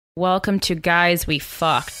Welcome to Guys We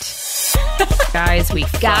Fucked. Guys We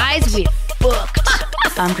Fucked. Guys We Fucked.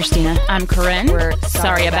 I'm Christina. I'm Corinne. We're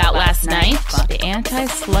sorry about last night. The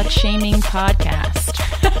anti-slut shaming podcast.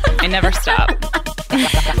 I never stop.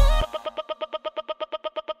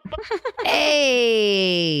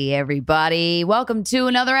 Hey, everybody. Welcome to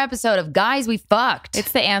another episode of Guys We Fucked.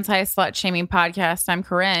 It's the anti-slut shaming podcast. I'm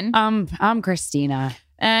Corinne. I'm Christina.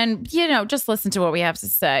 And, just listen to what we have to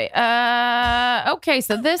say. Okay,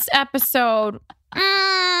 so this episode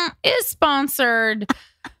is sponsored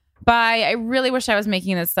by, I really wish I was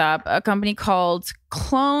making this up, a company called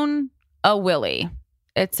Clone a Willy.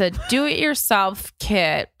 It's a do-it-yourself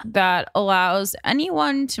kit that allows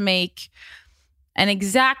anyone to make an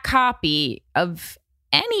exact copy of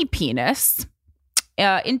any penis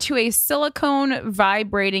into a silicone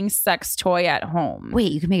vibrating sex toy at home.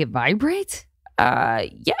 Wait, you can make it vibrate? Yeah.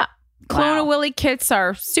 Clone a Willy kits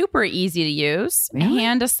are super easy to use. Really?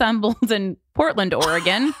 Hand assembled in Portland,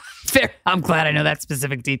 Oregon. Fair. I'm glad I know that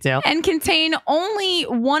specific detail. And contain only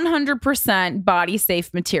 100% body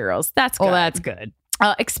safe materials. That's good. Oh, that's good.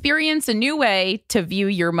 Experience a new way to view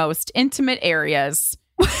your most intimate areas.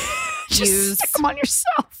 Just stick them on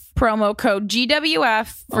yourself. Promo code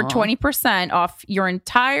GWF for 20% off your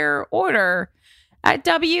entire order at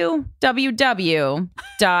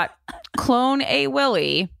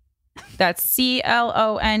www.cloneawilly. That's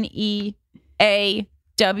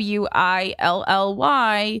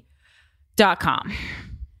CLONEAWILLY.com.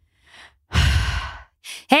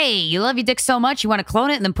 Hey, you love your dick so much, you want to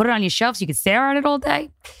clone it and then put it on your shelf so you can stare at it all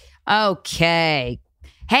day? Okay.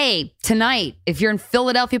 Hey, tonight, if you're in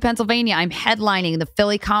Philadelphia, Pennsylvania, I'm headlining the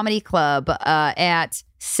Philly Comedy Club at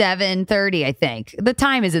 7:30, I think. The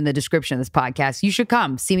time is in the description of this podcast. You should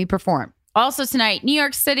come see me perform. Also tonight, New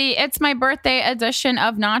York City, it's my birthday edition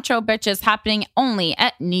of Nacho Bitches happening only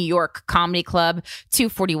at New York Comedy Club,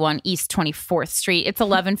 241 East 24th Street. It's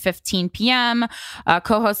 11:15 p.m.,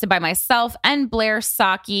 co-hosted by myself and Blair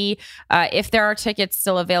Saki. If there are tickets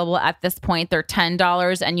still available at this point, they're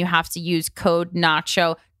 $10, and you have to use code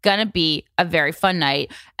NACHO. Gonna be a very fun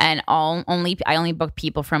night, and I only book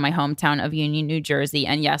people from my hometown of Union, New Jersey,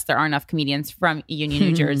 and yes, there are enough comedians from Union,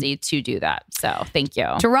 New Jersey to do that. So thank you.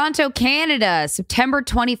 Toronto, Canada, September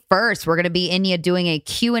 21st. We're gonna be in you doing a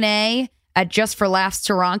Q&A at Just for Laughs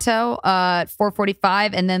Toronto at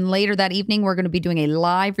 4:45, and then later that evening we're gonna be doing a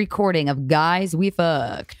live recording of Guys We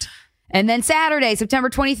Fucked. And then Saturday, September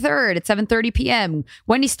 23rd at 7:30 p.m.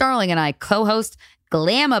 Wendy Starling and I co-host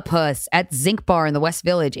Glamapus at Zinc Bar in the West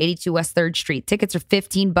Village, 82 West 3rd Street. Tickets are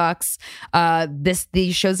 $15.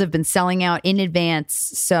 These shows have been selling out in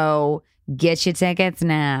advance, so get your tickets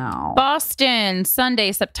now. Boston,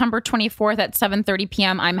 Sunday, September 24th at 7:30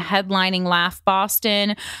 p.m. I'm headlining Laugh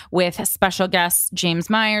Boston with special guest James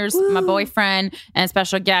Myers, my boyfriend, and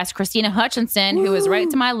special guest Christina Hutchinson, who is right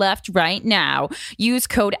to my left right now. Use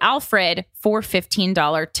code Alfred for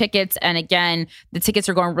 $15 tickets. And again, the tickets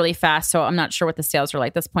are going really fast, so I'm not sure what the sales are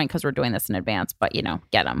like at this point because we're doing this in advance, but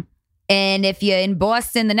get them. And if you're in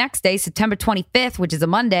Boston the next day, September 25th, which is a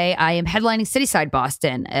Monday, I am headlining Cityside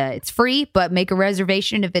Boston. It's free, but make a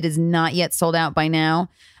reservation if it is not yet sold out by now.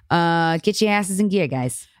 Get your asses in gear,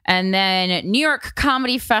 guys. And then New York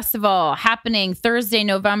Comedy Festival happening Thursday,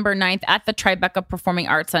 November 9th at the Tribeca Performing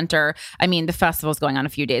Arts Center. I mean, the festival is going on a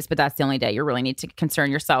few days, but that's the only day you really need to concern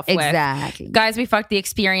yourself with. Exactly. Guys We Fucked, the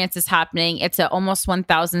experience is happening. It's an almost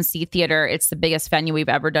 1,000 seat theater. It's the biggest venue we've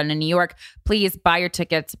ever done in New York. Please buy your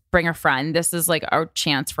tickets. Bring a friend. This is like our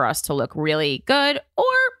chance for us to look really good or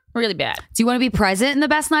really bad. Do you want to be present in the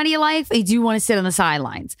best night of your life? Or do you want to sit on the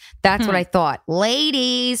sidelines? That's what I thought.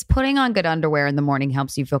 Ladies, putting on good underwear in the morning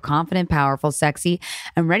helps you feel confident, powerful, sexy,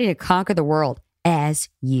 and ready to conquer the world. As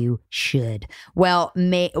you should. Well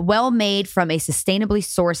made from a sustainably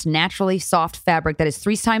sourced, naturally soft fabric that is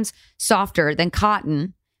 3 times softer than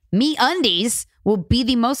cotton. MeUndies will be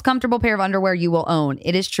the most comfortable pair of underwear you will own.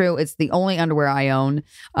 It is true. It's the only underwear I own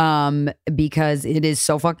because it is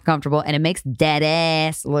so fucking comfortable and it makes dead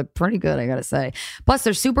ass look pretty good, I gotta say. Plus,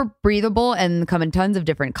 they're super breathable and come in tons of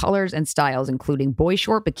different colors and styles, including boy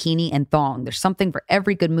short, bikini, and thong. There's something for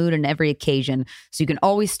every good mood and every occasion, so you can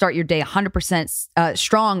always start your day 100%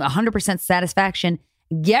 strong, 100% satisfaction,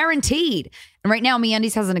 guaranteed. And right now,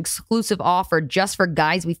 MeUndies has an exclusive offer just for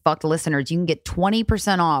Guys We Fucked listeners. You can get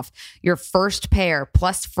 20% off your first pair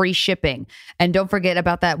plus free shipping. And don't forget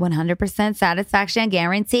about that 100% satisfaction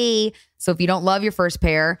guarantee. So if you don't love your first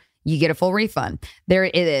pair, you get a full refund.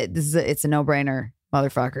 It's a no-brainer.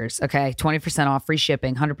 motherfuckers. Okay. 20% off, free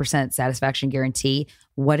shipping, 100% satisfaction guarantee.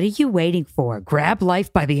 What are you waiting for? Grab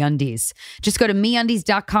life by the undies. Just go to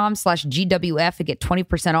meundies.com/GWF and get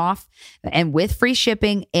 20% off. And with free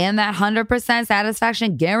shipping and that 100%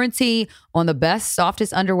 satisfaction guarantee on the best,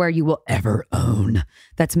 softest underwear you will ever own.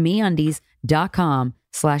 That's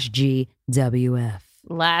meundies.com/GWF.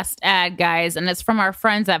 Last ad, guys, and it's from our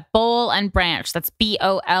friends at Boll and Branch. That's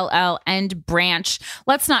BOLL and Branch.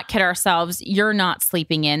 Let's not kid ourselves. You're not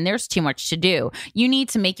sleeping in. There's too much to do. You need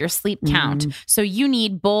to make your sleep count. So you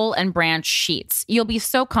need Boll and Branch sheets. You'll be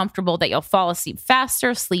so comfortable that you'll fall asleep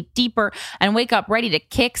faster, sleep deeper, and wake up ready to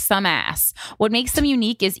kick some ass. What makes them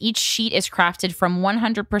unique is each sheet is crafted from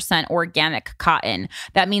 100% organic cotton.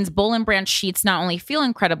 That means Boll and Branch sheets not only feel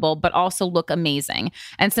incredible, but also look amazing.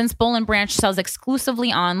 And since Boll and Branch sells exclusively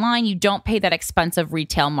online, you don't pay that expensive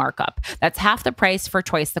retail markup. That's half the price for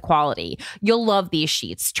twice the quality. You'll love these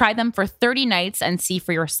sheets. Try them for 30 nights and see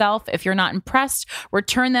for yourself. If you're not impressed,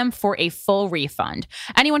 return them for a full refund.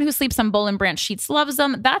 Anyone who sleeps on Boll and Branch sheets loves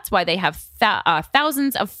them. That's why they have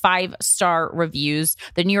thousands of 5-star reviews.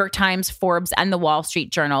 The New York Times, Forbes, and the Wall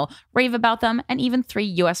Street Journal rave about them, and even 3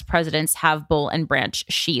 U.S. presidents have Boll and Branch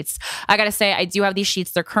sheets. I gotta say, I do have these sheets.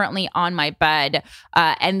 They're currently on my bed,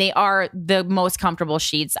 and they are the most comfortable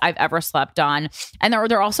sheets I've ever slept on. And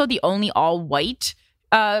they're also the only all-white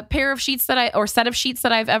pair of sheets or set of sheets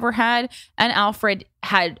that I've ever had. And Alfred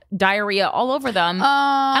had diarrhea all over them, and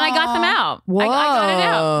I got them out. I got it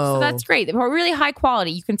out. So that's great. They were really high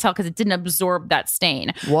quality. You can tell because it didn't absorb that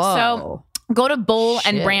stain. Whoa. So go to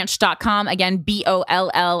bollandbranch.com. Again,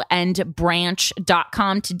 BOLL and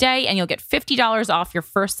branch.com today, and you'll get $50 off your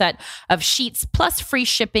first set of sheets plus free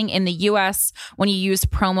shipping in the US when you use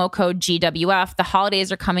promo code GWF. The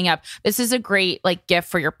holidays are coming up. This is a great gift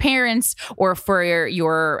for your parents or for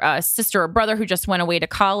your sister or brother who just went away to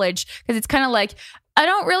college, because it's kind of like, I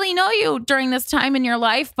don't really know you during this time in your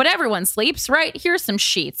life, but everyone sleeps, right? Here's some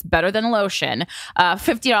sheets, better than lotion.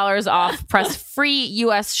 $50 off, press free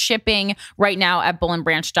US shipping right now at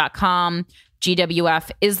bollandbranch.com. GWF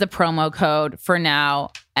is the promo code for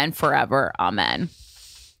now and forever. Amen.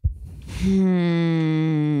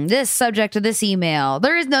 This subject of this email.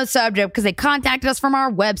 There is no subject because they contacted us from our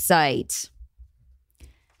website.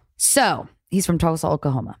 So, he's from Tulsa,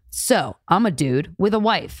 Oklahoma. So I'm a dude with a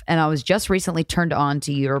wife, and I was just recently turned on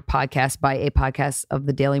to your podcast by a podcast of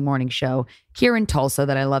the Daily Morning Show here in Tulsa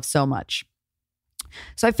that I love so much.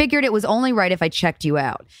 So I figured it was only right if I checked you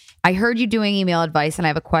out. I heard you doing email advice, and I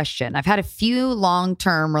have a question. I've had a few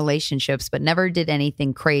long-term relationships, but never did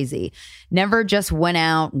anything crazy. Never just went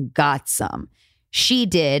out and got some. She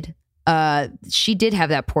did. She did have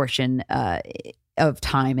that portion of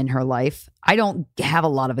time in her life. I don't have a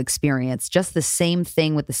lot of experience, just the same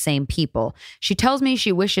thing with the same people. She tells me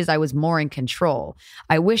she wishes I was more in control.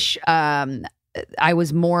 I wish I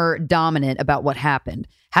was more dominant about what happened.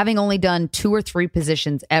 Having only done 2 or 3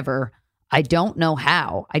 positions ever, I don't know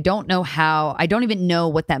how. I don't even know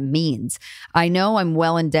what that means. I know I'm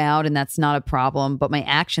well endowed and that's not a problem, but my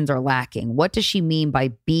actions are lacking. What does she mean by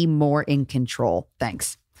be more in control?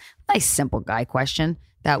 Thanks. Nice, simple guy question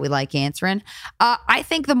that we like answering. I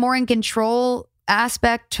think the more in control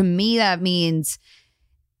aspect, to me, that means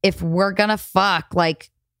if we're gonna fuck,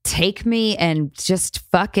 take me and just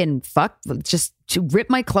fucking fuck, just to rip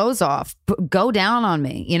my clothes off, go down on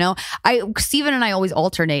me. Steven and I always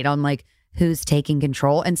alternate on who's taking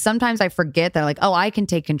control. And sometimes I forget that I can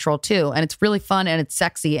take control too. And it's really fun and it's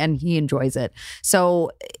sexy and he enjoys it.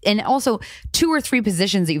 So, and also 2 or 3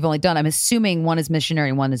 positions that you've only done. I'm assuming one is missionary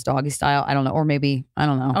and one is doggy style. I don't know. Or maybe, I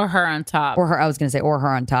don't know. Or her on top. Or her, I was going to say, or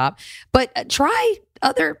her on top. But try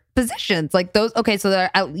other positions like those. Okay. So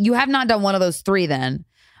you have not done one of those 3 then.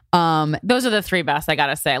 Those are the 3 best, I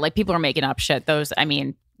gotta say. People are making up shit. Those are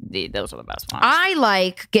the best ones. I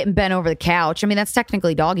like getting bent over the couch. I mean, that's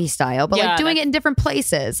technically doggy style, but doing it in different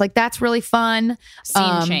places. That's really fun.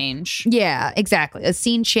 Scene change. Yeah, exactly. A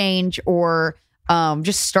scene change, or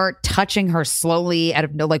just start touching her slowly out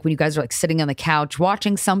of when you guys are sitting on the couch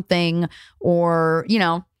watching something, or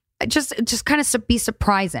just kind of be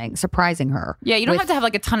surprising her. Yeah, you don't have to have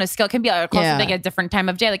a ton of skill. It can be a close thing at a different time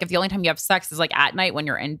of day. If the only time you have sex is at night when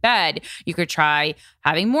you're in bed, you could try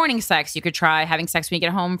having morning sex. You could try having sex when you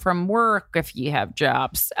get home from work if you have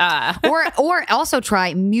jobs. Or also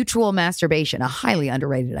try mutual masturbation, a highly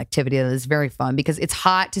underrated activity that is very fun because it's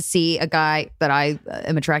hot to see a guy that I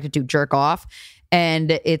am attracted to jerk off.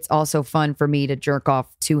 And it's also fun for me to jerk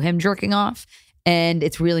off to him jerking off. And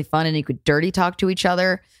it's really fun. And you could dirty talk to each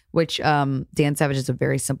other, which Dan Savage is a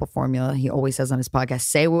very simple formula. He always says on his podcast,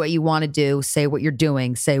 say what you want to do, say what you're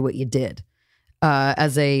doing, say what you did.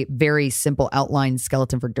 as a very simple outline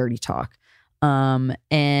skeleton for dirty talk.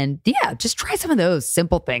 And yeah, just try some of those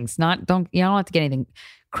simple things. You don't have to get anything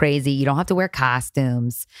crazy. You don't have to wear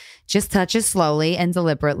costumes. Just touch it slowly and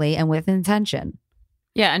deliberately and with intention.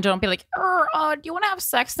 Yeah, and don't be like, do you want to have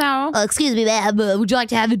sex now? Excuse me, ma'am. Would you like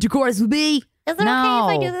to have intercourse with me? Is it okay if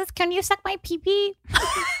I do this? Can you suck my pee-pee?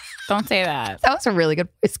 Don't say that. That was a really good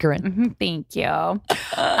voice, Corinne. Thank you. All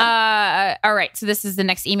right. So this is the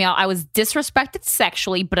next email. I was disrespected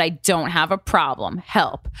sexually, but I don't have a problem.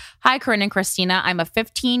 Help. Hi, Corinne and Christina. I'm a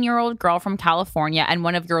 15-year-old girl from California and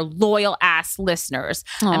one of your loyal ass listeners.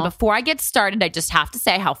 Aww. And before I get started, I just have to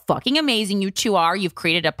say how fucking amazing you two are. You've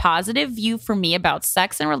created a positive view for me about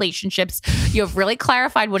sex and relationships. You have really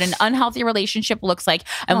clarified what an unhealthy relationship looks like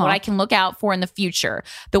and what I can look out for in the future.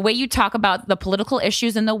 The way you talk about the political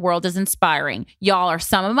issues in the world is inspiring. Y'all are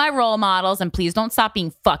some of my role models, and please don't stop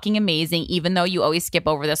being fucking amazing, even though you always skip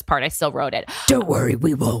over this part. I still wrote it. Don't worry,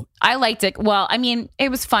 we won't. I liked it. Well, I mean,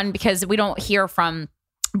 it was fun because we don't hear from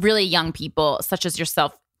really young people such as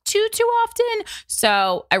yourself too often.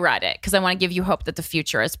 So I read it because I want to give you hope that the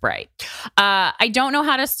future is bright. I don't know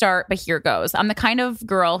how to start, but here goes. I'm the kind of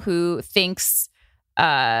girl who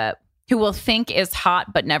will think is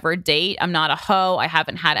hot but never date. I'm not a hoe. I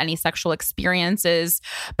haven't had any sexual experiences,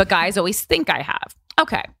 but guys always think I have.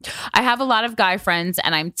 Okay. I have a lot of guy friends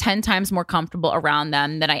and I'm 10 times more comfortable around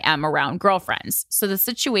them than I am around girlfriends. So the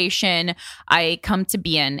situation I come to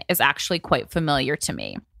be in is actually quite familiar to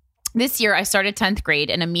me. This year, I started 10th grade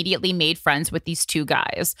and immediately made friends with these two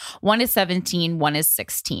guys. One is 17, one is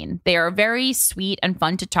 16. They are very sweet and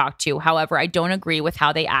fun to talk to. However, I don't agree with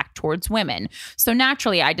how they act towards women. So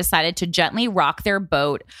naturally, I decided to gently rock their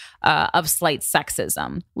boat of slight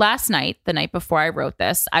sexism. Last night, the night before I wrote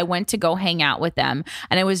this, I went to go hang out with them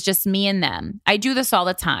and it was just me and them. I do this all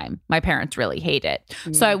the time. My parents really hate it.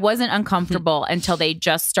 So I wasn't uncomfortable until they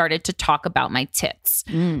just started to talk about my tits.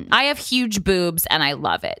 I have huge boobs and I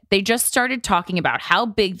love it. They just started talking about how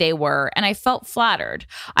big they were and I felt flattered.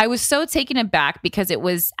 I was so taken aback because it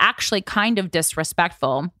was actually kind of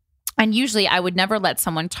disrespectful. And usually I would never let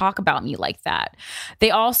someone talk about me like that. They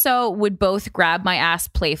also would both grab my ass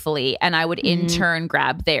playfully and I would in turn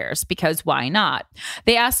grab theirs because why not?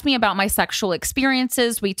 They asked me about my sexual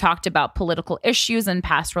experiences. We talked about political issues and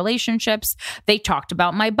past relationships. They talked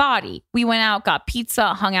about my body. We went out, got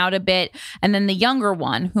pizza, hung out a bit. And then the younger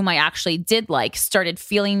one, whom I actually did like, started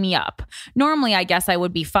feeling me up. Normally, I guess I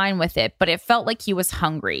would be fine with it, but it felt like he was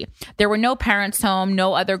hungry. There were no parents home,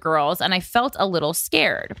 no other girls, and I felt a little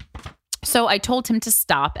scared. So I told him to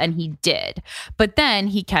stop and he did. But then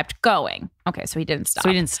he kept going. Okay, so he didn't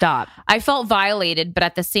stop. I felt violated, but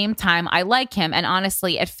at the same time, I like him. And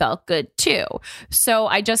honestly, it felt good too. So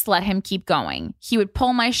I just let him keep going. He would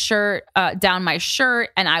pull my shirt down my shirt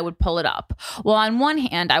and I would pull it up. Well, on one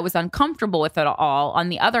hand, I was uncomfortable with it all. On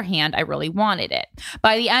the other hand, I really wanted it.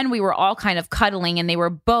 By the end, we were all kind of cuddling and they were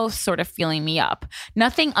both sort of feeling me up.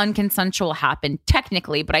 Nothing unconsensual happened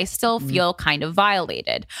technically, but I still feel kind of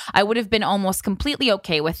violated. I would have been almost completely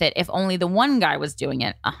okay with it if only the one guy was doing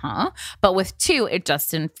it. But with two, it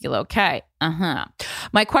just didn't feel okay.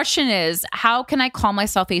 My question is, how can I call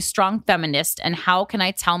myself a strong feminist and how can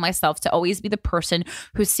I tell myself to always be the person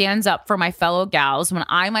who stands up for my fellow gals when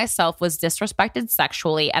I myself was disrespected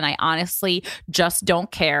sexually and I honestly just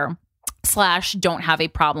don't care / don't have a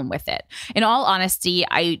problem with it? In all honesty,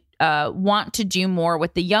 I want to do more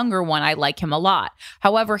with the younger one. I like him a lot.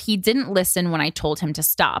 However, he didn't listen when I told him to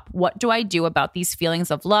stop. What do I do about these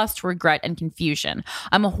feelings of lust, regret, and confusion?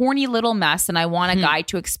 I'm a horny little mess and I want a guy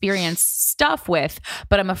to experience stuff with,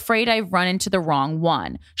 but I'm afraid I've run into the wrong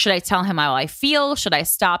one. Should I tell him how I feel? Should I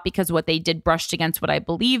stop because what they did brushed against what I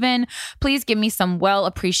believe in? Please give me some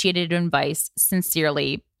well-appreciated advice.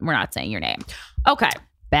 Sincerely, we're not saying your name. Okay.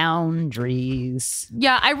 Boundaries.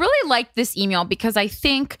 Yeah, I really like this email because I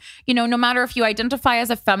think, no matter if you identify as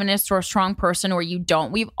a feminist or a strong person or you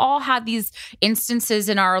don't, we've all had these instances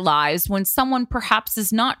in our lives when someone perhaps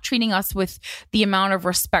is not treating us with the amount of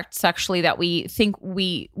respect sexually that we think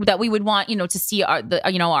we would want, to see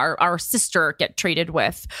our sister get treated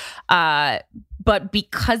with. But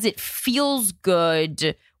because it feels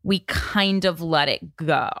good, we kind of let it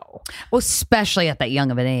go. Well, especially at that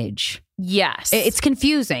young of an age. Yes. It's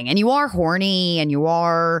confusing and you are horny and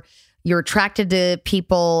you're attracted to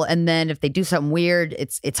people. And then if they do something weird,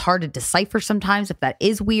 it's hard to decipher sometimes if that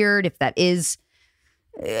is weird, if that is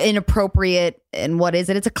inappropriate and what is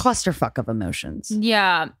it? It's a clusterfuck of emotions.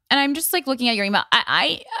 Yeah. And I'm just like looking at your email.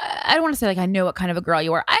 I don't want to say like I know what kind of a girl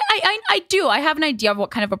you are. I do. I have an idea of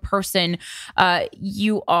what kind of a person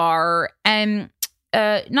you are. And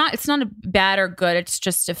it's not a bad or good. It's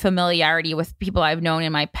just a familiarity with people I've known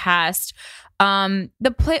in my past.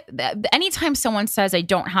 Anytime someone says I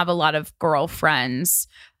don't have a lot of girlfriends,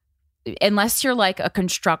 unless you're like a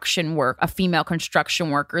female construction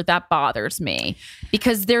worker, that bothers me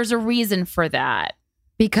because there's a reason for that.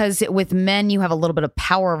 Because with men, you have a little bit of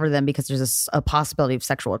power over them because there's a possibility of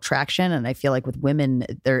sexual attraction, and I feel like with women,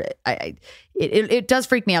 it does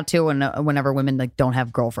freak me out too whenever women like don't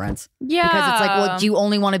have girlfriends. Yeah, because it's like, well, do you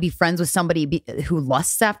only want to be friends with somebody who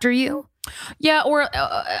lusts after you? Yeah, or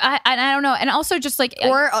I don't know, and also just like,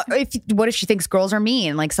 or what if she thinks girls are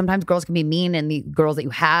mean? Like sometimes girls can be mean, and the girls that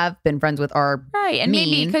you have been friends with are right. And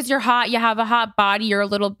mean. Maybe because you're hot, you have a hot body, you're a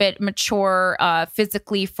little bit mature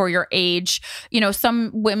physically for your age.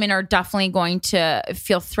 Some women are definitely going to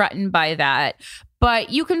feel threatened by that.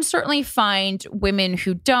 But you can certainly find women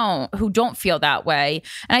who don't feel that way.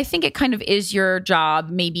 And I think it kind of is your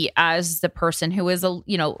job, maybe as the person who is,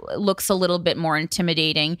 looks a little bit more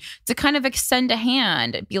intimidating, to kind of extend a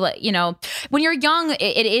hand. Be like, when you're young,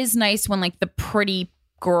 it is nice when like the pretty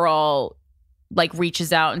girl like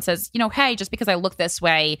reaches out and says, hey, just because I look this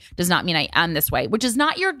way does not mean I am this way, which is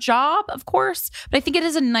not your job, of course. But I think it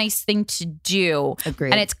is a nice thing to do.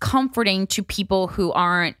 Agreed. And it's comforting to people who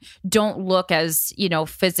don't look as,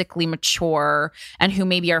 physically mature and who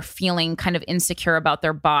maybe are feeling kind of insecure about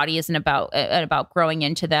their bodies and about growing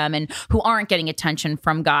into them, and who aren't getting attention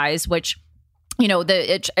from guys, which,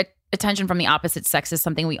 attention from the opposite sex is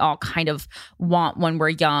something we all kind of want when we're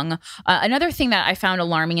young. Another thing that I found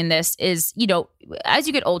alarming in this is, as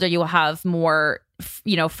you get older, you will have more,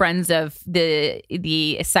 friends of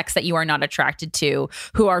the sex that you are not attracted to,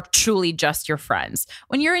 who are truly just your friends.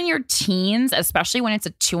 When you're in your teens, especially when it's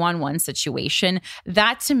a 2-on-1 situation,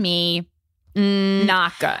 that to me,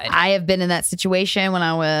 not good. I have been in that situation when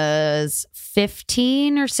I was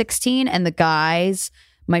 15 or 16, and the guys,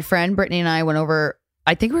 my friend Brittany and I went over.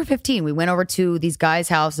 I think we were 15. We went over to these guys'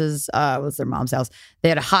 houses. It was their mom's house. They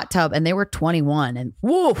had a hot tub and they were 21. And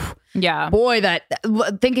woof. Yeah. Boy,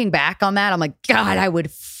 thinking back on that, I'm like, God, I would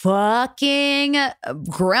fucking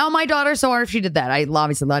ground my daughter so hard if she did that. I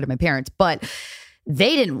obviously lied to my parents, but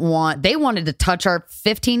they wanted to touch our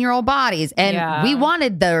 15-year-old bodies, and we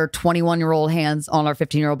wanted their 21-year-old hands on our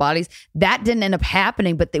 15-year-old bodies. That didn't end up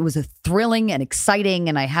happening, but it was a thrilling and exciting,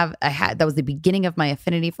 and I had that was the beginning of my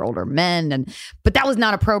affinity for older men, but that was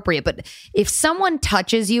not appropriate. But if someone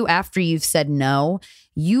touches you after you've said no,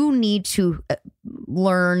 you need to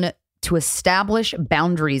learn to establish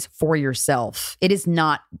boundaries for yourself. It is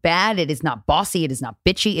not bad. It is not bossy. It is not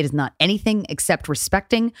bitchy. It is not anything except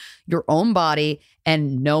respecting your own body.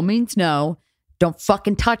 And no means no. Don't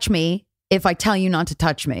fucking touch me if I tell you not to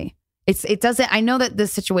touch me. It doesn't. I know that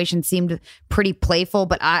this situation seemed pretty playful,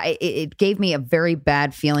 but it gave me a very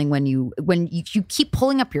bad feeling when you keep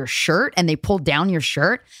pulling up your shirt and they pull down your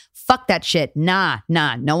shirt. Fuck that shit. Nah.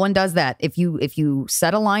 No one does that. If you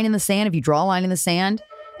set a line in the sand, if you draw a line in the sand,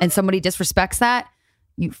 and somebody disrespects that,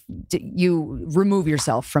 you remove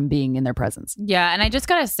yourself from being in their presence. Yeah, and I just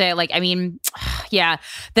gotta say, yeah,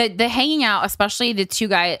 the hanging out, especially the two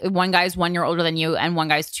guys, one guy's 1 year older than you, and one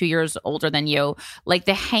guy's 2 years older than you. Like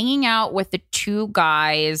the hanging out with the two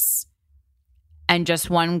guys and just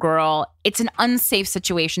one girl, it's an unsafe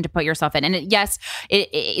situation to put yourself in. And yes,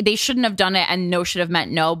 they shouldn't have done it, and no should have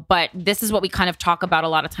meant no. But this is what we kind of talk about a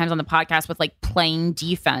lot of times on the podcast with like playing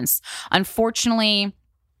defense. Unfortunately,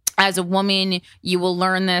 as a woman, you will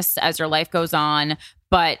learn this as your life goes on.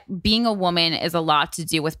 But being a woman is a lot to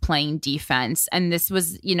do with playing defense. And this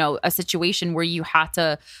was, a situation where you had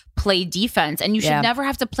to play defense, and you should never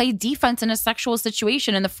have to play defense in a sexual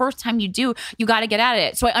situation. And the first time you do, you got to get at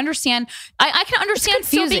it. So I understand. I can understand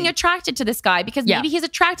still being attracted to this guy because maybe he's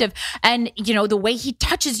attractive, and the way he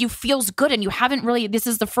touches you feels good, and you haven't really. This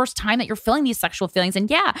is the first time that you're feeling these sexual feelings,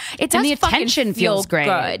 and it does. And the attention feels great.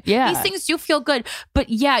 Good. Yeah, these things do feel good. But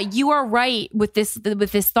you are right with this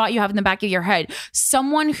thought you have in the back of your head.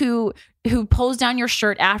 Someone who pulls down your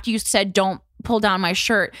shirt after you said don't pull down my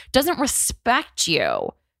shirt doesn't respect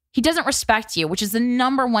you. He doesn't respect you, which is the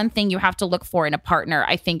number one thing you have to look for in a partner,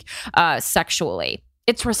 I think, sexually.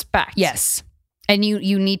 It's respect. Yes. And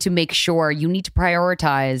you need to make sure, you need to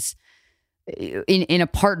prioritize in a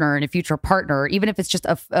partner, in a future partner, even if it's just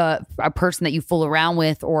a person that you fool around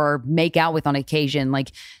with or make out with on occasion.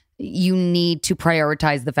 Like, you need to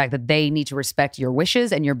prioritize the fact that they need to respect your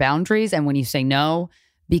wishes and your boundaries. And when you say no,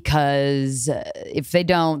 because if they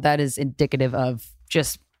don't, that is indicative of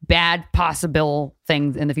just bad possible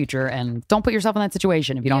things in the future. And don't put yourself in that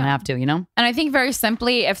situation if you don't have to, you know? And I think very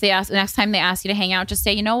simply, if they ask, next time they ask you to hang out, just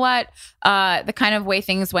say, you know what? The kind of way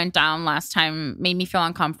things went down last time made me feel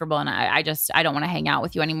uncomfortable. And I don't want to hang out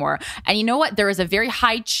with you anymore. And you know what? There is a very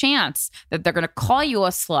high chance that they're going to call you a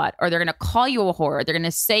slut, or they're going to call you a whore. They're going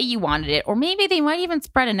to say you wanted it, or maybe they might even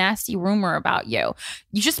spread a nasty rumor about you.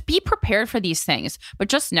 You just be prepared for these things, but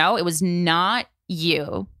just know it was not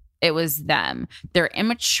you. It was them. They're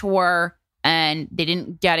immature and they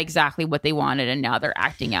didn't get exactly what they wanted, and now they're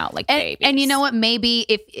acting out like babies. And you know what? Maybe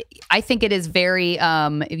I think it is very,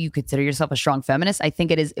 if you consider yourself a strong feminist, I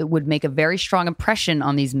think it would make a very strong impression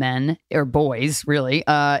on these men or boys, really,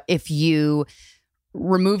 if you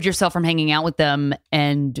removed yourself from hanging out with them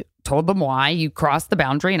and told them why you crossed the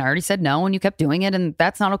boundary, and I already said no, and you kept doing it, and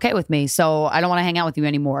that's not okay with me. So I don't want to hang out with you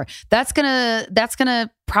anymore. That's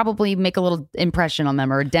gonna probably make a little impression on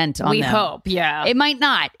them, or a dent on them. We hope, yeah. It might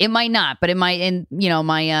not, but it might. In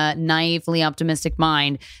my naively optimistic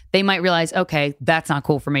mind, they might realize, okay, that's not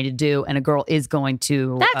cool for me to do, and a girl is going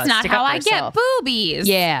to. That's not stick how up I for herself. get boobies.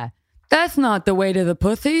 Yeah, that's not the way to the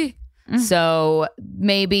pussy. So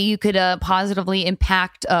maybe you could positively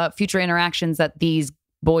impact future interactions that these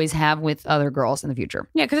boys have with other girls in the future.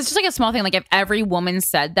 Yeah, because it's just like a small thing. Like if every woman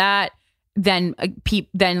said that, then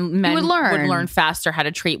men would learn faster how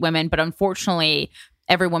to treat women. But unfortunately,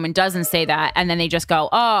 every woman doesn't say that, and then they just go,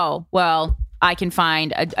 "Oh, well, I can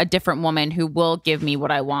find a different woman who will give me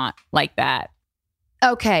what I want," like that.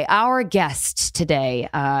 Okay, our guest today,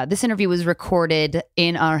 this interview was recorded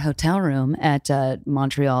in our hotel room at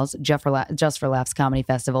Montreal's Just for Laughs Comedy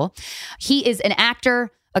Festival. He is an actor,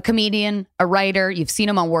 a comedian, a writer. You've seen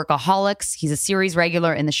him on Workaholics. He's a series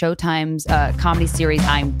regular in the Showtime's comedy series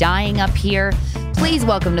I'm Dying Up Here. Please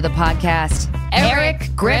welcome to the podcast, Eric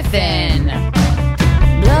Griffin.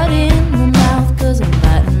 Blood in my mouth 'cause I'm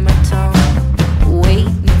biting my tongue,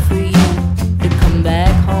 waiting for you to come back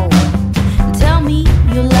home. Tell me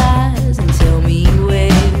your lies and tell me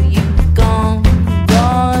where you've gone.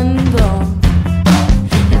 And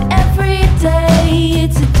every day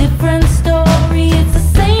it's a different story. It's the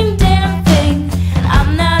same damn thing, and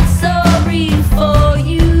I'm not sorry for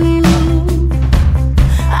you.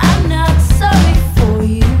 I'm not sorry for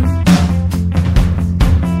you.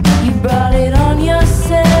 You brought it on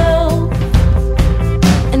yourself,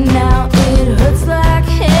 and now it hurts like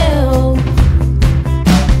hell.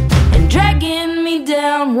 And dragging me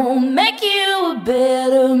down won't make you a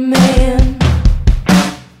better man.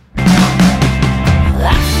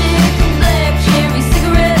 I'm sick of black cherry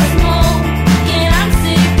cigarette smoke, and I'm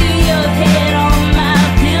sick of your head on my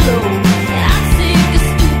pillow, and I'm sick of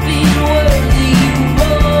stupid words that you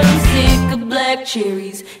wrote. I'm sick of black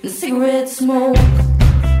cherries and cigarette smoke.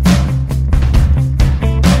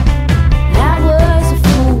 I was a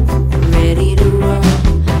fool, ready to run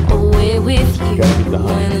away with you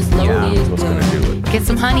when it's loaded What's gonna do it? Get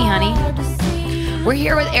some honey, honey. We're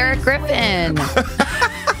here with Eric Griffin.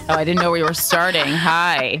 Oh, I didn't know we were starting.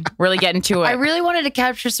 Hi. Really getting to it. I really wanted to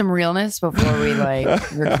capture some realness before we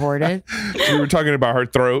recorded. We were talking about her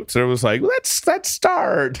throat, so it was like, let's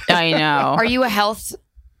start. I know. Are you a health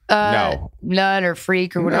No. nut or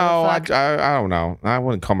freak or whatever? No, the fuck? I don't know. I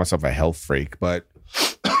wouldn't call myself a health freak, but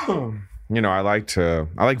I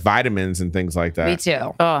like vitamins and things like that. Me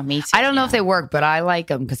too. Oh, me too. I don't know if they work, but I like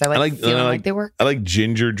them because I like feeling like they work. I like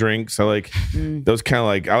ginger drinks. I like those kind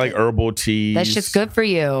of I like herbal teas. That shit's good for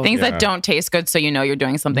you. Things Yeah. that don't taste good, so you know you're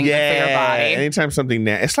doing something good for your body. Anytime something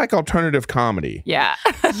it's like alternative comedy. Yeah.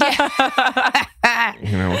 I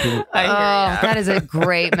You know, people- I hear ya. that is a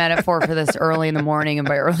great metaphor for this early in the morning. And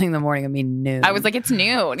by early in the morning, I mean noon. I was like, it's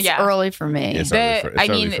noon. It's Yeah. early for me. it's The-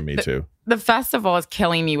 early for me too. The festival is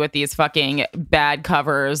killing me with these fucking bad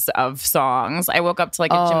covers of songs. I woke up to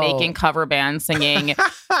like a Jamaican cover band singing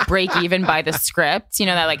Break Even by the Script. You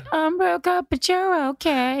know, that like, I'm broke up, but you're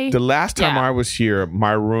okay. The last time Yeah. I was here,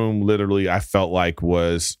 my room literally I felt like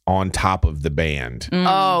was on top of the band.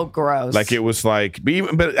 Oh, gross. Like it was like, but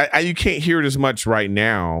you can't hear it as much right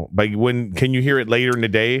now. Like can you hear it later in the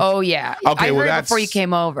day? Oh, yeah. Okay, I well, heard it that's- before you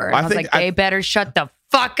came over. And I I was think like, they better shut the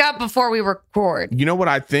fuck up before we record. You know what?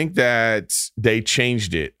 I think that they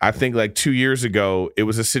changed it. I think like 2 years ago, it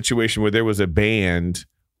was a situation where there was a band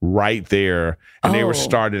right there and they were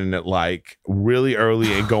starting it like really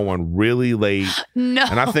early and going really late. No.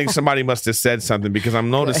 And I think somebody must have said something because I'm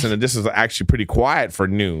noticing that this is actually pretty quiet for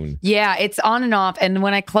noon. Yeah, it's on and off. And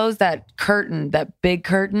when I close that curtain, that big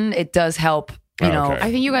curtain, it does help. you know. Okay.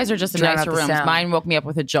 I think you guys are just in Drown nicer out the rooms. sound. Mine woke me up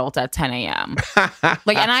with a jolt at 10 a.m.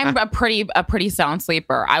 Like, and I'm a pretty sound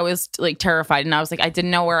sleeper. I was like terrified, and I was like, I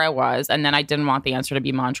didn't know where I was, and then I didn't want the answer to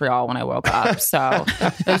be Montreal when I woke up. So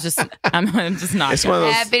it was just, I'm just not. It's one of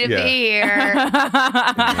those. Happy to yeah.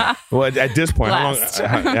 be here. Well, at this point, Blessed.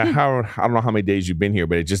 I don't know how many days you've been here,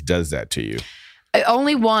 but it just does that to you.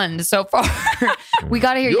 Only one so far. We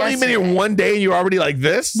got to hear You only been yesterday. here one day and you're already like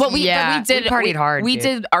this? Well, we did we partied hard, We dude.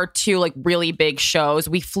 did our 2 like really big shows.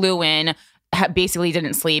 We flew in, basically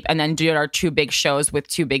didn't sleep, and then did our 2 big shows with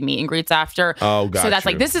 2 big meet and greets after. Oh, got So that's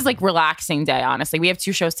you. like, this is like relaxing day. Honestly, we have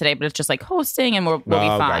 2 shows today, but it's just like hosting, and we'll be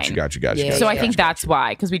fine. Got you. Yeah, So I yeah. think that's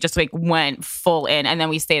why, because we just like went full in, and then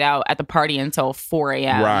we stayed out at the party until 4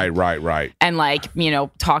 a.m. Right. And like, you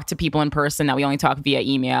know, talk to people in person that we only talk via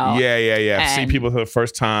email. Yeah. See And- people for the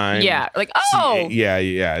first time. Yeah. Like, oh, Yeah.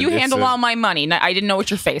 you It's handle a- all my money. I didn't know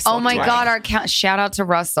what your face Oh looked my like. God, our account. Shout out to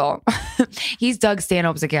Russell. He's Doug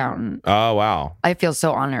Stanhope's accountant. Oh, wow. I feel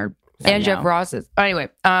so honored. And Jeff know. Ross's. Anyway,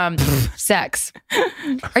 sex.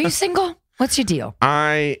 Are you single? What's your deal?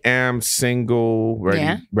 I am single,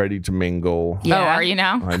 Yeah. ready to mingle. Yeah. Oh, are you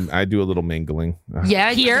now? I do a little mingling.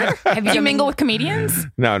 Yeah. Here? Have Do you mingle with comedians?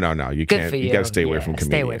 No. You Good can't. for you. You got to stay away Yeah, from comedians.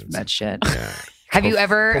 Stay away from that shit. Yeah. Have you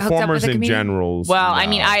ever hooked up with Performers a in comedian? general. Well, I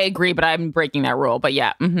mean, no. I agree, but I'm breaking that rule. But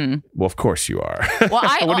yeah. Mm-hmm. Well, of course you are. Well, what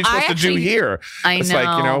are you supposed to do actually- here? I It's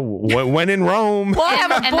like, you know, when in Rome. Well, I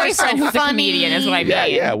have a And they're so boyfriend who's a funny. comedian, is what I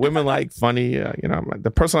mean. Yeah. Women like funny. You know, I'm like,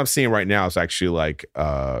 the person I'm seeing right now is actually like,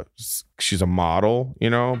 she's a model. You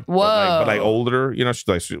know, but like older. You know,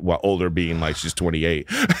 she's older being like she's 28.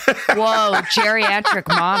 Whoa, geriatric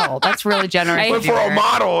model. That's really generous. Hey, But of you, for a Eric.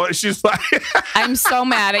 model, she's like, I'm so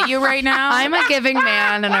mad at you right now. I'm a giving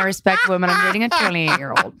man and I respect women. I'm dating a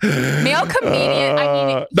 28-year-old. male comedian. I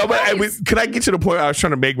mean, no, but guys- can I get to the point I was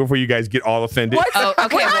trying to make before you guys get all offended? What? Oh,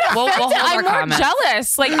 okay. We're not We'll hold offended. our I'm more comments.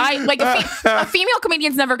 jealous. Like a female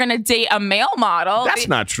comedian's never going to date a male model. That's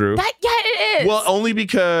not true. That. Yeah, it is. Well, only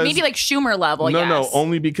because maybe like Schumer level. no, yes.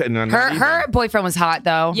 only because not Her even. boyfriend was hot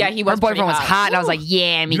though. Yeah, he was Her boyfriend pretty was hot. hot, and I was like,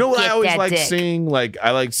 yeah, I mean, You know what get I always that like dick. seeing? Like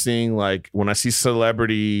I like seeing like when I see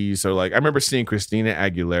celebrities or like I remember seeing Christina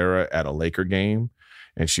Aguilera at a Laker game,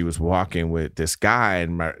 and she was walking with this guy,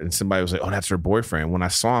 and somebody was like, "Oh, that's her boyfriend." When I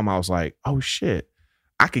saw him, I was like, "Oh shit,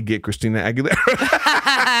 I could get Christina Aguilera."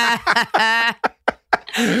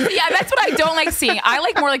 Yeah, that's what I don't like seeing. I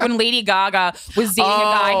like more like when Lady Gaga was dating a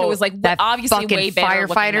guy who was like that obviously fucking way better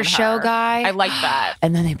looking firefighter than show her. guy. I like that.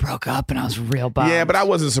 And then they broke up, and I was real bummed. Yeah, but I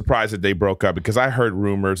wasn't surprised that they broke up because I heard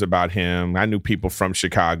rumors about him. I knew people from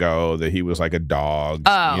Chicago that he was like a dog.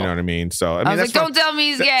 Oh. You know what I mean? So I mean, I was that's like, what- don't tell me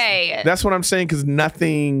he's gay. That's what I'm saying because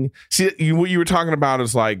nothing. See, what you were talking about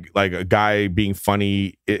is like a guy being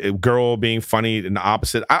funny, a girl being funny, and the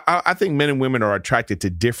opposite. I think men and women are attracted to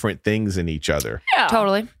different things in each other. Yeah.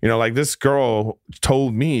 Totally. You know, like this girl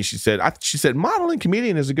told me, she said model and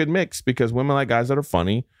comedian is a good mix because women like guys that are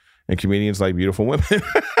funny, and comedians like beautiful women.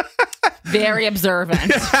 Very observant.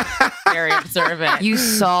 Very observant. You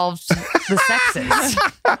solved the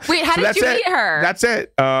sexes. Wait, how So did that's you it. meet her? That's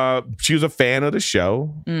it. She was a fan of the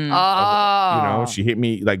show. Oh. You know, she hit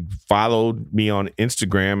me, like followed me on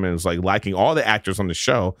Instagram and was like liking all the actors on the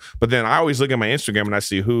show. But then I always look at my Instagram and I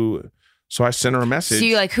see who. So I sent her a message. So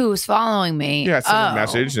you like, who's following me? Yeah, I sent her a Oh.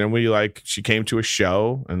 message, and she came to a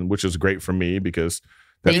show, and which was great for me because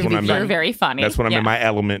That that's you when could I'm be You're in, very funny. that's when I'm Yeah. in my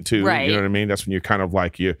element too. Right. You know what I mean? That's when you're kind of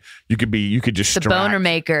like you could distract. The boner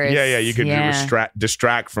makers. Yeah, you could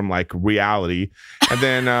distract from like reality, and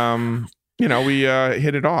then we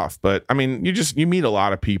hit it off. But I mean, you meet a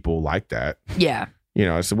lot of people like that. Yeah. You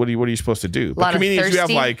know, so what are you supposed to do? But lot of comedians, you have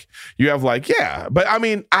thirsty? like, yeah. But I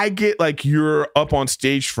mean, I get like you're up on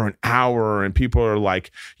stage for an hour and people are like,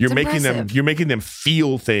 you're It's making them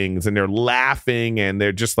feel things and they're laughing and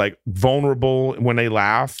they're just like vulnerable when they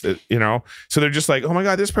laugh, you know? So they're just like, oh my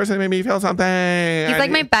God, this person made me feel something. He's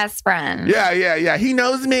like my best friend. Yeah. He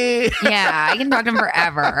knows me. Yeah, I can talk to him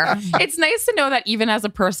forever. It's nice to know that even as a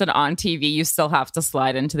person on TV, you still have to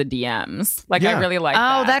slide into the DMs. Like, Yeah. I really like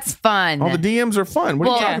Oh, that. that's fun. All the DMs are fun. What are you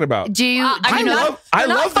Well, talking about? Do you? I do you love I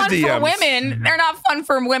they're love not fun the for DMs. women. They're not fun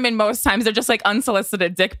for women most times. They're just like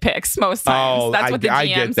unsolicited dick pics most times. That's what the I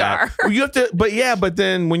DMs get that. are. Well, you have to, but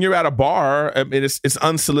then when you're at a bar, I mean, it's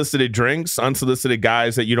unsolicited drinks, unsolicited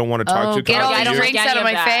guys that you don't want to talk to. get talk all I these don't to you. drink drinks out of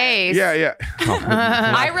any my of that. face.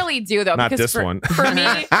 Yeah. I really do though. Not because this for, one. For me,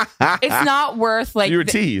 it's not worth like You were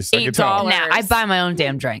the teased. I could tell. $8. Now I buy my own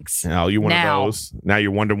damn drinks. Oh, you one Now. of those? Now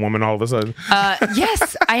you're Wonder Woman all of a sudden.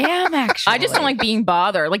 Yes, I am actually. I just don't like being being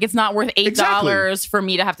bothered. Like, it's not worth $8 for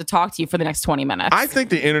me to have to talk to you for the next 20 minutes. I think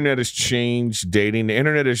the internet has changed dating. The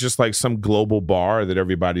internet is just like some global bar that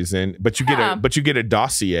everybody's in, but you get a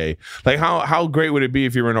dossier. Like, how great would it be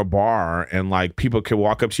if you're in a bar and like people could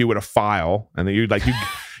walk up to you with a file and then you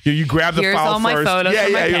grab the Here's file all my first. photos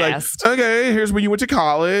from my you're past. like, okay, here's when you went to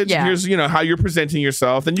college. Yeah. Here's how you're presenting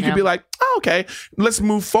yourself. Then you could be like, oh, okay, let's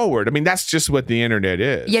move forward. I mean, that's just what the internet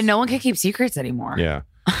is. Yeah, no one can keep secrets anymore. Yeah.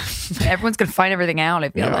 Everyone's gonna find everything out. I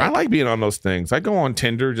feel I like being on those things. I go on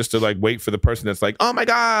Tinder just to like wait for the person that's like, oh my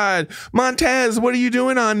God, Montez, what are you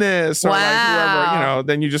doing on this? Or like whoever,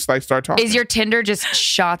 then you just like start talking. Is your Tinder just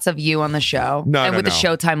shots of you on the show? No, and with the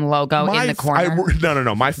Showtime logo in the corner?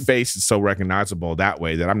 No. My face is so recognizable that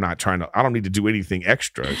way that I'm not I don't need to do anything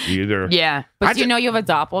extra either. Yeah. But do you know you have a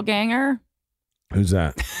doppelganger? Who's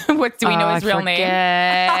that? What do we know his real name?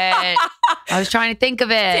 I was trying to think of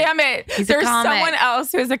it. Damn it. He's a There's comic. someone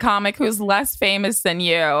else who's a comic who's less famous than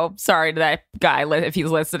you. Sorry to that guy if he's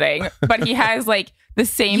listening. But he has like the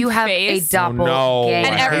same You have face. a doppelganger. no. and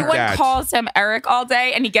I hate everyone that. calls him Eric all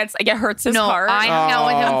day and it hurts his heart. I hung out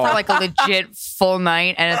with him for like a legit full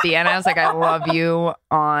night, and at the end I was like, I love you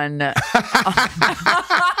on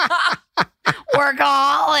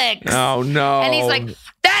Workaholics. Oh no. And he's like,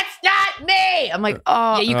 that's not me. I'm like,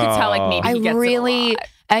 oh. Yeah, you could tell like maybe I he gets really, it a lot.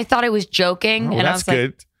 I thought I was joking. Oh, and I that's was like,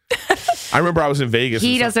 good. I remember I was in Vegas.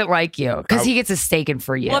 he and doesn't like you because he gets a steak in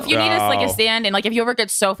for you. Well, if you need us like a Oh. stand-in, like if you ever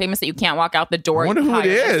get so famous that you can't walk out the door, I wonder you who it hire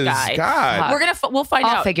this is. guy. God. We'll find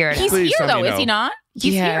I'll out. figure it He's out. Please here let me though, is know. he not?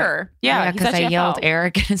 He's here. Yeah, he's because at I yelled GFL.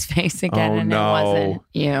 Eric in his face again, Oh, and no. it wasn't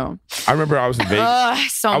you. I remember I was in Vegas. Ugh,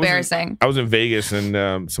 so I was in- embarrassing. I was in Vegas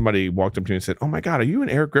and somebody walked up to me and said, "Oh my God, are you an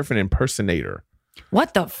Eric Griffin impersonator?"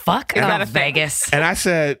 What the fuck? Is that Oh, a thing? Vegas. And I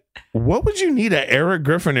said, "What would you need an Eric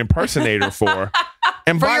Griffin impersonator for?"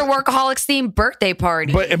 And For your Workaholics themed birthday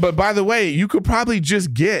party. but by the way, you could probably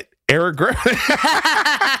just get Eric Griffin.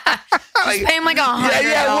 Just pay him like $100.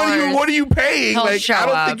 Yeah. What are you paying? He'll Like, show I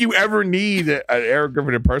don't up. think you ever need an Eric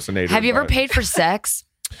Griffin impersonator. Have you ever but- paid for sex?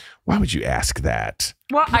 Why would you ask that?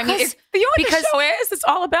 Well, I mean, Because- you know what because- the show is? It's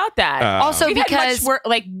all about that. Also, We've had because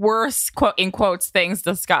much worse quote in quotes things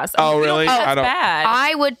discussed. Oh, We don't really? think I That's don't- bad.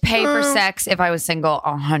 I would pay for sex if I was single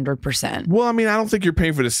 100%. Well, I mean, I don't think you're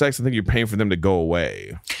paying for the sex. I think you're paying for them to go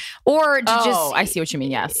away. Or to oh, just I see what you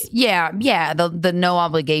mean. Yes. Yeah, the no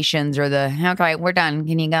obligations or the okay, we're done.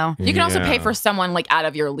 Can you go? You can also Yeah. pay for someone like out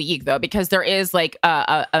of your league though, because there is like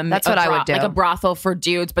That's what I would do. like a brothel for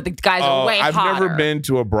dudes, but the guys are way I've hotter. never been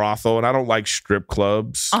to a brothel, and I don't like strip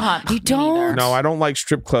clubs. You don't? No, I don't like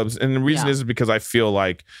strip clubs, and the reason Yeah. is because I feel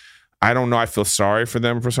like I don't know. I feel sorry for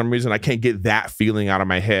them for some reason. I can't get that feeling out of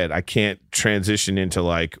my head. I can't transition into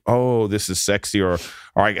like, oh, this is sexy, or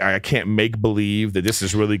I can't make believe that this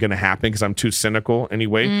is really going to happen because I'm too cynical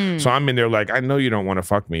anyway. So I'm in there like, I know you don't want to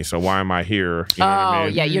fuck me, so why am I here? You know what I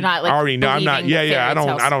mean? yeah, you're not like I already know. I'm not. believing the Yeah. I fairy don't.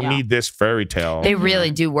 tales. I don't Yeah. need this fairy tale. They really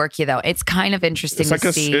do work you though. It's kind of interesting It's like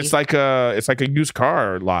to see. it's like a used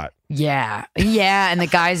car lot. Yeah. And the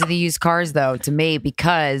guys of the used cars though, to me,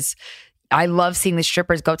 because I love seeing the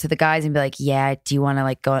strippers go up to the guys and be like, yeah, do you want to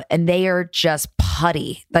like go? And they are just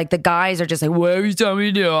putty. Like the guys are just like, whatever you tell me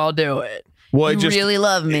to do, I'll do it. Well, You really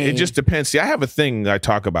love me. It just depends. See, I have a thing that I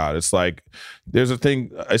talk about. It's like there's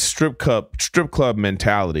a strip club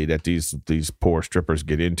mentality that these poor strippers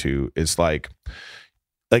get into. It's like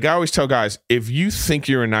I always tell guys, if you think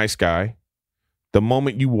you're a nice guy, the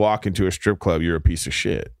moment you walk into a strip club, you're a piece of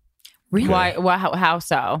shit. Really? Why? How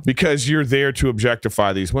so? Because you're there to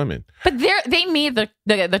objectify these women. But they made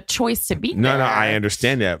the choice to be No, there. I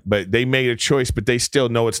understand that, but they made a choice, but they still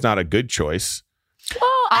know it's not a good choice. Well,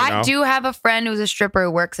 I know? do have a friend who's a stripper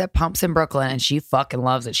who works at Pumps in Brooklyn, and she fucking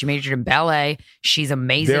loves it. She majored in ballet. She's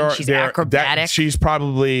amazing. She's acrobatic. She's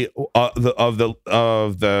probably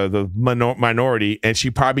the minority, and she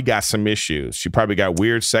probably got some issues. She probably got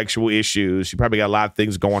weird sexual issues. She probably got a lot of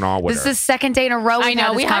things going on with This is her. the second day in a row we've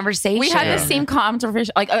had this conversation. We had the same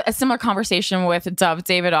conversation, like a similar conversation with Dove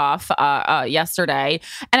Davidoff yesterday.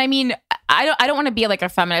 And I mean, I don't want to be like a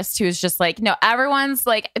feminist who's just like, no, everyone's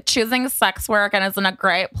like choosing sex work and it's in a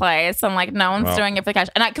great place, and like no one's doing it for the cash.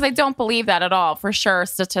 And because I don't believe that at all. For sure,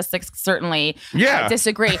 statistics certainly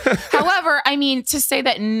disagree. However, I mean, to say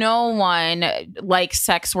that no one likes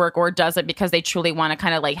sex work or does it because they truly want to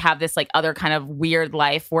kind of like have this like other kind of weird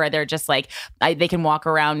life where they're just like they can walk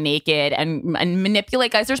around naked and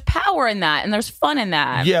manipulate guys. There's power in that, and there's fun in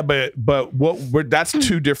that. Yeah, but that's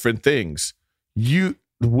two different things.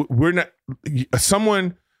 We're not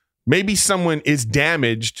maybe someone is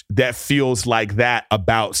damaged that feels like that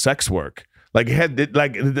about sex work. Like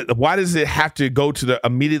why does it have to go to the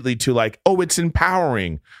immediately to like, oh, it's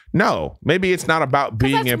empowering? No, maybe it's not about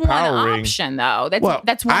being that's empowering. one option, though. Well,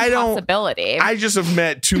 That's one possibility. I just have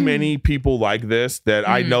met too many people like this that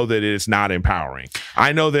I know that it is not empowering.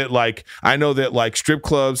 I know that like strip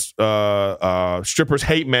clubs, strippers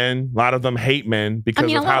hate men. A lot of them hate men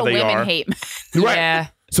because of how they women are. hate men. Right. Yeah.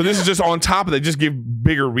 So this is just on top of that, just give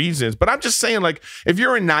bigger reasons. But I'm just saying, like, if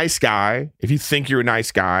you're a nice guy, if you think you're a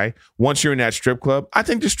nice guy, once you're in that strip club, I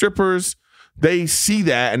think the strippers, they see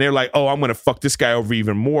that and they're like, oh, I'm going to fuck this guy over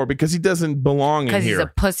even more because he doesn't belong in here. Because he's a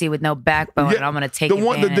pussy with no backbone, and I'm going to take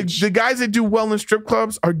advantage. The guys that do well in strip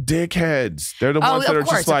clubs are dickheads. They're the ones that are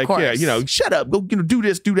just like, yeah, shut up, go, do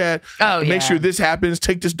this, do that. Oh, make sure this happens.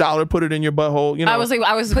 Take this dollar, put it in your butthole. You know, I was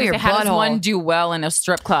gonna say, how does one do well in a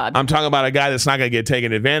strip club? I'm talking about a guy that's not going to get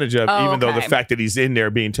taken advantage of, even though the fact that he's in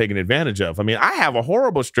there being taken advantage of. I mean, I have a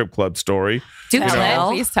horrible strip club story.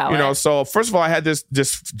 Please tell it. So first of all, I had this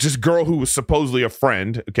girl who was supposedly a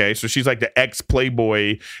friend. Okay, so she's like the ex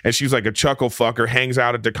Playboy, and she's like a chuckle fucker, hangs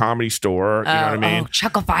out at the Comedy Store. You know what I mean?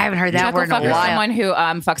 Chuckle. I haven't heard that chuckle word in a fucker is while. someone who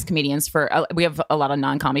fucks comedians for. We have a lot of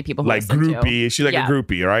non-comedy people who like listen groupie. To. She's like a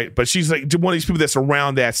groupie, right? But she's like one of these people that's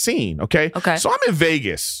around that scene. Okay. So I'm in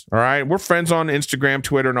Vegas. All right, we're friends on Instagram,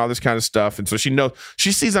 Twitter, and all this kind of stuff. And so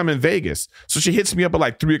she sees I'm in Vegas. So she hits me up at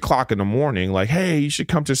like 3:00 in the morning, like, "Hey, you should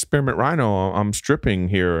come to Spearmint Rhino. I'm stripping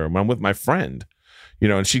here. I'm with my friend." You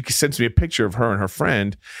know, and she sends me a picture of her and her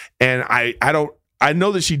friend. And I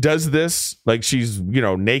know that she does this, like she's,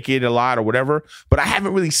 naked a lot or whatever, but I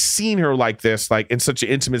haven't really seen her like this, like in such an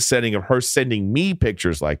intimate setting of her sending me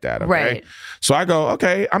pictures like that. Okay? Right. So I go,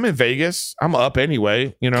 okay, I'm in Vegas. I'm up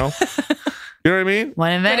anyway, You know what I mean?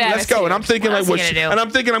 Let's go. And I'm thinking I'm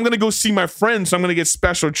going to go see my friend. So I'm going to get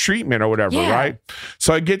special treatment or whatever. Yeah. Right.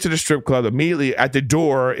 So I get to the strip club immediately at the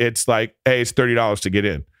door. It's like, hey, it's $30 to get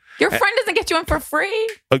in. Your friend doesn't get you in for free.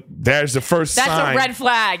 There's the first sign. That's a red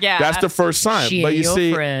flag. Yeah. That's the first sign. But you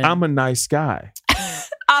see, I'm a nice guy.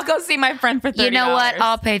 I'll go see my friend for $30. You know what?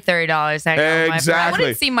 I'll pay $30. Exactly. I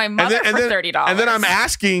wouldn't see my mother for $30. And then I'm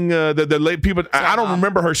asking the late people. I don't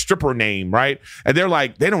remember her stripper name, right? And they're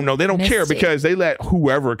like, they don't know, they don't care because they let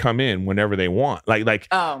whoever come in whenever they want. Like, you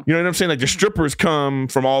know what I'm saying? Like the strippers come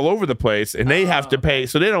from all over the place, and they have to pay.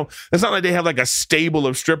 So they don't. It's not like they have like a stable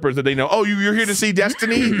of strippers that they know. Oh, you're here to see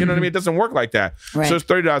Destiny. You know what I mean? It doesn't work like that. Right. So it's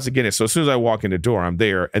 $30 to get in. So as soon as I walk in the door, I'm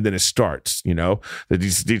there, and then it starts.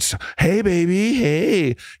 These hey baby,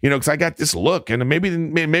 hey. Because I got this look, and maybe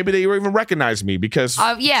they even recognize me because, you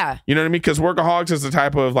know what I mean? Because workaholics is the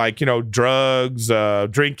type of drugs,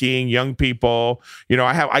 drinking, young people.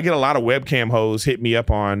 I get a lot of webcam hoes hit me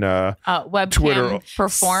up on webcam Twitter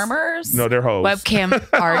performers. No, they're hoes. Webcam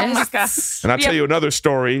artists. And I'll tell you another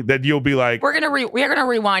story that you'll be like, we are gonna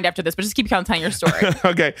rewind after this, but just keep on telling your story.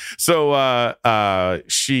 Okay, so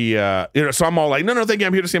she, so I'm all like, no, thank you,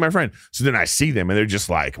 I'm here to see my friend. So then I see them, and they're just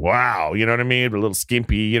like, wow, you know what I mean? A little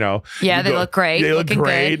skimpy, Yeah, they look great. They look looking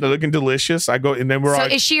great. Good. They're looking delicious. I go, and then we're So all.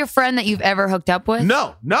 Is she your friend that you've ever hooked up with?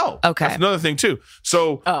 No. Okay. That's another thing too.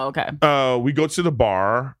 So, okay. We go to the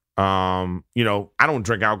bar. I don't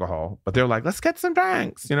drink alcohol, but they're like, let's get some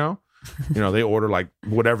drinks. They order like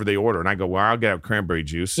whatever they order, and I go, well, I'll get a cranberry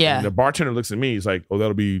juice. Yeah. And the bartender looks at me. He's like, oh,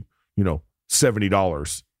 that'll be,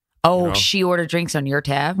 $70. Oh, she ordered drinks on your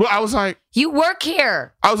tab? Well, I was like, you work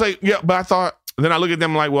here. I was like, yeah, but I thought. Then I look at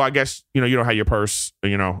them like, well, I guess, you don't have your purse,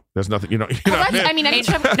 there's nothing,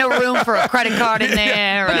 anytime, no room for a credit card in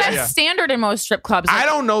there. But that's standard in most strip clubs. I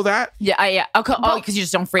don't know that. Yeah. Okay. Because you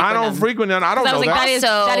just don't frequent them. Frequent them. I don't know that.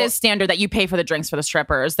 That is standard that you pay for the drinks for the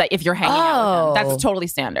strippers, that if you're hanging out with them. That's totally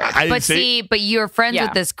standard. But you're friends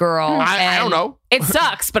with this girl. I don't know. It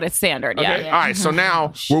sucks, but it's standard. Yeah. Okay. All right. So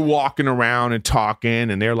now we're walking around and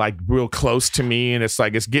talking, and they're like real close to me, and it's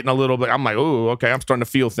like it's getting a little bit. I'm like, oh, okay. I'm starting to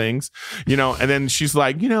feel things, And then she's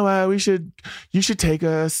like, you should take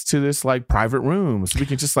us to this like private room so we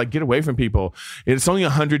can just like get away from people. It's only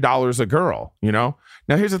 $100 a girl. Now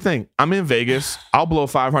here's the thing. I'm in Vegas. I'll blow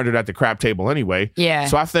 $500 at the crap table anyway. Yeah.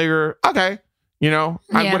 So I figure, okay.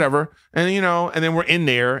 Whatever. And, and then we're in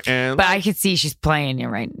there. But I could see she's playing you,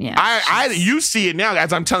 right? Yeah. You see it now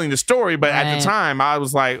as I'm telling the story, but at the time I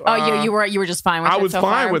was like, you were just fine with it. I was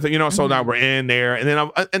fine with it, so now we're in there. And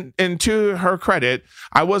then and to her credit,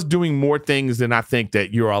 I was doing more things than I think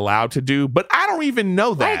that you're allowed to do, but I don't even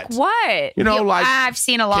know that. Like what? Like I've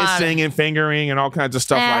seen a lot kissing and fingering and all kinds of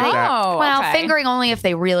stuff like that. Well, fingering only if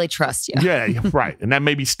they really trust you. Yeah, right. And that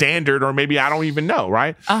may be standard, or maybe I don't even know,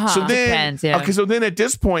 right? So then, depends, yeah. Okay, so then at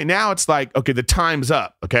this point now it's like, okay, the time's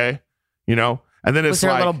up, okay? And then it's Was there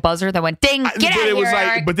like, a little buzzer that went ding? Get but out of it was here, like,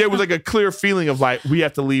 Eric. but there was like a clear feeling of like, we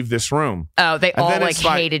have to leave this room. Oh, they all then like it's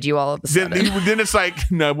like- hated you all of a sudden. Then it's like,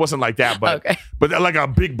 no, it wasn't like that, but Okay. but like a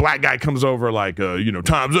big black guy comes over, like,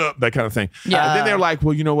 time's up, that kind of thing. Yeah. And then they're like,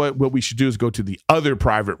 well, you know what we should do is go to the other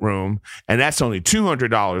private room, and that's only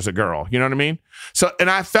 $200 a girl. You know what I mean? So, and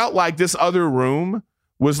I felt like this other room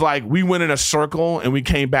was like, we went in a circle and we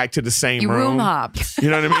came back to the same you room. room hopped. You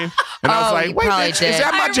know what I mean? And I was Oh, like, you wait, probably is did.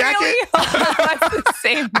 that my I jacket? really hope that's the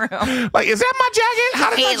same room. Like, is that my jacket? How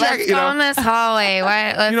did Hey, my let's jacket? go in this hallway.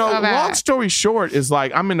 Let's go Long back. story short is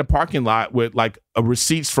like I'm in the parking lot with like a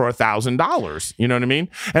receipts for $1,000. You know what I mean?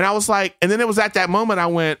 And I was like, and then it was at that moment I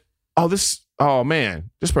went, oh man,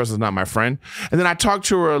 this person's not my friend. And then I talked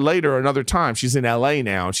to her later another time. She's in LA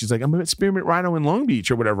now. And she's like, I'm at Spearmint Rhino in Long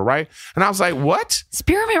Beach or whatever, right? And I was like, what?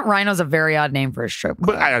 Spearmint Rhino's a very odd name for a strip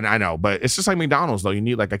club. But I know, but it's just like McDonald's though. You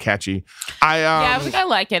need like a catchy. I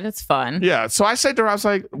like it. It's fun. Yeah. So I said to her, I was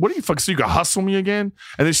like, what are you so you can hustle me again?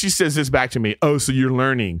 And then she says this back to me. Oh, so you're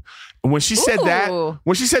learning. And when she said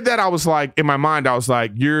that, I was like, in my mind, I was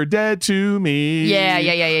like, you're dead to me. Yeah.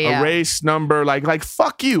 A race number, like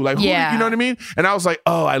fuck you. Like, Yeah. you know what I mean? And I was like,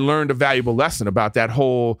 oh, I learned a valuable lesson about that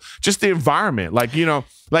whole, just the environment. Like,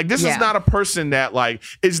 like this Yeah. is not a person that like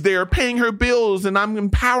is there paying her bills and I'm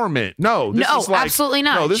empowerment. No, this is like, absolutely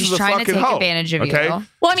not. No, this She's is a trying to fucking take hoe, advantage of okay? you.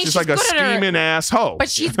 Well, I mean, she's she's like a good at her- scheming ass hoe. But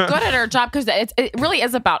she's good at her job because it really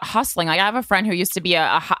is about hustling. Like I have a friend who used to be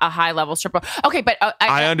a high level stripper. Okay, but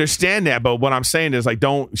I understand that, but what I'm saying is like,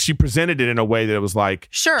 she presented it in a way that it was like,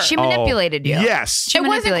 sure. She manipulated you. yes. She It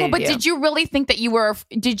wasn't cool, manipulated but you. did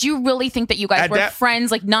you really think that you guys At were that- friends,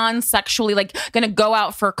 like non-sexually, like gonna go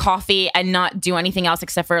out for coffee and not do anything else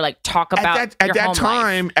except for like talk about your home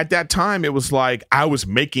life? At that time, it was like I was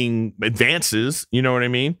making advances. You know what I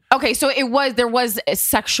mean? Okay, so there was a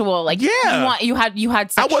sexual, like Yeah. you had I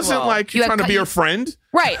sexual. wasn't like You had trying to be you- her friend.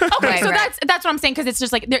 Right. Okay. Right, so right. that's what I'm saying because it's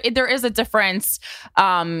just like there is a difference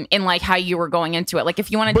in like how you were going into it. Like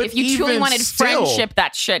if you But truly even wanted still- friendship,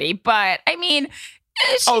 that's shitty. But I mean,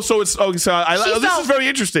 Oh, so it's okay. So She this felt- is very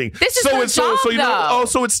interesting. This is so her it's so job, you know. though. Oh,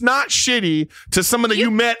 so it's not shitty to someone that you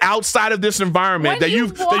met outside of this environment When that you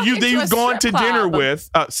you've walk into you've a gone to strip dinner club. with.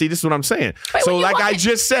 See, this is what I'm saying. Wait, so when you like walk I in-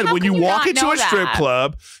 just said, how when can you you walk not into know a strip that?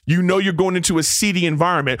 club, you know you're going into a seedy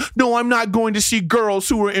environment. No, I'm not going to see girls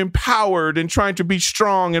who are empowered and trying to be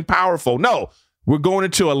strong and powerful. No. We're going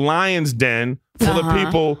into a lion's den full of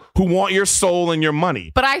people who want your soul and your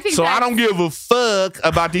money. But I think so. I that's- don't give a fuck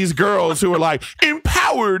about these girls who are like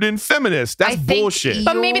empowered and feminist. That's I think bullshit.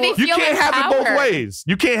 But maybe they You feel can't have it both empowered. ways.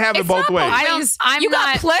 You can't have it It's both not ways. both I'm you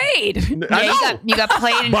not- got played. I Yeah, know. you got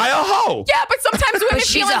played. In, By a hoe. Yeah, but sometimes women but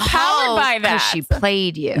she's feel a empowered hoe by because that. she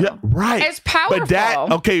played you. Yeah, right. It's powerful.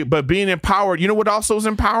 But but being empowered, you know what also is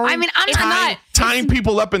empowering? I mean, I'm It's not. tying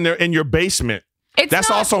people up in your basement. It's That's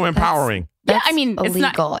not- also empowering. Yeah, That's I mean, it's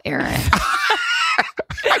not. illegal, Aaron.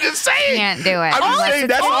 I'm just saying. Can't do it. I'm just Unless saying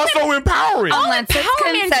it's- that's also empowering. Unless it's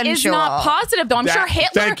Empowerment is consensual. not positive, though. I'm That- sure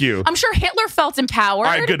Hitler. thank you. I'm sure Hitler felt empowered.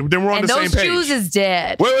 All right, good. Then we're on And the those same page. shoes is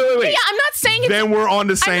dead. Wait. Yeah, I'm not saying it's. Then we're on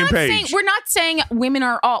the I'm same not saying page. we're not saying women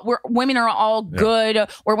are all good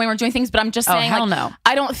or women are doing things, but I'm just Oh, saying hell like, no.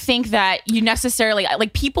 I don't think that you necessarily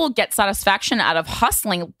like people get satisfaction out of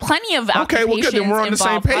hustling. Plenty of Okay, well, good. Then we're on the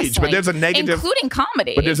same involve page. But hustling, there's a negative, including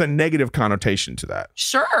comedy. but there's a negative connotation to that.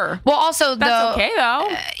 sure. Well, also That's okay though.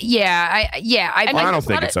 Yeah, I And I don't there's a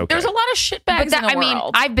think lot it's of- okay. There's a lot of shitbags but that, in the I mean,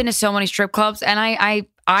 world. I've been to so many strip clubs, and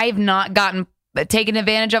I've not gotten taken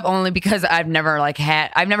advantage of only because I've never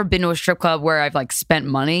been to a strip club where I've like spent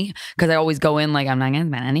money because I always go in like I'm not gonna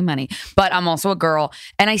spend any money, but I'm also a girl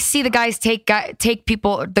and I see the guys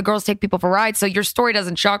the girls take people for rides. So your story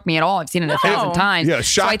doesn't shock me at all. I've seen it 1,000 times. Yeah, so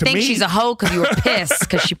shock I to think me. she's a hoe because you were pissed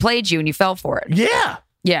because she played you and you fell for it. Yeah.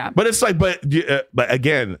 Yeah. But it's like, but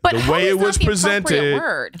again, But the hoe way is it not was the appropriate presented,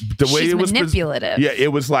 word. the way She's it was manipulative. Yeah,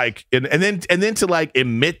 it was like, and then to like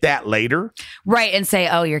admit that later. Right, and say,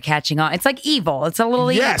 "Oh, you're catching on." It's like evil. It's a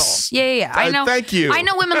little Yes. evil. Yeah. I know. Thank you. I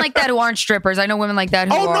know women like that who aren't strippers. I know women like that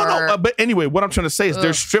who Oh are. no. But anyway, what I'm trying to say is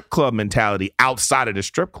there's strip club mentality outside of the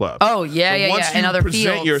strip club. Oh yeah, So once yeah. you In other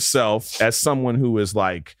present fields. yourself as someone who is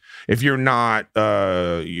like, if you're not,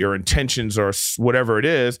 your intentions or whatever it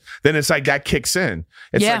is, then it's like that kicks in.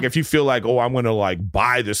 It's Yeah. like if you feel like, oh, I'm going to like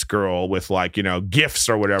buy this girl with like, gifts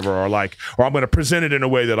or whatever, or I'm going to present it in a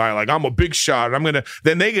way that I'm a big shot. And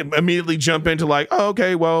then they can immediately jump into like, oh,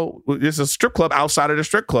 okay, well, it's a strip club outside of the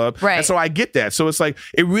strip club. Right. And so I get that. So it's like,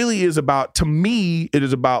 it really is about, to me, it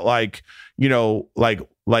is about like,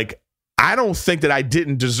 I don't think that I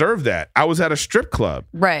didn't deserve that. I was at a strip club.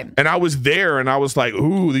 Right. And I was there and I was like,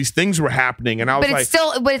 ooh, these things were happening. And I was But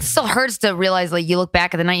like, it still hurts to realize, like, you look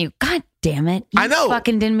back at the night, you, God damn it. You I know.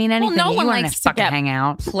 fucking didn't mean anything. no you one wanted likes to to fucking get hang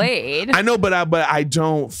out. played. I know, but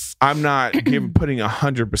I'm not putting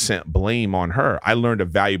 100% blame on her. I learned a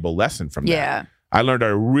valuable lesson from that. Yeah. I learned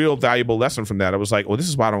a real valuable lesson from that. I was like, well, this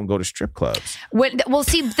is why I don't go to strip clubs. Well,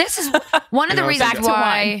 see, this is one of the know, reasons back to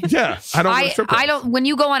why Yeah, I don't go to strip clubs. I don't. When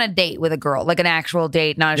you go on a date with a girl, like an actual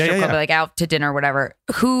date, not a strip club, but like out to dinner or whatever.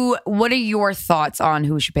 What are your thoughts on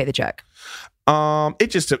who should pay the check? It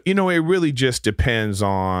just, it really just depends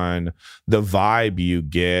on the vibe you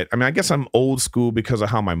get. I mean, I guess I'm old school because of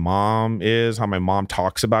how my mom is, how my mom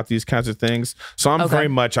talks about these kinds of things. So I'm very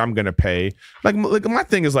much, I'm going to pay. Like my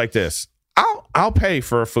thing is like this. I'll pay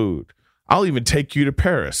for food. I'll even take you to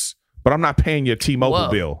Paris, but I'm not paying your T-Mobile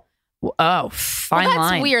bill. Oh, fine Well,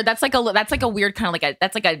 that's line. weird. That's like a weird kind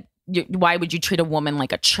of why would you treat a woman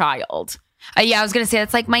like a child? Yeah, I was gonna say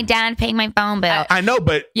that's like my dad paying my phone bill. I know,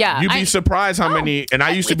 but Yeah, you'd be surprised how many. And I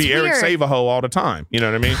used to it's be Eric weird. Savaho all the time. You know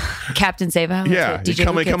what I mean? Captain Savaho. Yeah, That's you what DJ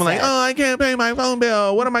come Blue Kid like, said. oh, I can't pay my phone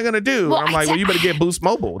bill. What am I gonna do? Well, And I'm like, well, you better get Boost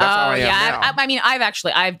Mobile. That's how I am now. I mean,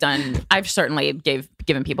 I've certainly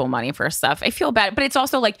given people money for stuff. I feel bad, but it's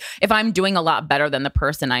also like if I'm doing a lot better than the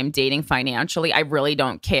person I'm dating financially, I really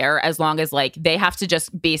don't care as long as like they have to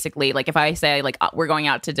just basically like if I say like we're going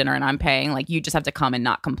out to dinner and I'm paying, like you just have to come and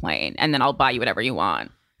not complain, and then I'll buy you whatever you want.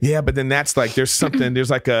 Yeah, but then that's like there's something there's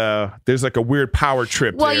like a weird power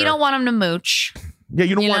trip. Well, there. you don't want him to mooch. Yeah,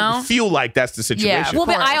 you don't you want know? to feel like that's the situation. Yeah, Well,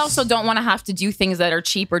 but I course. also don't want to have to do things that are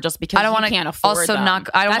cheaper just because I don't you wanna can't afford also them. not-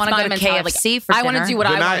 I don't That's wanna my go to mentality. KFC for I want to dinner. do what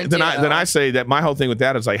I want to do. Then I say that my whole thing with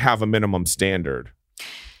that is like have a minimum standard.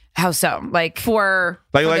 How so? Like for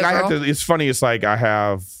Like the I have girl? to. It's funny. It's like I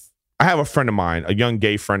have a friend of mine, a young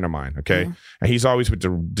gay friend of mine. Okay, and he's always with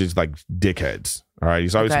these like dickheads. All right,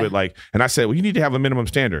 he's always Okay. with like, and I said, well, you need to have a minimum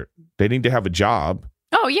standard. They need to have a job,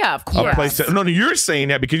 oh yeah, of course. a place. No, you're saying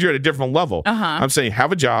that because you're at a different level. Uh-huh. I'm saying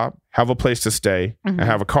have a job, have a place to stay, and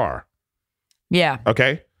have a car. yeah,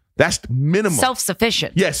 Okay, that's minimum.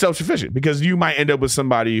 self-sufficient. Yeah, self-sufficient because you might end up with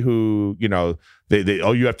somebody who,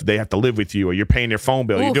 they have to live with you or you're paying their phone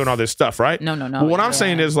bill, you're Oof. doing all this stuff, right? No. But what I'm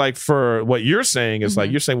saying is like for what you're saying is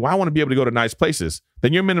like you're saying, well, I want to be able to go to nice places.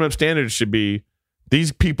 Then your minimum standard should be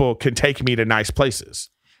these people can take me to nice places.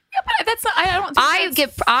 Yeah, but that's not. I don't. Think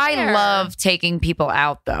I fair. love taking people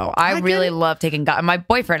out though. I get really it. love taking my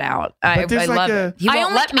boyfriend out. I there's like love a- it. He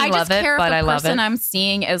won't let me I love just it, care but if I the love person it. I'm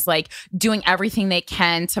seeing is like doing everything they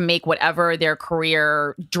can to make whatever their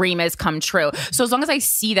career dream is come true. So as long as I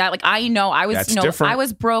see that, like I know I was, That's different. I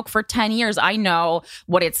was broke for 10 years. I know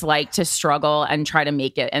what it's like to struggle and try to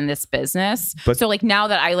make it in this business. But- so like now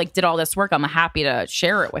that I like did all this work, I'm happy to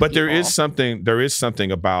share it with But people. there is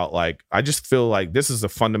something about like I just feel like this is a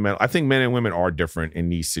fundamental. I think men and women are different in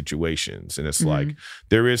these situations, and it's like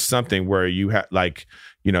there is something where you have like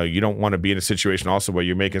you don't want to be in a situation also where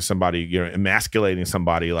you're making somebody emasculating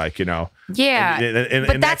somebody like Yeah, and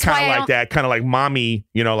but that that's kind why I of like don't- that kind of like mommy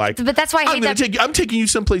like. But that's why I hate that. I'm taking you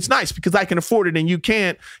someplace nice because I can afford it and you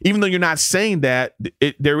can't. Even though you're not saying that,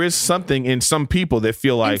 there is something in some people that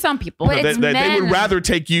feel like And some people, But it's that they would men. rather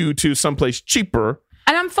take you to someplace cheaper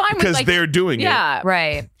and I'm fine with because like they're doing it. yeah.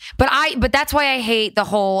 Right. But that's why I hate the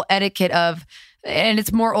whole etiquette of, and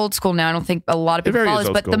it's more old school now. I don't think a lot of It people very follow is this,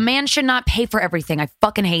 old but the school. man should not pay for everything. I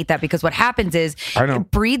fucking hate that because what happens is I know.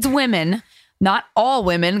 it breeds women. Not all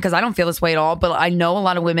women, because I don't feel this way at all, but I know a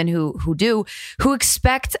lot of women who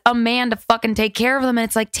expect a man to fucking take care of them. And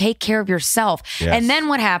it's like, take care of yourself. Yes. And then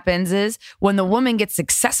what happens is when the woman gets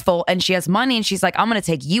successful and she has money and she's like, I'm going to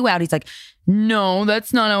take you out. He's like, no,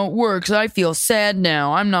 that's not how it works. I feel sad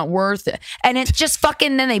now. I'm not worth it. And it's just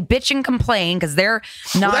fucking, then they bitch and complain because they're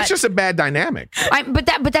not. Well, that's just a bad dynamic. But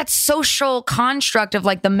that social construct of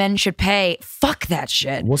like the men should pay. Fuck that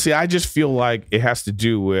shit. Well, see, I just feel like it has to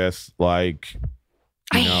do with like,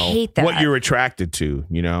 I hate that. what you're attracted to,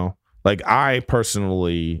 Like I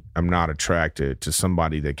personally am not attracted to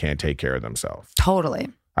somebody that can't take care of themselves. Totally.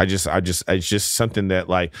 It's just something that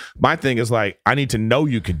like, my thing is like, I need to know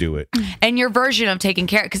you could do it. And your version of taking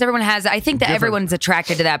care, because everyone has, I think that Different. everyone's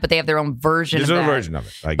attracted to that, but they have their own version There's of no that. version of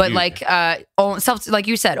it. Like, But you, like, like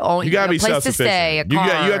you said, you gotta be a place to self-sufficient. stay, a You car,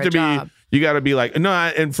 have a to job. You got to be like,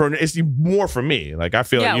 no, it's more for me. Like, I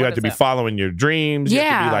feel Yeah, like you what have to is be it? following your dreams. You have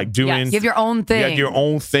to Yeah. be like doing, Yes. You have your own thing. you have your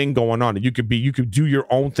own thing going on. You could do your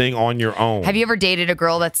own thing on your own. Have you ever dated a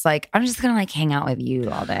girl that's like, I'm just gonna like hang out with you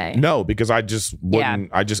all day? No, because I just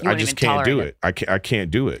wouldn't. I just wouldn't even can't do tolerate it. I can't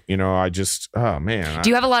do it. You know, I just. Oh man. Do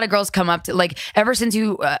you have a lot of girls come up to like ever since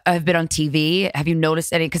you have been on TV? Have you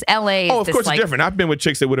noticed any? Because LA is Oh, of this course, like it's different. I've been with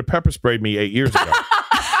chicks that would have pepper sprayed me 8 years ago.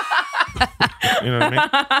 You know what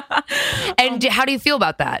I mean? and how do you feel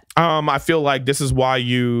about that? I feel like this is why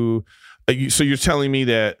so you're telling me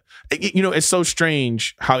that, you know, it's so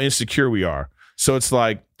strange how insecure we are. So it's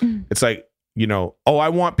like, you know, oh, I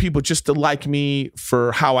want people just to like me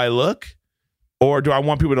for how I look, or do I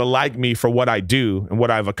want people to like me for what I do and what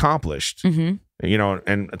I've accomplished? Mm-hmm. You know,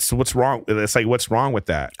 and so what's wrong? It's like, what's wrong with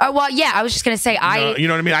that? Well, yeah, I was just gonna say You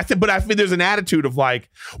know what I mean? I think there's an attitude of like,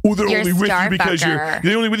 oh, they're You're only a with star you because fucker.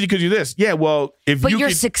 they're only with you because you're this. Yeah, well, if But you you're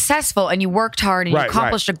could, successful and you worked hard and Right, you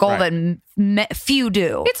accomplished a goal right. that few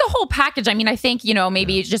do. It's a whole package. I mean, I think, you know,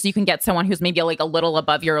 maybe it's just you can get someone who's maybe like a little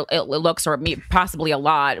above your looks, or maybe possibly a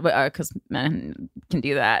lot, because men can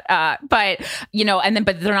do that. But, you know,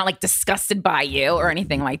 but they're not like disgusted by you or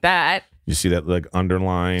anything like that. you see that like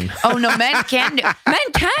underline. Oh no, men can do. Men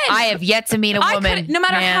can. I have yet to meet a woman. No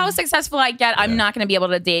matter man. how successful I get, I'm not going to be able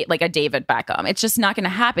to date like a David Beckham. It's just not going to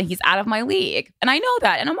happen. He's out of my league. And I know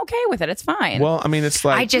that. And I'm okay with it. It's fine. Well, I mean, it's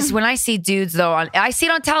like I just when I see dudes though, I see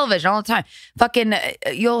it on television all the time. Fucking,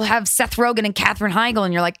 you'll have Seth Rogen and Katherine Heigl,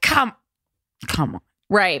 and you're like, come on.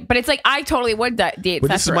 right. But it's like, I totally would date But Seth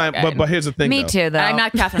this is my. Rogen. But here's the thing. Me though. too, though. I'm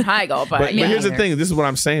not Katherine Heigl, but, But yeah. here's the either. thing. This is what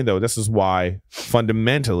I'm saying though. This is why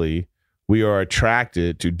fundamentally we are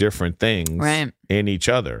attracted to different things Right. in each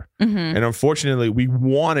other, Mhm. and unfortunately, we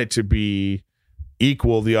want it to be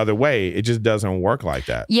equal the other way. It just doesn't work like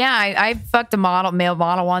that. Yeah, I fucked a male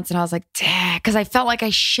model once, and I was like, because I felt like I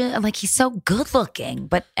should. Like he's so good looking,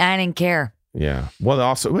 but I didn't care. Yeah. Well,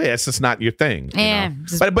 also, it's just not your thing. you Yeah, know?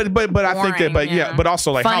 just But I think that. boring, But yeah. But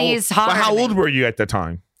also like Funny is hard but how to me. old were you at the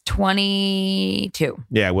time? 22.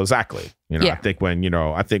 Yeah, well, exactly. You know, Yeah.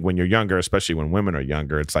 I think when you're younger, especially when women are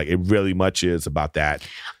younger, it's like it really much is about that.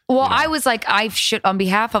 Well, I was like, I should, on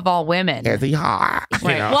behalf of all women. Right. You Right.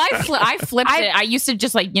 know? Well, I flipped it. I used to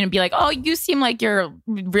just like, you know, be like, oh, you seem like you're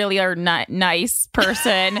really a nice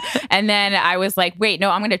person. And then I was like, wait, no,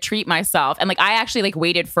 I'm going to treat myself. And like, I actually like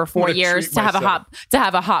waited for 4 gonna years treat to have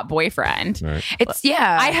myself. a hot boyfriend. Right. It's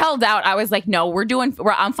yeah. I held out. I was like, no,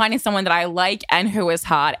 I'm finding someone that I like and who is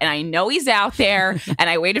hot. And I know he's out there. And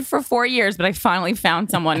I waited for 4 years, but I finally found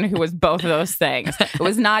someone who was both of those things. It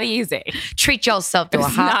was not easy. treat yourself to It a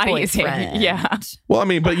was hot not easy. boyfriend. Yeah. Well, I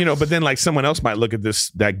mean, but then like someone else might look at this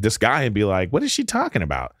guy and be like, "What is she talking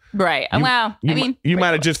about?" Right. Well, I mean, you might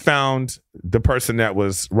have just found the person that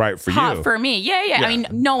was right for hot you. for me. Yeah. Yeah. I mean,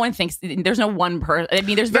 no one thinks there's no one person. I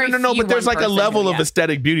mean, there's very No, few but there's one like a person level who- of yeah.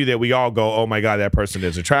 aesthetic beauty that we all go, "Oh my god, that person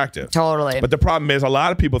is attractive." Totally. But the problem is, a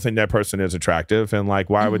lot of people think that person is attractive, and like,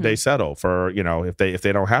 why Mm-hmm. would they settle for if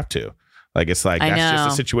they don't have to? Like, it's like I that's just know.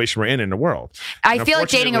 the situation we're in the world. I And feel like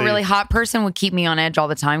dating a unfortunately- really hot person would keep me on edge all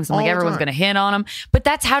the time because I'm All like, the everyone's time. going to hit on them. But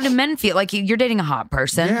that's how do men feel? Like you're dating a hot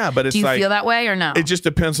person. Yeah, but it's do you like- feel that way or no? It just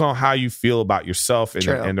depends on how you feel about yourself in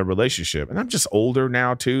True. the relationship. And I'm just older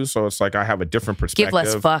now too, so it's like I have a different perspective. Give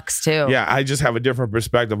less fucks too. Yeah, I just have a different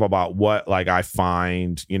perspective about what like I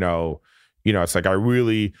find, it's like I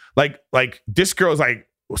really like this girl's like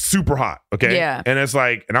super hot, okay? Yeah. And it's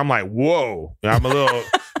like, and I'm like, whoa. And I'm a little,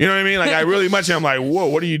 you know what I mean? Like I really much, I'm like, whoa,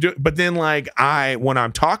 what are you doing? But then like when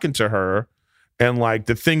I'm talking to her and like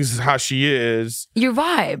the things how she is, Your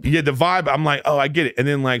vibe. yeah, the vibe, I'm like, oh, I get it. And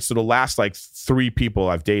then like, so the last like 3 people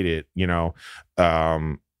I've dated,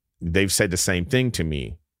 they've said the same thing to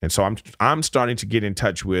me. And so I'm starting to get in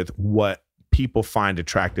touch with what people find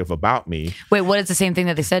attractive about me, Wait, what is the same thing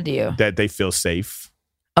that they said to you? that they feel safe.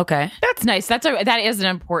 Okay. That's nice. that is an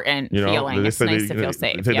important feeling. It's nice to feel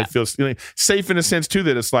safe. They Yeah. feel safe in a sense too,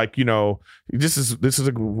 that it's like, this is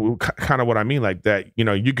kind of what I mean, like that,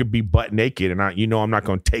 you could be butt naked and I'm not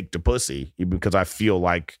going to take the pussy because I feel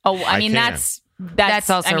like, Oh, I mean, can. that's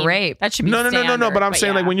also I mean, rape. That should be No. standard, But I'm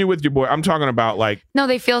saying like when you're with your boy, I'm talking about like, No,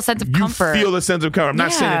 they feel a sense of you comfort. feel the sense of comfort. I'm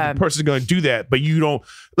not saying that Yeah. the person's going to do that, but you don't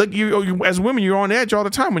like you as women. You're on edge all the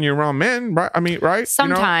time when you're around men, right? I mean, right?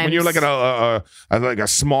 Sometimes. when you're like in a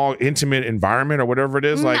small intimate environment or whatever it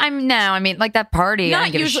is, like I mean, like that party. I not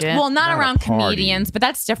don't give usually. a shit. Well, not Not a around party. comedians, but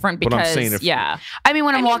that's different But I'm because saying if- yeah. I mean,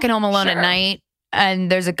 when I'm I mean, walking home alone sure. at night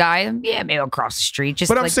and there's a guy, maybe across the street, just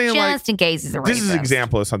But I'm like saying, like, just in case he's a this is an rapist.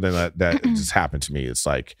 example of something that just happened to me. It's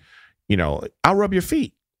like, I'll rub your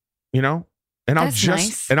feet, and That's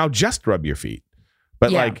nice. I'll just rub your feet.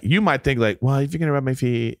 But Yeah. like you might think like, well, if you're gonna rub my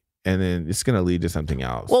feet, and then it's going to lead to something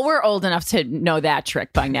else. Well, we're old enough to know that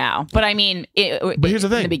trick by now. But I mean, But here's the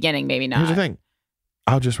thing. in the beginning, maybe not. Here's the thing.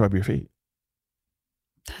 I'll just rub your feet.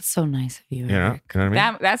 That's so nice of you. You know Eric. what I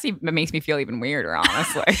mean? That makes me feel even weirder,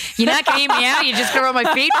 honestly. You're not getting me out. You're just gonna rub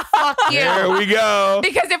my feet. Fuck you. There we go.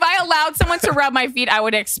 Because if I allowed someone to rub my feet, I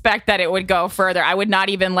would expect that it would go further. I would not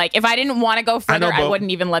even if I didn't want to go further, I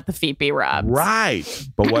wouldn't even let the feet be rubbed. Right.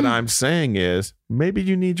 But what I'm saying is maybe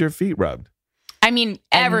you need your feet rubbed. I mean,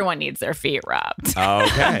 everyone needs their feet rubbed.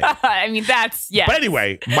 Okay. I mean, yes. But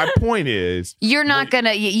anyway, my point is, You're not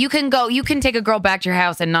gonna. You can go. You can take a girl back to your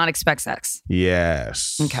house and not expect sex.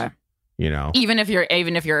 yes. Okay. You know. even if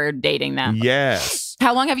you're dating them. Yes.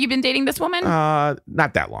 How long have you been dating this woman?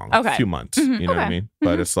 Not that long. Okay. A few months. Mhm. You know what I Okay. mean?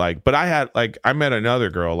 But it's like, but I met another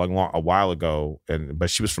girl a while ago, but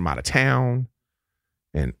she was from out of town,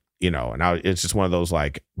 and it's just one of those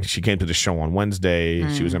she came to the show on Wednesday.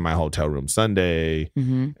 She was in my hotel room Sunday,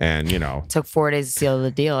 and Took 4 days to seal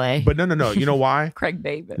the deal, eh? But no. You know why? Craig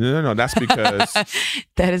David. No. That's because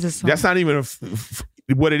That is a song. that's not even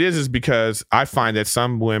what it is because I find that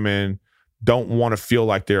some women don't want to feel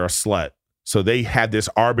like they're a slut. So they had this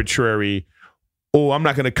arbitrary, I'm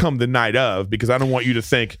not going to come the night of because I don't want you to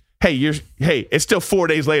think, hey, it's still 4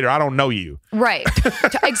 days later. I don't know you. Right.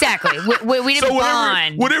 Exactly. We didn't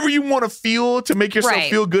bond. Whatever you want to feel to make yourself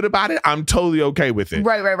Right. feel good about it, I'm totally okay with it.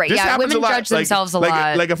 Right. This Yeah, happens women a lot. judge themselves a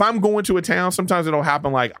lot. Like if I'm going to a town, sometimes it'll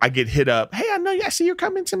happen I get hit up. Hey, I see you're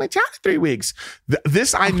coming to my town in 3 weeks.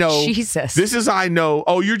 This I know. Jesus. This is I know.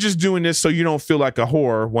 Oh, you're just doing this so you don't feel like a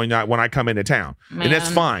whore when I come into town. And that's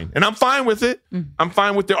Man. fine. And I'm fine with it. I'm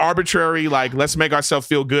fine with the arbitrary, let's make ourselves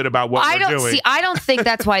feel good about what we're doing. I don't think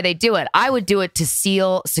that's why they do it. I would do it to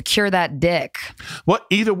secure that dick. Well,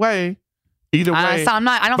 either way. So I'm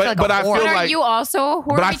not. I don't feel like but a I whore. feel But are like- you also a whore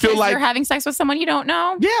but I because feel like- you're having sex with someone you don't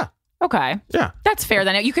know? Yeah. Okay. Yeah. That's fair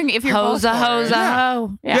then. You can if you're Hoes both a hose whores. a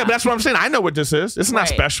hoe. Yeah, but that's what I'm saying. I know what this is. It's not Right.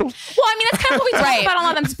 special. Well, I mean, that's kind of what we talk Right. about on a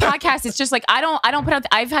lot of these podcasts. It's just I don't put out.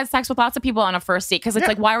 I've had sex with lots of people on a first date because it's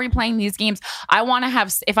Yeah. why are we playing these games? If I want to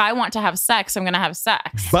have sex, I'm going to have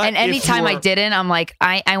sex. But And if anytime I you're- didn't, I'm like,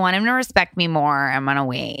 I want him to respect me more. I'm gonna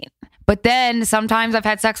wait. But then sometimes I've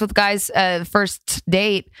had sex with guys first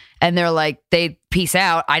date and they're like, they peace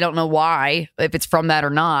out. I don't know why, if it's from that or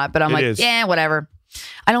not. But I'm It like, is. yeah, whatever.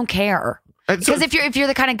 I don't care. And so- Because if you're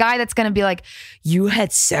the kind of guy that's gonna be like, you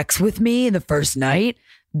had sex with me in the first night,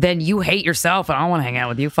 then you hate yourself and I don't want to hang out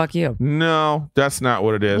with you. Fuck you. No, that's not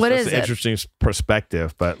what it is. What That's is an it? interesting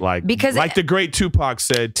perspective. But Because- like the great Tupac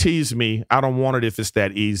said, tease me. I don't want it if it's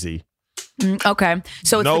that easy. Okay.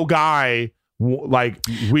 So it's No guy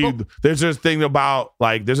there's a thing about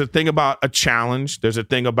a challenge. There's a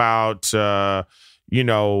thing about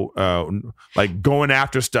going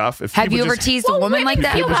after stuff. If have people you ever just- teased a woman like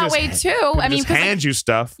that? feel people that just- way too. people I mean, just 'cause, hand you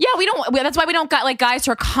stuff. yeah, we don't. That's why we don't got guys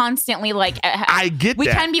who are constantly I get we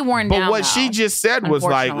that. can be worn but down. what she though. just said was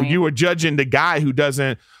Unfortunately. you were judging the guy who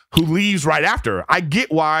leaves right after. I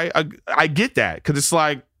get why. I get that because it's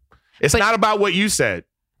But- not about what you said.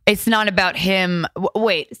 It's not about him.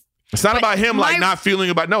 Wait. It's not But about him my- not feeling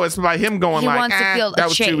about. No, it's about him going He wants to feel that a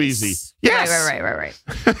was chase. too easy. Yes, Right.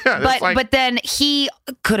 That's But then he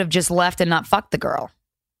could have just left and not fucked the girl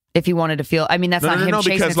if he wanted to feel. I mean, that's not him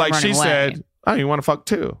chasing because it from running she away. said, "Oh, you want to fuck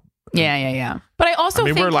too." Yeah. But I also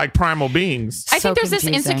think we're like primal beings. I So think there's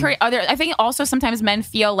confusing. this insecurity. I think also sometimes men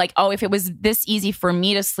feel like, oh, if it was this easy for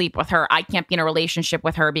me to sleep with her, I can't be in a relationship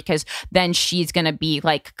with her because then she's going to be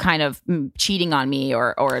kind of cheating on me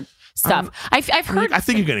or stuff. I've heard. I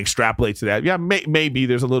think you can extrapolate to that. Yeah, maybe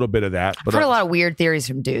there's a little bit of that. But I've heard a lot of weird theories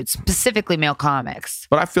from dudes, specifically male comics.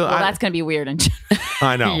 But I feel well, that's going to be weird.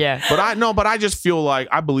 I know. Yeah. But I just feel like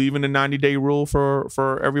I believe in the 90-day rule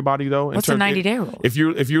for everybody though. What's the 90-day rule? If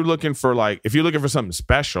you're looking for something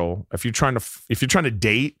special, if you're trying to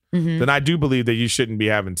date, then I do believe that you shouldn't be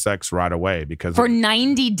having sex right away because For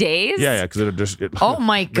 90 days? yeah, because it'll just. Oh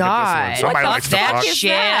my Look at this one. god! Somebody Fuck likes to that fuck. shit!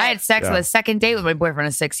 that? I had sex Yeah. with a second date with my boyfriend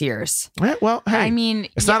in 6 years. Well, hey, I mean,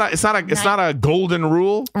 it's not a golden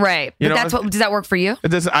rule. Right, You but know, that's what. Does that work for you? It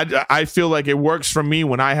does. I feel like it works for me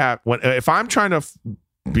if I'm trying to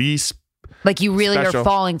be. Like you really Special. are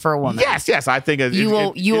falling for a woman? Yes. I think You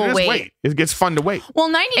will is wait. It gets fun to wait. well,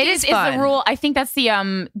 90 It days is is fun. the rule. I think that's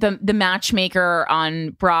the matchmaker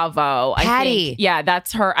on Bravo. I Patty. think, yeah,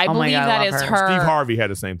 that's her. I Oh my believe God, I that love is her. her. Steve Harvey had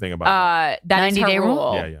the same thing about that. That is 90-day her rule?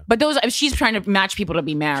 rule. Yeah. But she's trying to match people to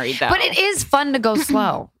be married, though. But it is fun to go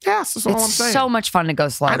slow. Yes, that's all I'm It's saying. so much fun to go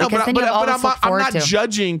slow I know, because then you have all this to look I'm forward not to.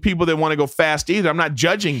 judging people that want to go fast either. I'm not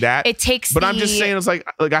judging that. It takes But I'm the- just saying it's like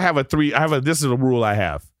this is a rule I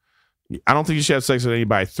have. I don't think you should have sex with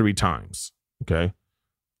anybody 3 times. Okay?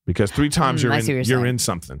 Because 3 times I see what you're you're saying. in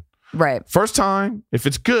something. Right. First time, if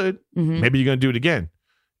it's good, maybe you're gonna do it again.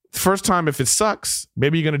 First time, if it sucks,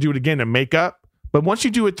 maybe you're gonna do it again to make up. But once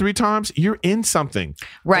you do it 3 times, you're in something.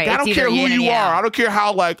 Right. Like, I don't care who you are. I don't care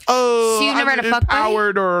how So you've never I'm had a fuck buddy?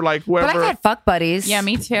 empowered or like But whatever. I've had fuck buddies. Yeah,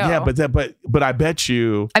 me too. Yeah, but I bet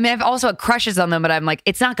you. I mean, I've also had crushes on them, but I'm like,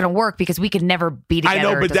 it's not going to work because we could never be together. I know,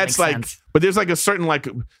 It but doesn't that's make like, sense. but there's like a certain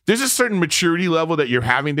there's a certain maturity level that you're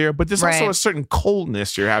having there, but there's also Right. a certain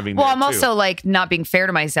coldness you're having. Well, there I'm too. also like not being fair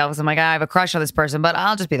to myself. 'Cause I'm like, I have a crush on this person, but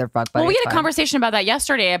I'll just be their fuck buddy. Well, we It's had a fine. conversation about that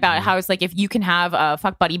yesterday about how it's like if you can have a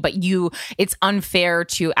fuck buddy, but it's unfair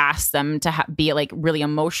to ask them to be like really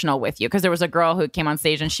emotional with you. Because there was a girl who came on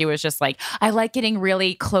stage and she was just like, I like getting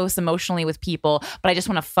really close emotionally with people, but I just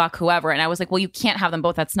want to fuck whoever. And I was like, well, you can't have them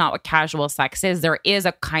both. That's not what casual sex is. There is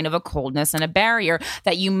a kind of a coldness and a barrier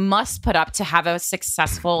that you must put up to have a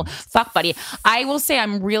successful fuck buddy. I will say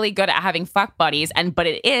I'm really good at having fuck buddies, but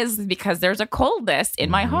it is because there's a coldness in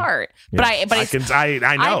my heart. Yes.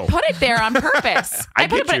 I know. I put it there on purpose. I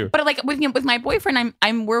put get it, you. but like with my boyfriend,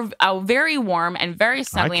 we're very warm and very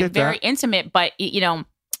snuggly get and very that. intimate. But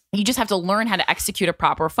you just have to learn how to execute a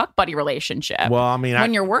proper fuck buddy relationship. Well, I mean,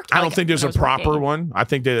 when you're working, I don't think there's a proper one. I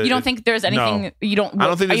think that you don't think there's anything. No. You don't. I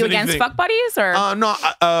don't think Are there's you against anything- fuck buddies or? No.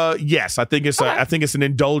 Yes, I think it's Okay. I think it's an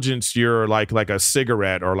indulgence. You're like a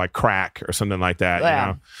cigarette or like crack or something like that.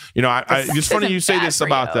 Yeah. It's funny you say Bad this for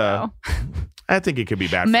about you, the. I think it could be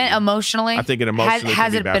bad. For you. Emotionally, I think it emotionally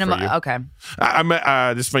has can it be bad been for you. okay?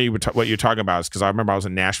 This is funny what you're talking about is because I remember I was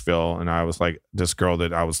in Nashville and I was like this girl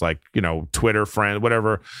that I was like Twitter friend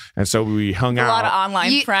whatever, and so we hung A out. lot of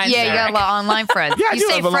online friends. Yeah, you got a Eric. lot of online friends. Yeah, I you do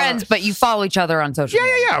say have a lot friends, of- but you follow each other on social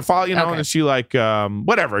media. Yeah. Follow, Okay. and she like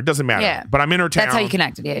whatever. It doesn't matter. Yeah. But I'm in her town. That's how you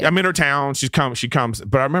connected. Yeah. I'm in her town. She comes.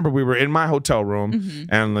 But I remember we were in my hotel room Mm-hmm.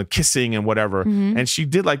 and like, kissing and whatever. And she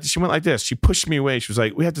went like this. She pushed me away. She was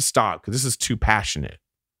like, "We have to stop because this is too passionate."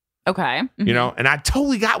 Okay. You know, and I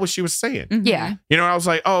totally got what she was saying. Mhm. Yeah. I was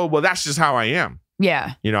like, "Oh, well, that's just how I am."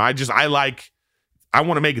 Yeah. I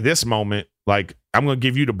want to make this moment like I'm going to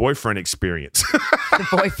give you the boyfriend experience. The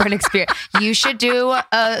boyfriend experience. You should do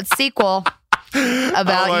a sequel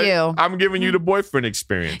about you. I'm giving you the boyfriend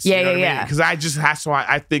experience. Yeah, yeah. Because I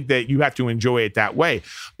think that you have to enjoy it that way.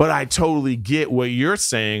 But I totally get what you're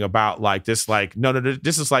saying about like this, like, no,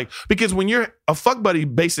 this is like, because when you're a fuck buddy,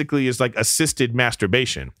 basically is like assisted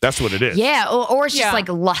masturbation. That's what it is. Yeah. Or it's just Yeah. like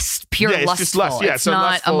lust, pure Yeah, it's lustful. just lust. Yeah, it's so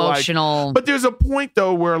not lustful, like- emotional. But there's a point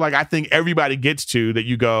though where like I think everybody gets to that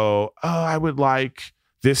you go, oh, I would like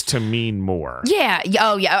this to mean more. yeah.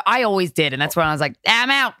 Oh, yeah. I always did. And that's when I was like,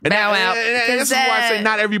 I'm out. Bow out. And this is why I say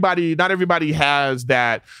not everybody has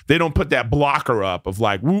that. They don't put that blocker up of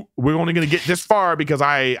like, we're only going to get this far because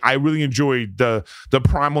I really enjoyed the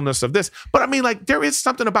primalness of this. But I mean, like, there is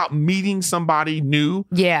something about meeting somebody new.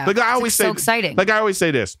 Yeah. Like I It's always say, so exciting. Like I always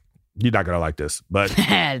say this. You're not gonna like this, but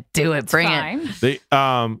do it. Bring it. Fine. they,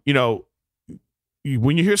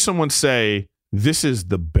 when you hear someone say, "This is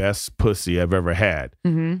the best pussy I've ever had,"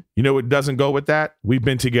 Mm-hmm. you know what doesn't go with that? We've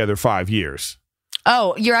been together 5 years.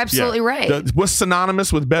 Oh, you're absolutely Yeah. right. What's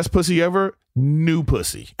synonymous with best pussy ever? New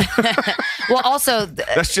pussy. Well, also,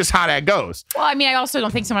 That's just how that goes. Well, I mean, I also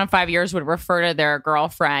don't think someone in 5 years would refer to their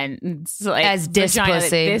girlfriend like, As dis vagina,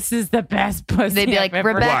 pussy. This is the best pussy. They'd be like, I've ever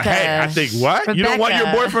Rebecca. had." Well, hey, I think what? You don't want your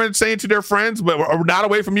Rebecca. boyfriend saying to their friends, but are not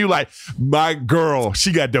away from you, like, my girl,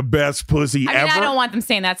 she got the best pussy I mean, ever. I don't want them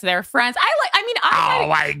saying that to their friends. Oh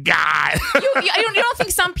my God. you don't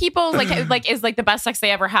think some people like is like the best sex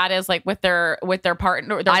they ever had is like with their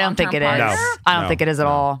partner? Their I don't think it long-term is. partner? No. I don't think it is at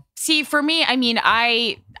all. See, for me, I mean,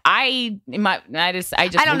 I don't know. I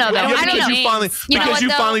don't know, Yeah, though. I don't because know. you finally You know what, though?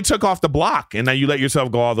 finally took off the block and now you let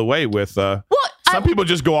yourself go all the way with some people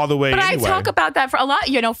just go all the way But anyway. I talk about that for a lot.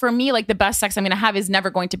 For me, like the best sex I'm going to have is never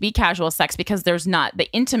going to be casual sex because there's not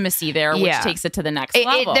the intimacy there, which Yeah. takes it to the next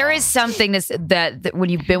level. There is something that when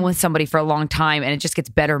you've been with somebody for a long time and it just gets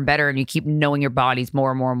better and better and you keep knowing your bodies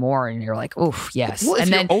more and more and more and you're like, oof, yes. Well, if and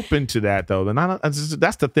you're then open to that though, then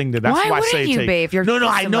that's the thing that's Why why I wouldn't say you take, be if you're no, with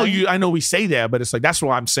I know somebody? you. I know we say that, but it's like that's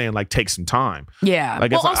why I'm saying like take some time. yeah.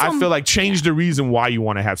 Like Well, it's, I also- feel like change the reason why you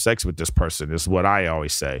want to have sex with this person is what I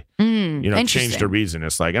always say. Change interesting. the reason.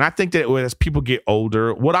 It's like, and I think that as people get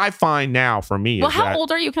older, what I find now for me well, is how that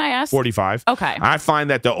old are you? Can I ask? 45. Okay. I find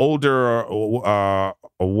that the older a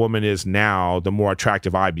woman is now, the more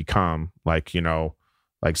attractive I become. Like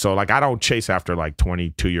I don't chase after like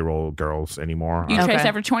 22-year-old girls anymore. You Okay. chase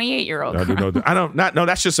after 28-year-old. No,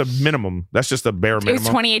 that's just a minimum. That's just a bare It was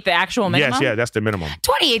minimum. 28 the actual minimum? Yes, yeah, that's the minimum.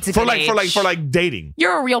 28's a For good like age. for dating.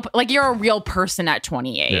 You're a real person at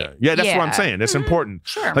 28. Yeah, that's what I'm Yeah. saying. That's important.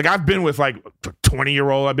 Sure. Like I've been with like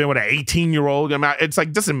 20-year-old. I've been with an 18-year-old. It's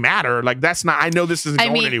like, doesn't matter. Like, that's not, I know this isn't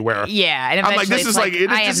going anywhere. Yeah. And I'm like, this is like,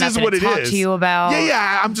 this is what it is. To you about.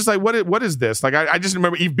 Yeah. I'm just like, what is this? Like, I just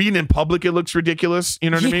remember being in public, it looks ridiculous. You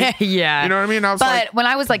know what I mean? Yeah. You know what I mean? I was but when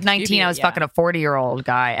I was like 19, I was fucking a 40-year-old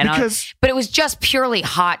guy. And but it was just purely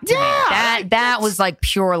hot to me. That was like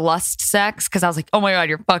pure lust sex. Cause I was like, oh my God,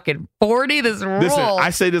 you're fucking 40. This rules. Listen, I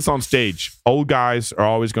say this on stage. Old guys are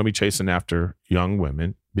always going to be chasing after young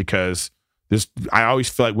women because I always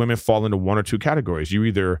feel like women fall into one or two categories. You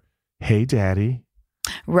either, hey, daddy.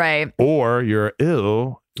 Right. Or you're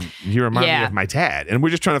ill. You remind me of my dad. And we're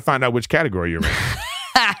just trying to find out which category you're in.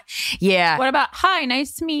 Yeah. What about, hi,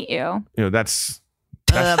 nice to meet you? You know, that's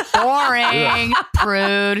boring.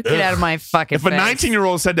 Prude. Get out of my fucking face. If a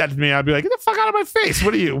 19-year-old said that to me, I'd be like, get the fuck out of my face.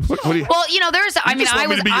 What are you? What are you? Well, you know,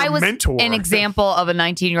 I was mentor. An example of a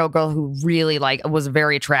 19-year-old girl who really was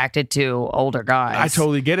very attracted to older guys. I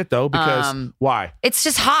totally get it though, because why? It's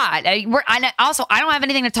just hot. I don't have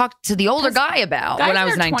anything to talk to the older guy about when I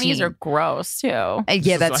was 19. Guys in their 20s are gross too.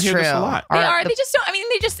 Yeah, that's true. They are. They just don't. I mean,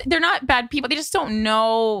 they're not bad people. They just don't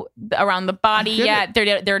know around the body yet.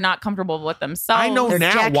 They're not comfortable with themselves. I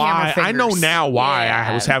know now why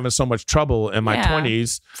I was having so much trouble in my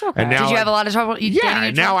 20s. Okay. And now, did you have a lot of trouble?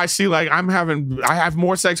 Now I see like I have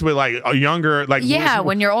more sex with like a younger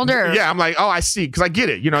when you're older. Yeah, I'm like, oh, I see, because I get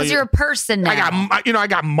it. You know, because you're a person now. I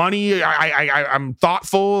got money. I'm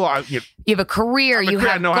thoughtful. You have a career. You have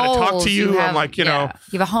I know goals. how to talk to you. I'm like, you know,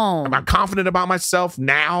 you have a home. I'm confident about myself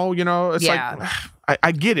now. You know, it's like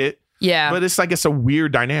I get it. Yeah, but it's like it's a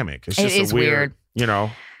weird dynamic. It's just weird. You know.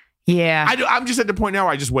 Yeah. I'm just at the point now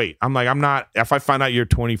where I just wait. I'm like, I'm not, if I find out you're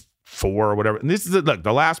 24 or whatever, and this is look,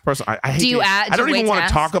 the last person, I hate I don't even want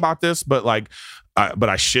to talk about this, but like, but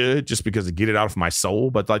I should just because to get it out of my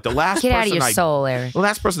soul. But like the last get person out of your soul, Eric. The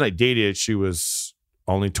last person I dated, she was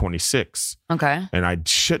only 26. Okay. And I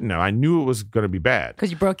shouldn't have. I knew it was going to be bad.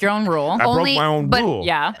 Because you broke your own rule. I broke my own rule.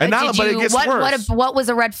 Yeah. And now, but it gets worse. What was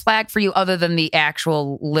a red flag for you other than the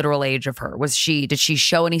actual literal age of her? Did she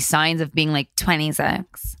show any signs of being like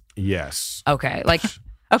 26? Yes. Okay. Like,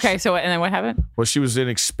 okay. So, and then what happened? Well, she was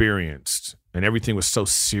inexperienced and everything was so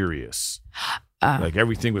serious. Like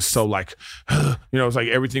everything was so like, it's like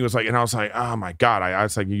everything was like, and I was like, oh my God. I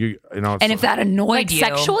was like, and if that annoyed you.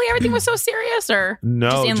 Sexually, everything was so serious or?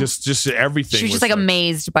 No, just everything. She was just like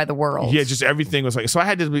amazed by the world. Yeah, just everything was like, so I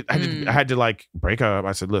had to like break up.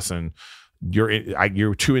 I said, listen,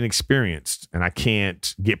 you're too inexperienced and I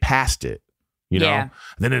can't get past it. You know,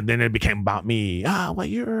 then it became about me. Well,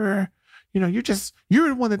 you're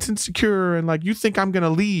the one that's insecure and like you think I'm gonna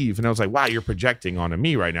leave. And I was like, wow, you're projecting onto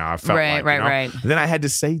me right now. I felt right. And then I had to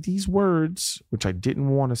say these words, which I didn't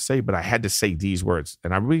want to say, but I had to say these words,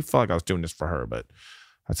 and I really felt like I was doing this for her. But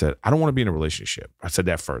I said, I don't want to be in a relationship. I said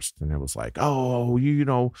that first, and it was like, oh, you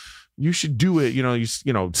should do it. You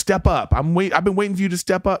step up. I've been waiting for you to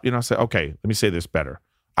step up. I said, okay, let me say this better.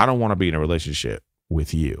 I don't want to be in a relationship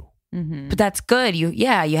with you. Mm-hmm. But that's good. You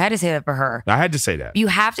had to say that for her. I had to say that. You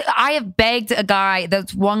have to. I have begged a guy.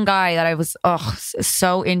 That's one guy that I was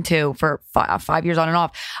so into for 5 years on and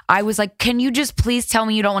off. I was like, can you just please tell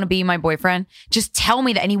me you don't want to be my boyfriend? Just tell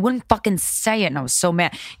me that. And he wouldn't fucking say it. And I was so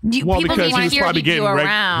mad. Because he was probably getting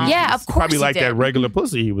around. Yeah, of course. Probably like that regular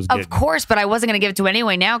pussy he was getting. Of course, but I wasn't going to give it to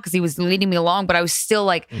anyway now because he was leading me along. But I was still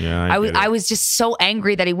like, I was just so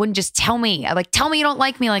angry that he wouldn't just tell me. Like, tell me you don't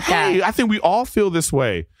like me like that. I think we all feel this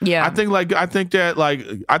way. Yeah. I think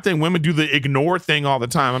women do the ignore thing all the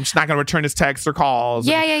time. I'm just not going to return his texts or calls.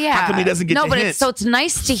 Yeah. How come he doesn't get the hints? It's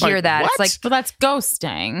nice to hear that. What? It's like, well, that's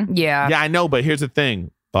ghosting. Yeah. Yeah, I know. But here's the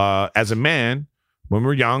thing. As a man, when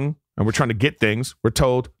we're young and we're trying to get things, we're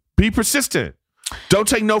told, be persistent. Don't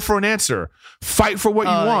take no for an answer. Fight for what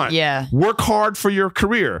you want. Yeah. Work hard for your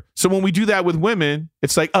career. So when we do that with women,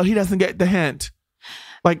 it's like, oh, he doesn't get the hint.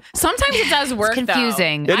 Like sometimes it does work. It's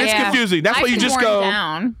confusing. It is confusing. That's why you just go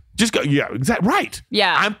down. Just go. Yeah, exactly. Right.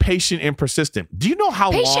 Yeah. I'm patient and persistent. Do you know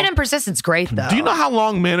how long? Patient and persistent's great though. Do you know how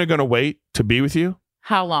long men are going to wait to be with you?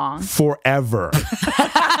 How long? Forever.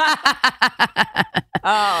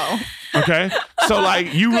 Oh. Okay. So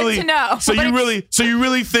like you Good really to know. So you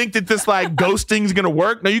really think that this like ghosting's going to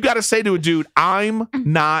work? No, you got to say to a dude, I'm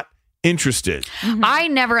not interested. Mm-hmm. I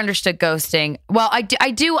never understood ghosting. Well, I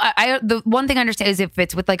do. The one thing I understand is if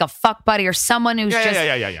it's with like a fuck buddy or someone who's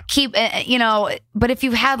keep, but if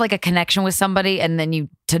you have like a connection with somebody and then you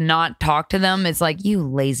to not talk to them is like, you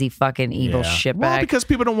lazy fucking evil shitbag. Well, because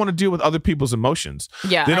people don't want to deal with other people's emotions.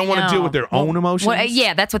 Yeah, they don't I want to deal know. with their own emotions. Well,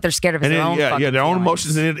 yeah, that's what they're scared of. Is And their then, own their fucking own feelings.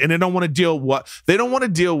 emotions, and they don't want to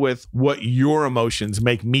deal with what your emotions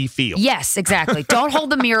make me feel. Yes, exactly. Don't hold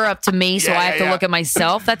the mirror up to me so I have to look at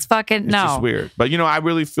myself. That's fucking It's no. just weird. But I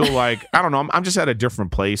really feel like I don't know. I'm just at a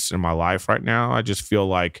different place in my life right now. I just feel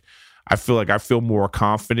like I feel more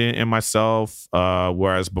confident in myself.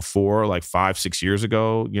 Whereas before, like 5-6 years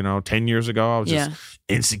ago, 10 years ago, I was just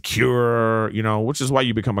insecure. Which is why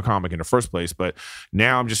you become a comic in the first place. But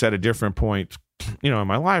now I'm just at a different point, in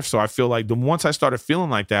my life. So I feel like once I started feeling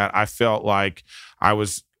like that, I felt like I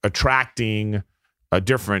was attracting a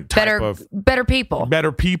different type of better people.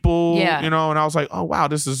 better people, Yeah. and I was like, oh wow,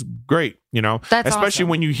 this is great, That's especially awesome.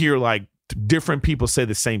 when you hear like different people say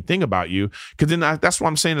the same thing about you, because then that's what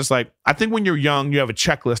I'm saying. It's like, I think when you're young, you have a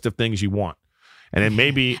checklist of things you want, and then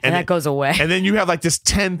maybe and that goes away. and then you have like this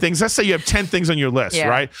 10 things. Let's say you have 10 things on your list, Yeah.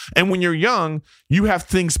 right? And when you're young, you have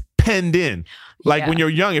things penned in. Like Yeah. when you're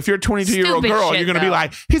young, if you're a 22-year-old Stupid girl, shit, you're going to be though.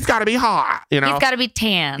 like, he's got to be hot, He's got to be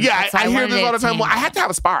tan. Yeah, That's why I hear wanted this all the it time. Well, I tan. have to have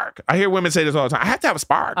a spark. I hear women say this all the time. I have to have a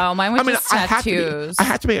spark. Oh, mine was I mean, just I have tattoos. I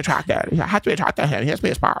have to be attracted. I have to be attracted to him. He has to be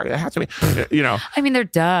a spark. It has to be, I mean, there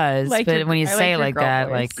does, Like but your- when you I like say your it like girl that,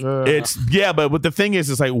 voice. like ugh. It's but the thing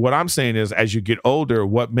is like what I'm saying is, as you get older,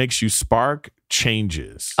 what makes you spark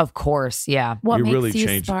changes. of course, yeah. What You makes really you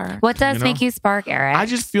change. spark? What does You know? make you spark, Eric? I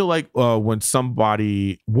just feel like when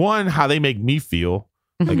somebody, how they make me feel.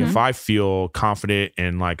 Like Mm-hmm. if I feel confident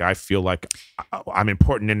and like I feel like I'm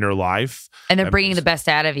important in their life, and they're that bringing means- the best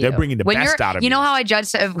out of you. They're bringing the When best you're- out of You know me. how I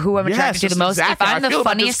judge who I'm Yes, attracted to the that's most? exactly If how I'm I the feel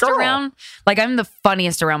about this funniest girl. around, like I'm the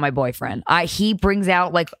funniest around my boyfriend. He brings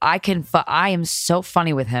out like I am so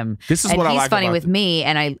funny with him. This is and what I he's like funny about with me,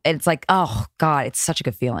 and it's like, oh God, it's such a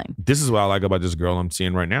good feeling. this is what I like about this girl I'm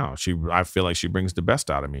seeing right now. I feel like she brings the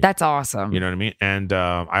best out of me. That's awesome. You know what I mean? And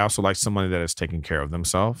I also like somebody that is taking care of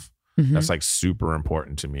themselves. Mhm. That's like super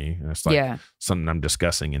important to me. And it's like Yeah. something I'm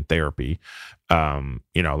discussing in therapy.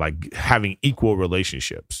 Like having equal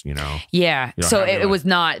relationships, Yeah. You know, So having, it like- was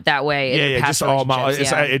not that way. in Yeah, past just all my.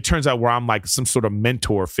 relationships, yeah. It turns out where I'm like some sort of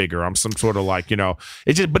mentor figure. I'm some sort of like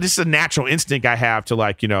but it's a natural instinct I have to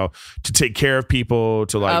like to take care of people,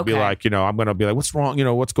 to like be Okay. like I'm gonna be like, what's wrong,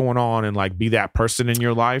 what's going on, and like be that person in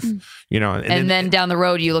your life, and then down the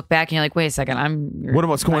road, you look back and you're like, wait a second,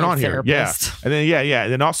 what's going on here? Yeah, therapist. and then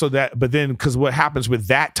and then also that, but then because what happens with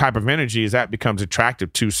that type of energy is that becomes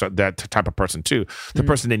attractive to that type of person too. The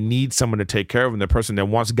person that needs someone to take care of them, the person that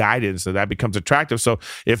wants guidance, so that becomes attractive. So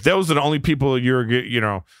if those are the only people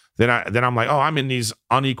then I'm like, oh, I'm in these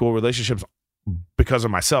unequal relationships because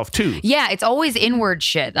of myself too. Yeah, it's always inward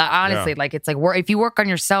shit. Honestly, like it's like if you work on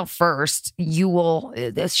yourself first,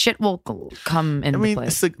 this shit will come into place.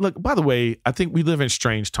 It's like, look, by the way, I think we live in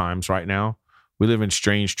strange times right now. We live in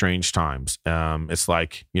strange times. It's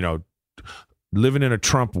like, living in a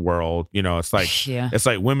Trump world, it's like, Yeah. it's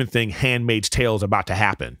like women think Handmaid's Tale is about to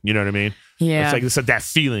happen. You know what I mean? Yeah. It's like that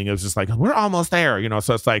feeling of just like, we're almost there,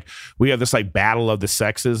 So it's like we have this like battle of the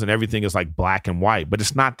sexes and everything is like black and white, but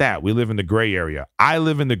it's not that. We live in the gray area. I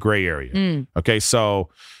live in the gray area. Okay. So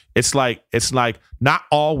it's like not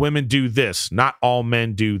all women do this, not all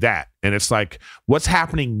men do that. And it's like, what's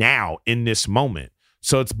happening now in this moment?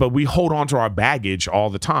 But we hold on to our baggage all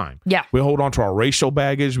the time. Yeah. We hold on to our racial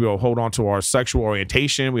baggage. We hold on to our sexual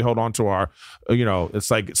orientation. We hold on to our, it's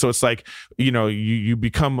like, you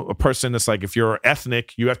become a person that's like, if you're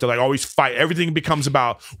ethnic, you have to like always fight. Everything becomes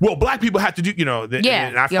about, well, black people have to do,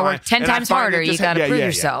 Yeah. You work 10 times harder. You got to prove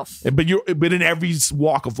yourself. But in every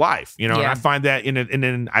walk of life, and Yeah. I find that and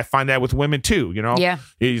then I find that with women too, Yeah.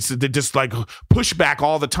 It's they just like push back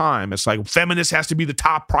all the time. It's like feminist has to be the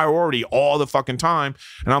top priority all the fucking time.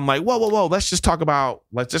 And I'm like, whoa. Let's just talk about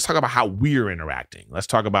how we're interacting. Let's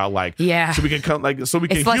talk about like, Yeah. so we can come like, so we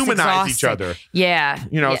can It's less humanize each exhausting. other, Yeah. so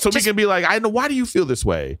Yeah, we just- can be like, I know, why do you feel this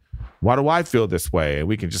way? Why do I feel this way? And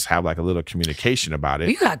we can just have like a little communication about it.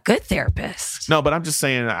 You got good therapists. No, but I'm just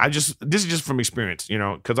saying, this is just from experience,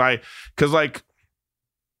 because like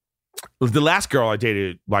the last girl I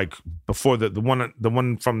dated, like before the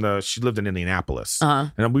one from she lived in Indianapolis,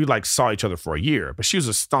 and we like saw each other for a year, but she was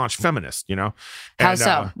a staunch feminist, How And,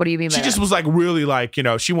 so? What do you mean by she that? just was like really like,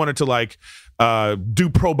 she wanted to like do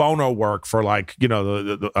pro bono work for like,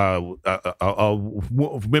 the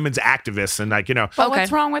women's activists and like, But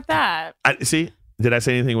what's wrong with that? see, Did I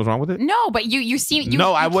say anything was wrong with it? No, but you seem.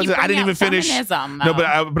 No, I keep wasn't. I didn't bringing even up finish. feminism, No,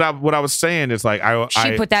 though. but what I was saying is like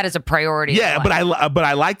She put that as a priority. yeah, in but life.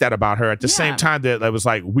 I like that about her. At the Yeah. same time, that it was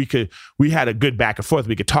like we had a good back and forth.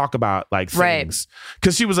 We could talk about like Right. things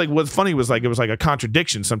because she was like, what's funny was like it was like a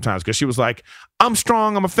contradiction sometimes because she was like, I'm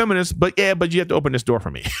strong, I'm a feminist, but you have to open this door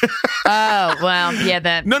for me. Oh, well, yeah,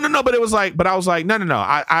 that. No, but it was like, but I was like, no.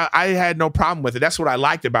 I had no problem with it. That's what I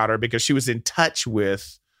liked about her because she was in touch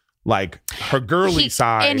with like her girly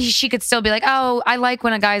side. And she could still be like, oh, I like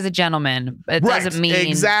when a guy's a gentleman. It Right, doesn't mean.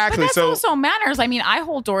 exactly. But that's So also manners. I mean, I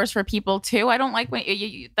hold doors for people too. I don't like when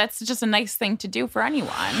that's just a nice thing to do for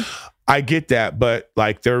anyone. I get that, but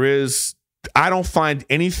like I don't find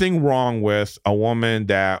anything wrong with a woman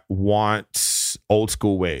that wants old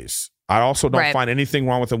school ways. I also don't Right. find anything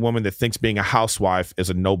wrong with a woman that thinks being a housewife is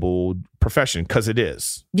a noble profession because it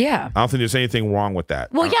is. Yeah. I don't think there's anything wrong with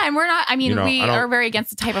that. Well, yeah, and we're not. I mean, You know, we I don't- are very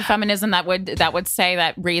against the type of feminism that would say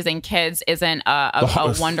that raising kids isn't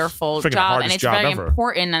a wonderful freaking job, hardest and it's job very ever.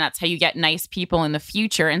 important, and that's how you get nice people in the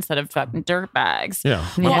future instead of fucking dirtbags. Yeah.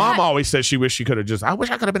 My Yeah. mom always said she wished she could have I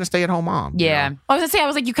wish I could have been a stay-at-home mom. you Yeah. know? I was gonna say, I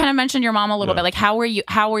was like, you kind of mentioned your mom a little Yeah. bit. Like, how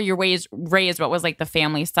were you raised? What was like the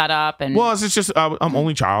family setup? And Well, it's just I'm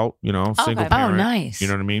only child, single Okay. parent. Oh, nice. You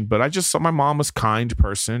know what I mean? But I just saw my mom was a kind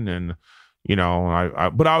person and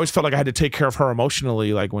but I always felt like I had to take care of her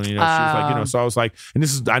emotionally, like when she was like, so I was like, and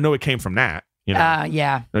I know it came from that, Yeah.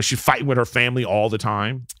 You know, she's fighting with her family all the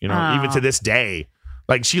time, even to this day.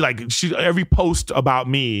 Like she every post about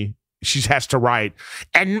me, she has to write,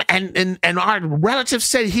 and our relative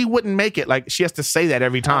said he wouldn't make it. Like she has to say that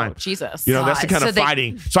every time. Oh, Jesus. That's the kind So of they-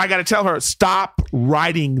 fighting. So I got to tell her, stop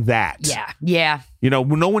writing that. Yeah. No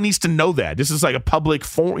one needs to know that. This is like a public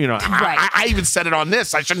forum. Right. I even said it on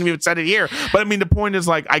this. I shouldn't have even said it here. But I mean, the point is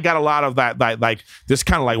like I got a lot of that, like this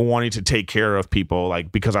kind of like wanting to take care of people,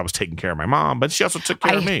 like because I was taking care of my mom, but she also took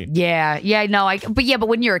care of me. Yeah. No, but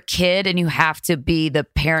when you're a kid and you have to be the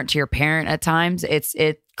parent to your parent at times,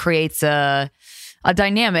 it creates a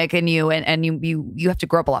dynamic in you, and you have to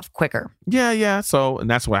grow up a lot quicker. Yeah. So, and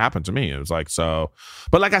that's what happened to me. It was like so.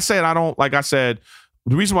 But like I said,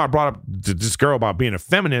 the reason why I brought up this girl about being a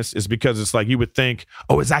feminist is because it's like you would think,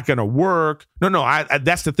 oh, is that going to work? No. I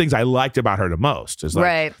that's the things I liked about her the most. Is like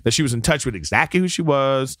Right. that she was in touch with exactly who she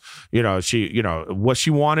was. She what she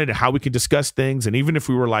wanted and how we could discuss things. And even if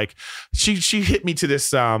we were like, she hit me to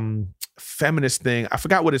this feminist thing. I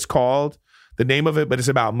forgot what it's called. The name of it, but it's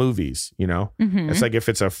about movies, Mm-hmm. It's like if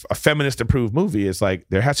it's a feminist approved movie, it's like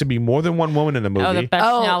there has to be more than one woman in the movie. Oh, the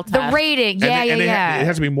Bechdel the test. rating. And Yeah. It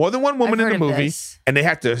has to be more than one woman I've in the heard of movie, this. and they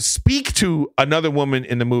have to speak to another woman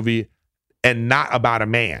in the movie, and not about a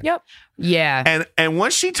man. Yep. Yeah. And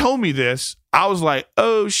once she told me this, I was like,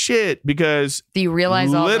 oh shit, because Do you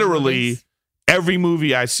realize all the literally movies? every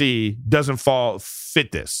movie I see doesn't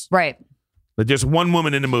fit this. Right. Like there's one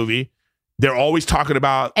woman in the movie. They're always talking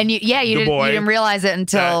about And you boy. didn't realize it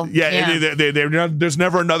until there's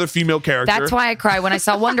never another female character. That's why I cried when I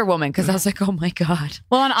saw Wonder Woman, because I was like, oh my God.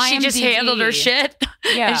 Well, on IMDb, She just handled her shit.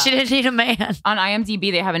 Yeah. And she didn't need a man. On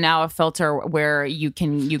IMDb, they have now a filter where you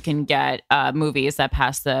can get movies that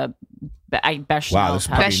pass the Bechdel Wow, test.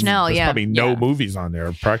 Bechdel, yeah. probably no Yeah. movies on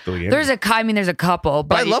there practically. There's a couple,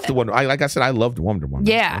 but I but loved the one. Like I said, I loved Wonder Woman.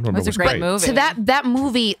 Yeah. Wonder Woman It was a great movie. So that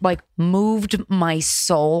movie like moved my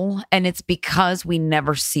soul, and it's because we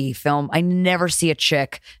never see film. I never see a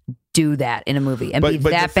chick do that in a movie and But be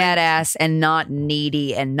the that thing- badass and not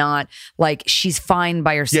needy and not like she's fine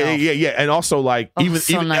by herself. Yeah. And also like Oh, even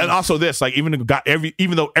so nice. and also this, like even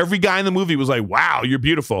though every guy in the movie was like, wow, you're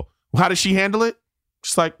beautiful. How does she handle it?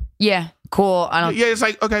 Just like, Yeah, cool. I don't. yeah, it's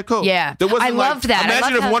like, okay, cool. Yeah. There wasn't I loved that. I Imagine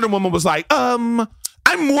loved if how- Wonder Woman was like,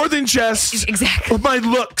 I'm more than just Exactly. my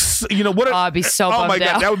looks. What? Oh, I'd be so Oh my bummed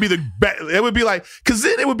out. god, that would be the best. It would be like, because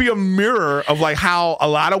then it would be a mirror of like how a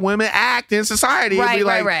lot of women act in society. It'd be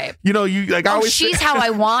Right, like, right. You like I Oh, always she's say- how I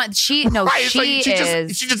want. She no, Right, it's she like,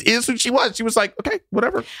 is. She just is who she was. She was like, okay,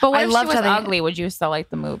 whatever. But what I if she loved was how they- ugly? Would you still like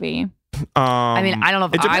the movie? I mean, I don't know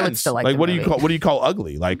if it I would depends. still like Like, the what movie. do you call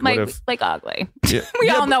ugly? Like, Like, what if? like ugly. Yeah. We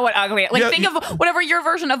Yeah, all but- know what ugly. Like Yeah, think of whatever your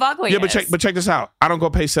version of ugly Yeah, is. but check this out. I don't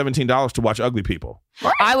go pay $17 to watch ugly people.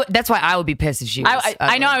 I would. That's why I would be pissed if she was.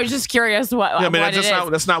 I know. ugly. I was just curious what. Yeah, I mean, what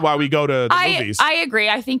that's not why we go to the movies. I agree.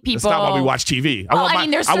 I think That's people. not why we watch TV. Well, I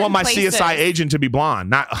mean, there's I want my certain CSI places- agent to be blonde,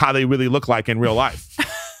 not how they really look like in real life.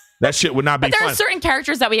 That shit would not be But there fun. are certain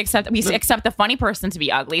characters that we accept. We accept the funny person to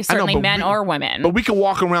be ugly. Certainly but men or women. But we can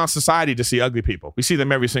walk around society to see ugly people. We see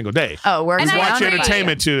them every single day. Oh, we're And We I watch agree.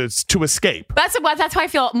 entertainment to escape. That's how I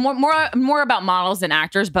feel more about models than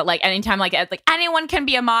actors. But like anytime like anyone can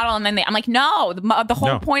be a model, and then I'm like, no, the whole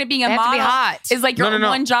No. point of being a They have to model be hot. is like your No.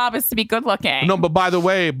 one job is to be good looking. No, but by the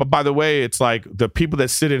way, it's like the people that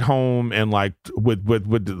sit at home and like with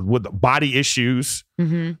body issues,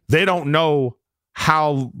 they don't know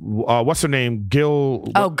how. What's her name?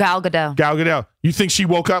 Oh, Gal Gadot. Gal Gadot. You think she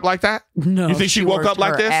woke up like that? No, You think she woke worked up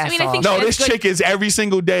like her this? ass I mean, I think off. she No, has this good- chick is every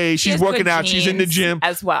single day. She She's has working good out. She's in the genes gym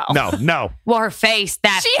as well. No. Well, her face,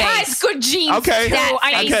 that She face. has good genes. Okay. too. That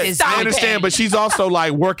I face mean, is stop I understand, it. but she's also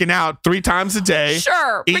like working out 3 times a day.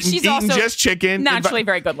 Sure, but she's eating also just chicken. naturally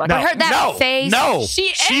very good looking. No, But her- that no, face- no. She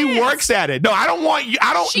She is. works at it. No, I don't want you.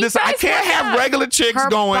 I don't. She Listen, I does can't work have out. regular chicks Her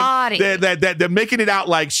going body. that they're making it out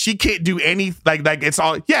like she can't do any like it's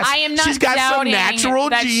all. Yes, I am not she's got some doubting natural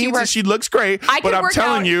that she genes and works- she looks great. I but could I'm work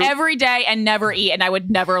telling out you, every day and never eat, and I would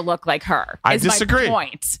never look like her. I is my disagree.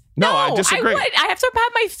 point. No, I disagree. I have to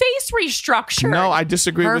have my face restructured. no, I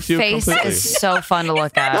disagree Her with you face completely. is so fun to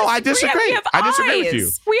look at. No, I We disagree. have I disagree with eyes. you.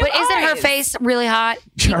 We have But isn't her eyes. face really hot?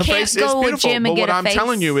 You Her can't face is go to a beautiful. gym and But get what a I'm face.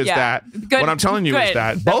 telling you is Yeah. Good. what I'm telling you is Good.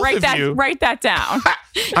 that both write of that, you. Write that down.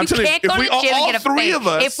 I'm You telling can't you, go if to we the gym all and get a three face. of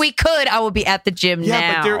us, If we could, I would be at the gym yeah,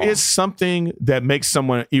 now. but there is something that makes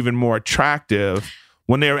someone even more attractive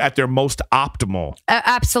when they're at their most optimal.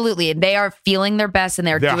 Absolutely, and they are feeling their best, and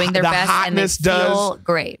they're Their- doing their the best, and they hotness feel does-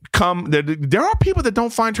 great. There are people that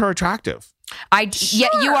don't find her attractive. Yeah,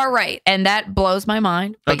 you are right, and that blows my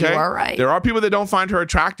mind. But Okay, you are right. There are people that don't find her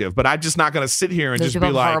attractive, but I'm just not going to sit here and Those just people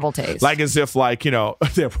be have like, horrible taste. like as if like they're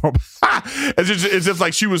as if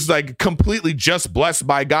like she was like completely just blessed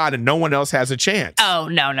by God and no one else has a chance. Oh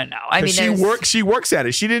no! I mean, She works at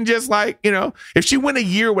it. She didn't just like if she went a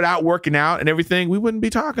year without working out and everything, we wouldn't be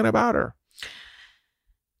talking about her.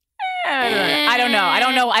 I don't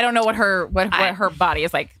know. I don't know what her body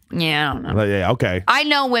is like. Yeah, I don't know. Like, yeah, okay. I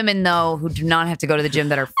know women though who do not have to go to the gym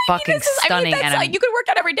that are fucking stunning, that's and like, you could work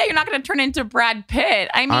out every day. You're not going to turn into Brad Pitt.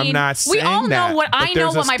 I mean, I'm not we saying all know that, what but I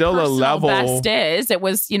know there's what my still a personal level- best is. It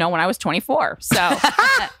was when I was 24. So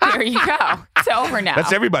there you go. It's over now.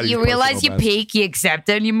 That's everybody. you realize you peak, you accept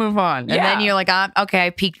it, and you move on, and then Yeah. you're like, okay, I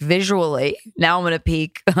peaked visually. Now I'm going to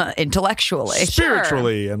peak intellectually.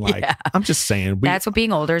 spiritually and like Yeah. I'm just saying. That's what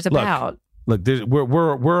being older is about. Look,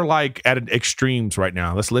 we're like at extremes right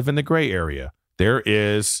now. Let's live in the gray area. There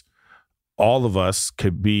is, all of us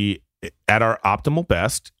could be at our optimal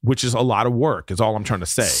best, which is a lot of work. Is all I'm trying to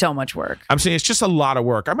say. So much work. I'm saying it's just a lot of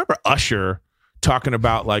work. I remember Usher talking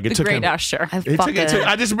about like it the took great him. Usher. I It took, fucking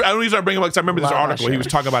I don't reason I bring him up because I remember this love article. He Usher. was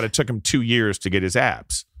talking about it took him 2 years to get his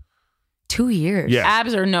abs. 2 years. Yeah.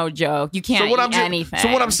 Abs are no joke. You can't eat anything. So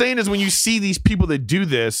what I'm saying is when you see these people that do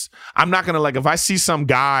this, I'm not gonna like if I see some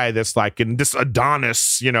guy that's like in this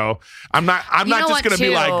Adonis, I'm not You not know just what, gonna be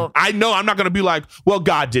too? like, I know I'm not gonna be like, well,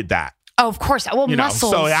 God did that. Oh, of course. Well,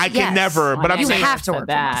 muscles. So I can yes. never, but I'm You saying, have to work for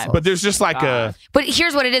that. muscles. but there's just like a But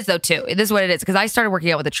here's what it is, though, too. This is what it is. Because I started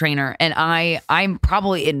working out with a trainer, and I'm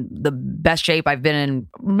probably in the best shape I've been in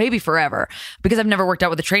maybe forever because I've never worked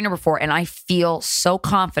out with a trainer before, and I feel so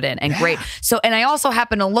confident and great. So, and I also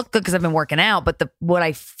happen to look good because I've been working out, but what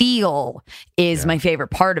I feel is my favorite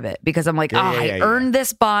part of it because I'm like, I earned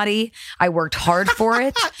this body. I worked hard for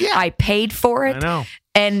it. I paid for it. I know.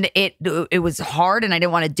 And it was hard and I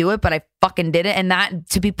didn't want to do it, but I fucking did it. And that,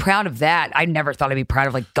 to be proud of that, I never thought I'd be proud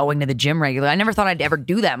of like going to the gym regularly. I never thought I'd ever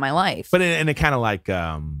do that in my life. But it kind of like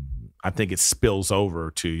I think it spills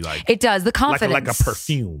over to like It does. The confidence. like a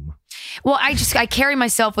perfume, Well, I carry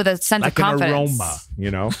myself with a sense like of confidence.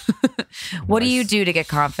 an aroma. What do you do to get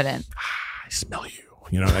confident? I smell you.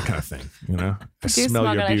 That kind of thing. I I do smell smell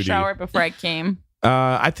your good. I beauty. showered before I came.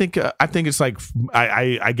 I think it's like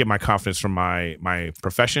I get my confidence from my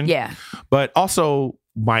profession. Yeah. But also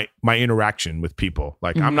my interaction with people.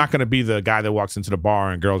 Like Mm-hmm. I'm not going to be the guy that walks into the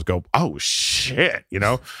bar and girls go, "Oh shit,"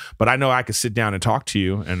 But I know I can sit down and talk to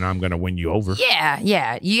you, and I'm going to win you over. Yeah.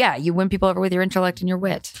 You win people over with your intellect and your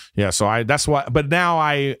wit. Yeah. So that's why. But now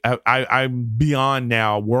I'm beyond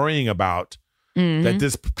now worrying about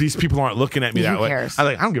that these people aren't looking at me Who that way. cares?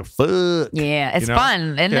 I don't give a fuck. Yeah, it's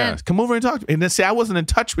fun, isn't it? Come over and talk to me. And then see, I wasn't in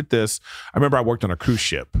touch with this. I remember I worked on a cruise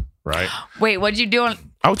ship, right? Wait, what'd you do?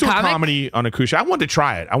 I was doing Comic? comedy on a cruise ship. I wanted to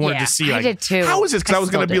try it. I wanted Yeah, to see I like did too. how is this? Because I I was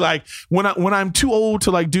going to still be do. like when I'm too old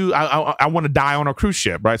to like do. I want to die on a cruise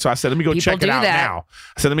ship, right? So I said, let me go People check it do out that. now.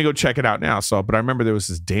 I said, let me go check it out now. So, but I remember there was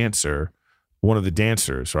this dancer. One of the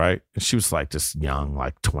dancers, right? And she was like just young,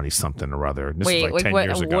 like 20 something or other. And this was like 10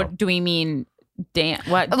 years ago. What do we mean?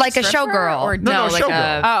 What? Like a stripper showgirl. Or No, like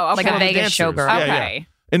showgirl. Oh, okay. like a One of the Vegas dancers. showgirl. Yeah, Okay.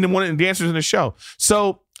 And then one of the dancers in the show.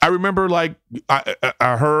 So I remember like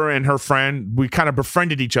her and her friend, we kind of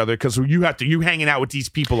befriended each other because you hanging out with these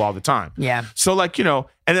people all the time. Yeah. So like, and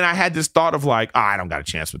then I had this thought of like, I don't got a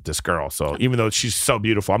chance with this girl. So even though she's so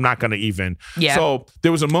beautiful, I'm not going to even. Yeah. So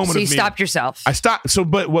there was a moment So of you me. stopped yourself. I stopped. So,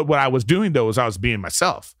 but what I was doing though is I was being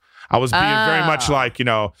myself. I was being very much like,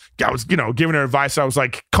 I was, giving her advice. I was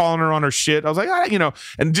like calling her on her shit. I was like,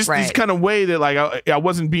 and just this kind of way that like, I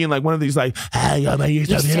wasn't being like one of these like, hey, you're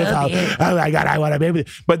so beautiful. Oh my God, I want to be with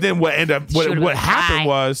you. But then what happened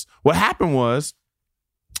was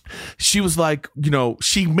she was like,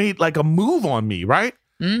 she made like a move on me. Right.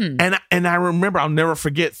 And I remember, I'll never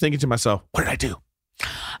forget thinking to myself, what did I do?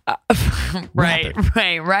 Right.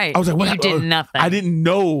 I was like, what? You did nothing. I didn't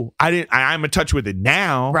know. I'm in touch with it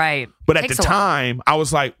now. Right. But at Takes the a while. time, I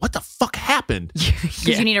was like, what the fuck happened?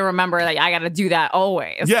 Because you need to remember, like, I got to do that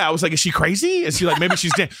always. Yeah, I was like, is she crazy? Is she like, maybe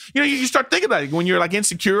she's dead? You start thinking that when you're like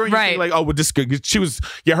insecure and you think like, oh, well, she was,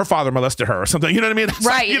 her father molested her or something. You know what I mean? That's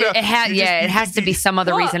Right. like, It has to be some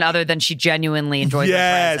other reason other than she genuinely enjoys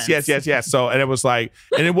her presence. Yes. So, and it was like,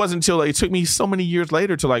 and it wasn't until it took me so many years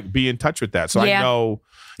later to like be in touch with that. So I know.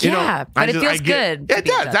 But it feels good. It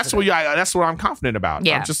does. That's what I'm confident about.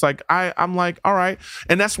 Yeah. I'm just like, I'm like, all right.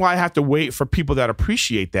 And that's why I have to wait for people that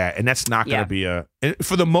appreciate that. And that's not going to be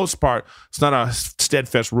for the most part, it's not a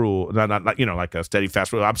steadfast rule, not like a steady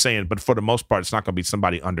fast rule. I'm saying, but for the most part, it's not going to be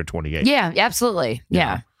somebody under 28. Yeah, absolutely.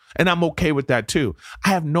 Yeah. And I'm okay with that too. I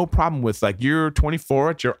have no problem with like, you're 24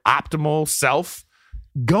 at your optimal self.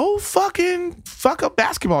 Go fuck a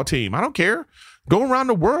basketball team. I don't care. Go around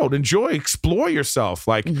the world, enjoy, explore yourself.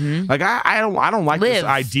 Like, I don't like this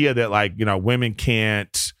idea that like, women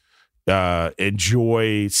can't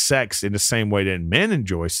enjoy sex in the same way that men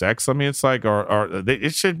enjoy sex. I mean, it's like,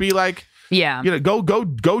 it should be like,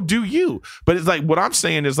 go do you. But it's like, what I'm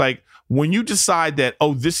saying is like, when you decide that,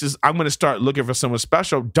 I'm going to start looking for someone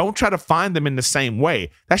special, don't try to find them in the same way.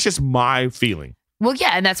 That's just my feeling. Well,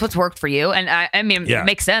 yeah, and that's what's worked for you. And I mean, it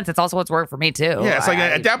makes sense. It's also what's worked for me too. Yeah, it's like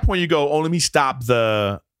at that point you go, let me stop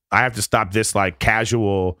I have to stop this like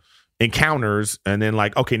casual encounters, and then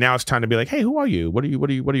like, okay, now it's time to be like, hey, who are you? What are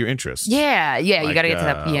your interests? Yeah, like, you got to get to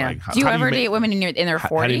that. Yeah. Do you ever date women in their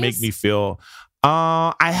 40s? How do you make me feel?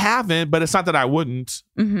 I haven't, but it's not that I wouldn't.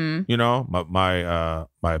 Mm-hmm.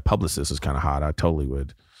 My publicist is kind of hot. I totally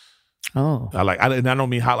would. Oh, I don't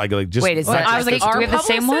mean hot like just. Wait, is that? I was like, do we our have the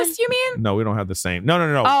same one? publicist, you mean? No, we don't have the same. No.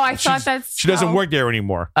 Oh, I thought she doesn't work there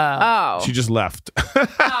anymore. Oh, She just left. okay.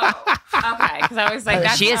 Because I was like,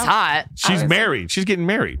 she is hot. She's married. She's getting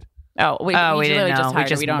married. Oh, we didn't literally know. just We hired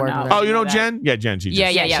just her. We don't worked know. with her. Oh, you know that. Jen? Yeah, Jen. Yeah.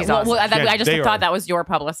 she's Well, awesome. I just they thought are. that was your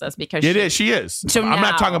publicist because It is. She is. So I'm not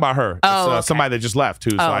now- talking about her. It's Oh, okay. somebody that just left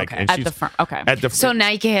who's like, okay. and at she's the front. Okay. at the. So now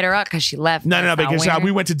you can hit her up because she left. No, That's not because weird.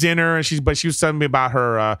 we went to dinner and she was telling me about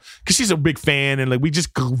her because she's a big fan and like we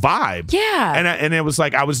just vibe. Yeah. And it was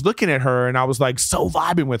like I was looking at her and I was like so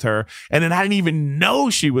vibing with her, and then I didn't even know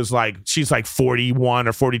she's like 41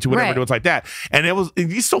 or 42, whatever Right. it was like that. And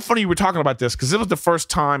it's so funny you were talking about this because it was the first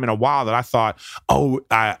time in a while that I thought,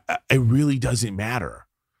 it really doesn't matter.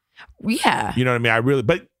 Yeah. You know what I mean?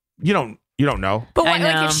 But you don't know. But I what,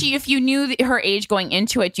 like know. if you knew her age going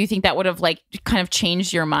into it, do you think that would have like kind of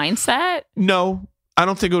changed your mindset? No, I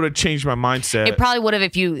don't think it would have changed my mindset. It probably would have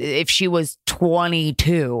if she was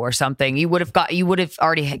 22 or something. You would have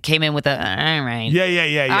already came in with all right.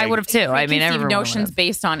 Yeah. I would have too. I mean, Preconceived everyone notions would've.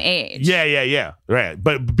 based on age. Yeah. Right.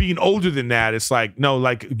 But being older than that, it's like, no,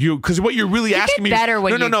 like because what you're really asking get me. better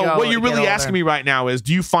when no. you go What you're to get really asking older. me right now is,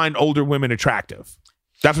 do you find older women attractive?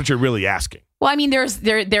 That's what you're really asking. Well, I mean, there's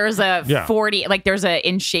a Yeah. 40, like there's a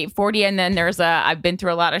in shape 40, and then there's I've been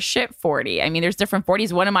through a lot of shit 40. I mean, there's different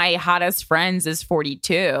 40s. One of my hottest friends is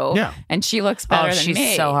 42. Yeah. And she looks better than she's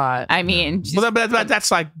me. so hot. I mean, she's- Well,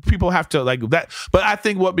 that's like people have to like that. But I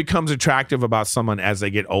think what becomes attractive about someone as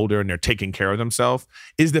they get older and they're taking care of themselves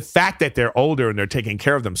is the fact that they're older and they're taking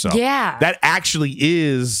care of themselves. Yeah. That actually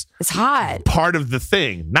is It's hot. part of the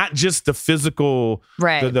thing, not just the physical,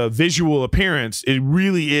 Right. the visual appearance. It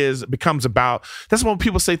really becomes about. That's when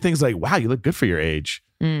people say things like, "Wow, you look good for your age."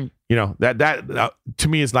 Mm. You know that to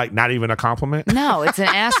me is like not even a compliment. No, it's an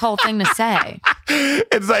asshole thing to say.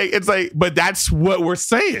 It's like, but that's what we're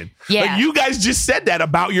saying. Yeah. Like, you guys just said that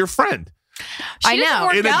about your friend. I she doesn't know.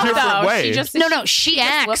 work In a out, different though. way. She just She just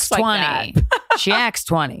acts looks like 20. She acts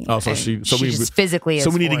 20. Oh, so we just physically is So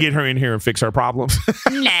we need to 40. get her in here and fix her problems.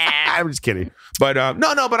 Nah. I'm just kidding. But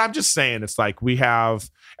no, but I'm just saying it's like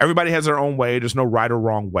everybody has their own way. There's no right or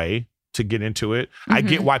wrong way. to get into it. I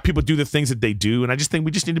get why people do the things that they do, and I just think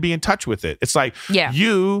we just need to be in touch with it. It's like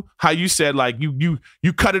how you said, like you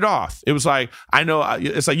cut it off. It was like, I know,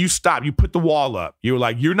 it's like you stopped, you put the wall up. You were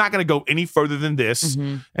like, you're not going to go any further than this,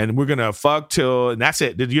 and we're going to fuck till, and that's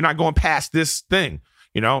it. You're not going past this thing.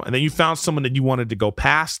 And then you found someone that you wanted to go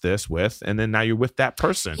past this with, and then now you're with that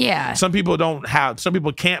person. Yeah. Some people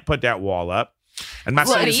can't put that wall up. I'm not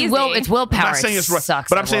saying it's willpower. I'm not saying it's right, sucks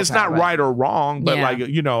but I'm saying it's not right or wrong. But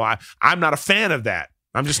Yeah. I'm not a fan of that.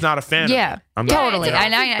 I'm just not a fan. Yeah, of it. I'm not, totally. you know?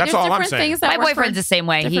 That's all I'm saying. My boyfriend's the same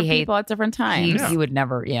way. He hates people at different times. He would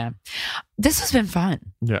never. Yeah, this has been fun.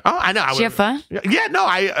 Yeah. Oh, I know. Did you have fun? Yeah.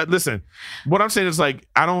 No. Listen. What I'm saying is like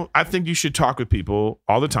I think you should talk with people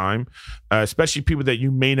all the time, especially people that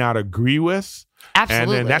you may not agree with.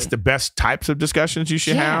 Absolutely. And then that's the best types of discussions you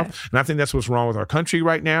should have. And I think that's what's wrong with our country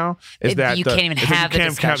right now is that you can't even have the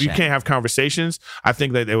discussion. You can't have conversations. I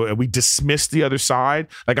think that we dismiss the other side.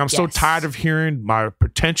 Like, I'm so tired of hearing my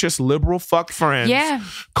pretentious liberal fuck friends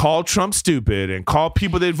call Trump stupid and call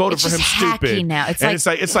people that voted for him stupid. Now.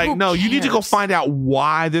 It's like, no, you need to go find out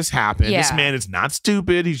why this happened. Yeah. This man is not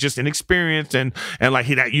stupid. He's just inexperienced and like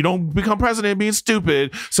you don't become president being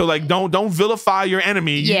stupid. So like don't vilify your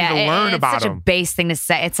enemy. You need to learn about it's such him. a base thing to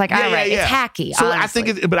say. It's like, all right, it's hacky. So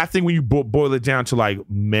honestly. I think when you boil it down to like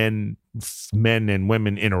men and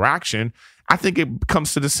women interaction, I think it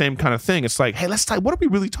comes to the same kind of thing. It's like, hey, let's talk. What are we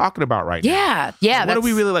really talking about right now? Yeah. What are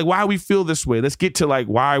we really like? Why we feel this way? Let's get to like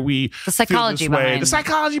why we the psychology feel this way. behind The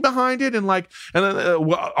psychology behind it, and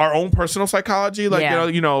our own personal psychology. Like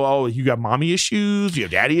oh, you got mommy issues, you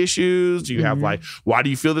have daddy issues, you have like, why do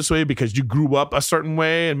you feel this way? Because you grew up a certain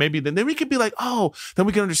way, and maybe then we could be like, oh, then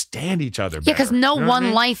we can understand each other better. Yeah, because no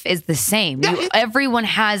one life is the same. Everyone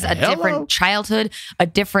has a different childhood, a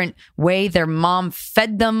different way their mom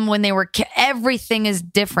fed them when they were kids. Everything is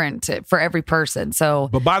different for every person. So,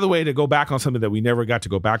 but by the way, to go back on something that we never got to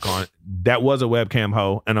go back on, that was a webcam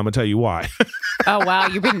hoe, and I'm gonna tell you why. Oh wow,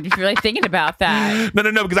 you've been really thinking about that.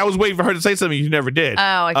 No, because I was waiting for her to say something you never did. Oh,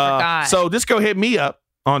 I forgot. So this girl hit me up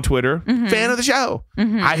on Twitter, fan of the show.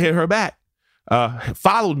 I hit her back.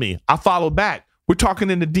 Followed me. I followed back. We're talking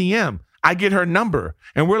in the DM. I get her number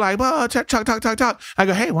and we're like, well, talk. I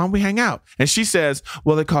go, hey, why don't we hang out? And she says,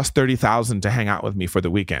 well, it costs $30,000 to hang out with me for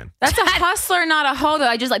the weekend. That's a hustler, not a hoe, though.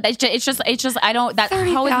 I just like it's just I don't. That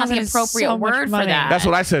hoe is not the appropriate word for that. That's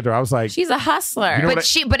what I said to her. I was like, she's a hustler. You know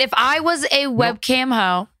but if I was a webcam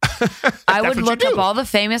hoe, I would look up all the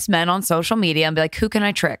famous men on social media and be like, who can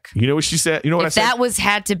I trick? You know what she said? You know what I said? That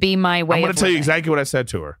had to be my way. I'm going to tell you exactly what I said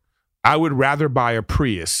to her. I would rather buy a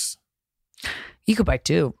Prius. You could buy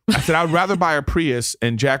two. I said, I would rather buy a Prius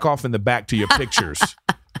and jack off in the back to your pictures.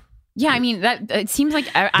 Yeah, I mean, that it seems like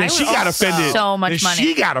she got offended. So much money.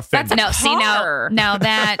 She got offended. Now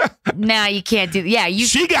you can't do. Yeah,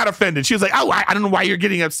 she got offended. She was like, "Oh, I don't know why you're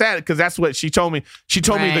getting upset," because that's what she told me. She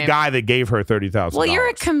told me the guy that gave her $30,000. Well, you're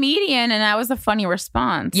a comedian, and that was a funny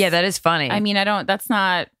response. Yeah, that is funny. I mean, that's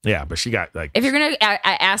not. Yeah, but she got like. If you're gonna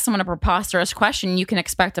ask someone a preposterous question, you can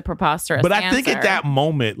expect a preposterous. But answer. I think at that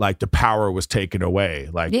moment, like the power was taken away.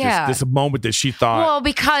 Like this moment that she thought. Well,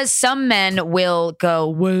 because some men will go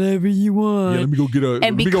whatever you want. Yeah, let me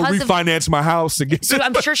go refinance my house and get. So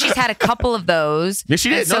I'm sure she's had a couple of those. Yeah, she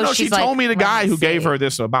did. No, she told me the guy who gave her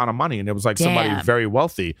this amount of money, and it was like somebody very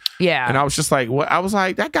wealthy. Yeah, and I was just like, what? I was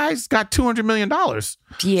like, that guy's got $200 million.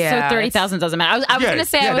 Yeah, so $30,000 doesn't matter. I was gonna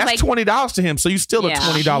say, I was that's like $20 to him, so you still a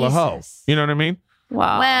 $20 hoe. You know what I mean?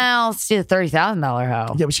 Wow. Well, still a $30,000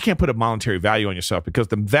 hoe. Yeah, but you can't put a monetary value on yourself because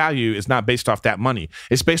the value is not based off that money.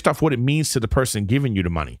 It's based off what it means to the person giving you the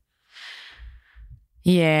money.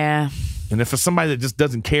 Yeah. And if for somebody that just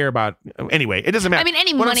doesn't care about, anyway, it doesn't matter. I mean,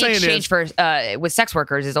 any money exchange for with sex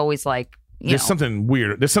workers is always like, there's something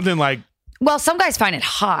weird. There's something like. Well, some guys find it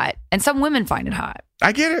hot, and some women find it hot.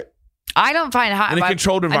 I get it. I don't find it hot. In a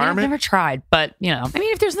controlled environment? I've never tried, but you know. I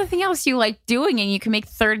mean, if there's nothing else you like doing and you can make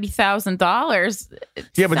 $30,000.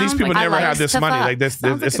 Yeah, but these people never have this money. Like this,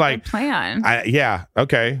 it's like plan.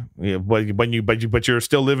 Okay. Yeah, but you're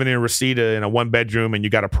still living in Reseda in a 1-bedroom and you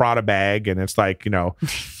got a Prada bag and it's like, you know,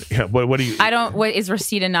 what do you? What is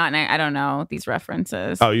Reseda not? I don't know these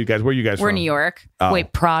references. Oh, you guys, where are you guys from? We're New York. Oh.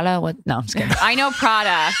 Wait, Prada? What? No, I'm just kidding. I know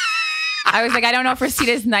Prada. I was like, I don't know if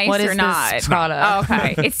Reseda is nice what or is not. This Prada? Oh,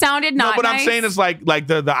 okay, it sounded not. No, but nice. I'm saying it's like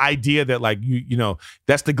the idea that like you know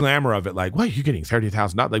that's the glamour of it. Like, what, you're getting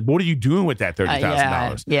 $30,000? Like, what are you doing with that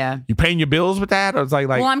 $30,000? Yeah, you paying your bills with that? Or it's like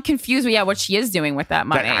well, I'm confused. Yeah, what she is doing with that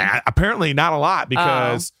money? Apparently, not a lot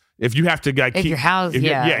because. If you have to like keep your house, you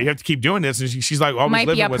have to keep doing this, and she's like always might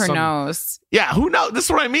living be up with her some nose. Yeah, who knows? This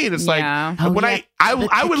is what I mean. It's like when I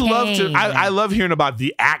would love to. I love hearing about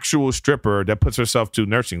the actual stripper that puts herself to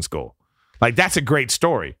nursing school. Like that's a great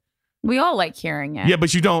story. We all like hearing it. Yeah,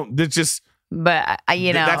 but you don't. That's just But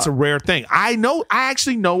that's a rare thing. I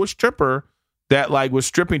actually know a stripper that like was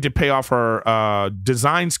stripping to pay off her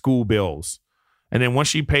design school bills, and then once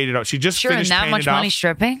she paid it off, she just sure, and finished that paying much it off. money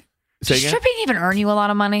stripping. Say Does again? stripping even earn you a lot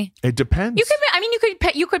of money? It depends.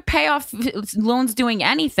 You could pay off loans doing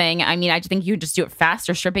anything. I mean, I think you would just do it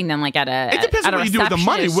faster stripping than like at a. It depends at a what you do with the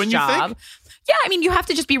money, receptionist wouldn't you job. think? Yeah, I mean, you have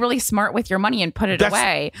to just be really smart with your money and put it That's-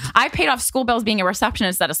 away. I paid off school bills being a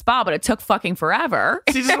receptionist at a spa, but it took fucking forever.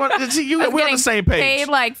 See, we're on the same page. Paid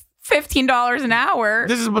like $15 an hour.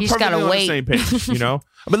 This is just perfectly gotta on wait. the same page, you know.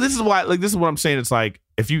 But this is why, like, this is what I'm saying. It's like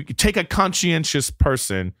if you take a conscientious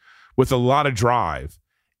person with a lot of drive,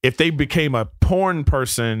 if they became a porn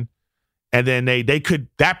person, and then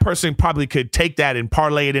that person probably could take that and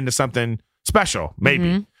parlay it into something special, maybe.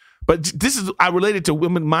 Mm-hmm. But I related to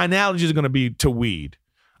women. My analogy is going to be to weed.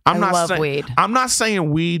 I love weed. I'm not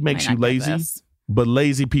saying weed makes Might you not get lazy, this. but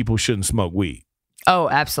lazy people shouldn't smoke weed. Oh,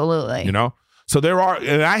 absolutely. You know? So there are,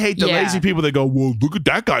 and I hate the Yeah. lazy people that go, well, look at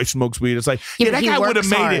that guy smokes weed. It's like, Yeah, yeah, but that he guy would have works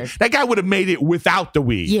made hard. it. That guy would have made it without the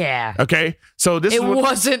weed. Yeah. Okay. So this is It what,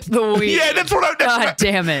 wasn't the weed. yeah, that's what God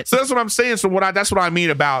damn it. So that's what I'm saying. So that's what I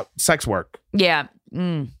mean about sex work. Yeah.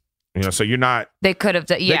 Mm. You know, so you're not, They could have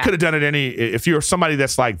done. they Yeah. could have done it if you're somebody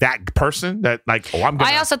that's like that person that like, oh, I'm gonna.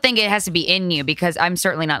 I also think it has to be in you because I'm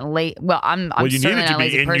certainly not late. Well, I'm well, you need certainly it not to a be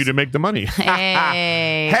lazy in person. you to make the money.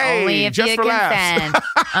 Hey, Hey, only if just you for laughs.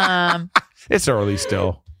 consent. It's early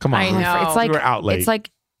still. Come on. I know. It's like You were out late. It's like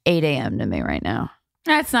 8 a.m. to me right now.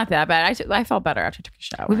 It's not that bad. I felt better after I took a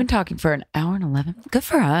shower. We've been talking for an hour and 11. Good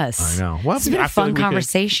for us. I know. Well, It's been I a feel fun like we could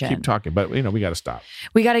conversation. Keep talking, but we got to stop.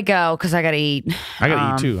 We got to go because I got to eat. I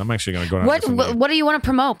got to eat too. I'm actually going to go down. What do you want to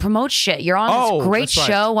promote? Promote shit. You're on Oh, this great that's right.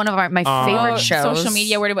 show. One of my favorite Oh, shows. social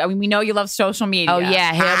media. We know you love social media. Oh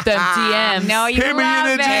yeah, hit them DMs. No, you Hit me love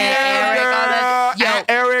in the it. DM, Eric, girl. yo. At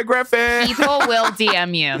Eric Griffin. People will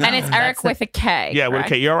DM you, And it's Eric That's with a K. Yeah, with a correct?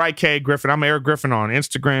 K. You're right, K Griffin. I'm Eric Griffin on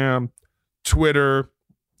Instagram, Twitter,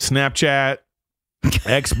 Snapchat,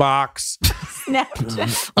 Xbox,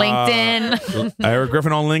 LinkedIn. Eric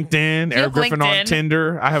Griffin on LinkedIn, Eric Griffin on LinkedIn.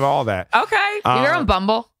 Tinder. I have all that. Okay. You're on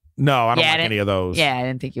Bumble. No, I don't Yeah, I like didn't- any of those. Yeah, I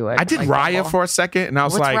didn't think you would. I did like Riot Bumble. for a second, and I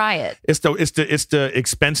was What's like, Riot? It's the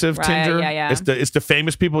expensive Riot, Tinder. yeah. It's the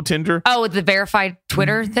famous people Tinder. Oh, the verified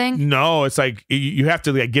Twitter thing. No, it's like you have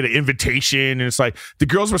to like get an invitation, and it's like the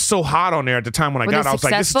girls were so hot on there at the time when I Were got. they I was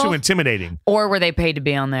like, this is too successful? intimidating. Or were they paid to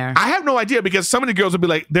be on there? I have no idea because some of the girls would be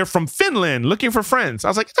like, they're from Finland looking for friends. I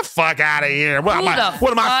was like, get the fuck out of here. What, Who am I, the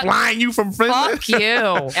what am I fuck? flying you from Finland? Fuck you.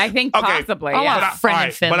 I think Okay. possibly. I yeah. want a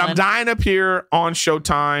friend in But I'm Finland. dying up here on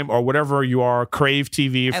Showtime or whatever you are, Crave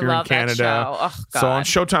TV if I you're in love that Canada. show. Oh, So on God.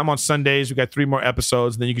 Showtime on Sundays, we got 3 more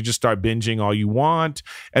episodes, and then you can just start binging all you want.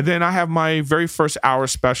 And then I have my very first hour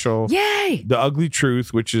special, Yay. The Ugly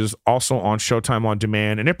Truth, which is also on Showtime on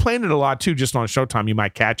demand. And they're playing it a lot too, just on Showtime. You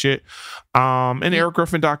might catch it. And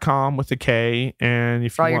ericgriffin.com with a K. And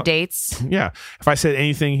if For all you your want, dates. yeah, if I said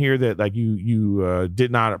anything here that like you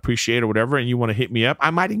did not appreciate or whatever, and you want to hit me up, I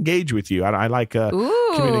might engage with you. I like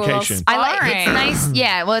Ooh, communication. I like it's sparring. nice.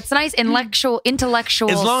 Yeah, well, it's nice intellectual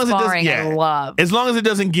As long as it doesn't- sparring. yeah. I love. As long as it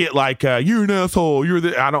doesn't get like you're an asshole, you're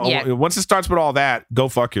the I don't. Yeah. Once it starts with all that, go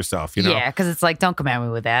fuck yourself. You know. Yeah, because it's like, don't come at me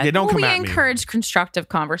with that. Yeah, don't come we at me. encourage constructive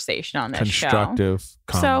conversation on this Constructive So,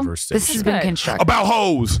 conversation This has been Good. constructive. about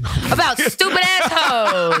hoes. About stupid ass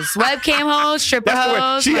hoes, webcam hoes, stripper That's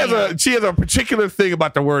the word. hoes. She has a particular thing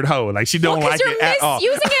about the word hoe. Like she show. don't Well, like because it you're at all.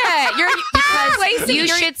 misusing it. You're placing. you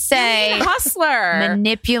you're should say hustler.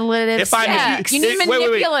 manipulative. If I Yeah, sex. you need wait, wait,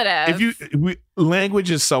 wait. manipulative.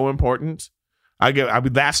 Language is so important.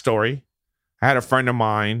 That story. I had a friend of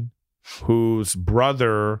mine whose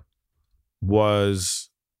brother was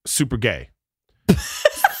super gay. super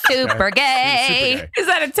gay. Super gay. Is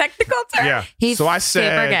that a technical term? Yeah. He's so I super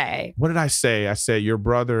said, gay. what did I say? I said your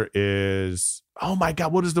brother is. Oh my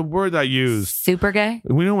God! What is the word I used? Super gay.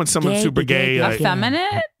 We know when someone's Gay, super gay, gay, gay, like,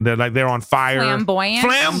 Effeminate, they're on fire. flamboyant.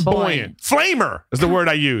 Flamboyant. Flamer is the word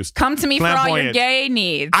I used. Come to me for all your Flamboyant. gay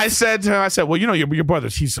needs. I said to her, well, you know, your brother,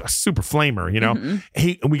 he's a super flamer, you know?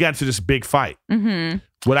 And we got into this big fight. Mm-hmm.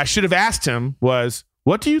 What I should have asked him was,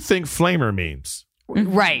 what do you think flamer means?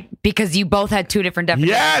 Right, because you both had two different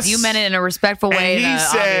definitions. Yes! You meant it in a respectful way. And he in a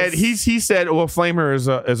said, obvious- he said, well, flamer is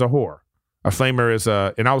a whore. A flamer is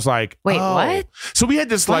and I was like, Wait, oh. what? So we had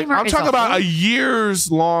this Flamer I'm is talking a about whore? a years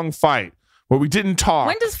long fight where we didn't talk.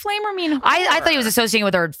 When does flamer mean? I thought he was associating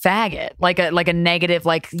with the word faggot, like a negative,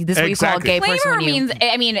 like this is what you call a Exactly. gay person. Flamer when you- means,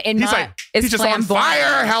 I mean, He's just on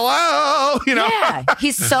fire. Hello, Yeah,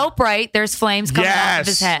 he's so bright. There's flames coming off of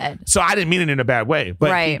his head. So I didn't mean it in a bad way, but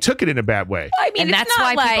he Right. took it in a bad way. I mean, And it's that's not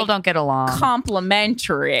why like people don't get along.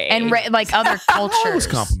 complimentary. And like other It was cultures.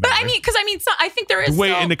 complimentary. but I mean, because so, I think there is the way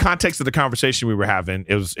still, in the context of the conversation we were having,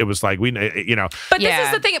 it was like we. But this Yeah.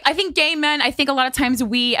 is the thing. I think gay men, I think a lot of times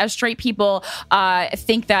we as straight people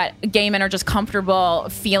think that gay men are just comfortable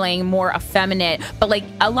feeling more effeminate. But like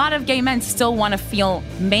a lot of gay men still want to feel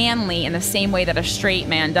manly in the same way that a straight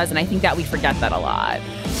man does. And I think that we forget that a lot.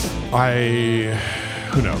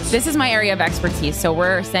 Who knows? This is my area of expertise. So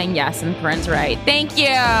we're saying yes and Corinne's right. Thank you.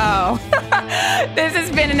 This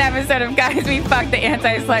has been an episode of Guys We Fuck, the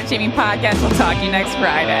Anti-Slut Shaming Podcast. We'll talk to you next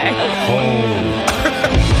Friday.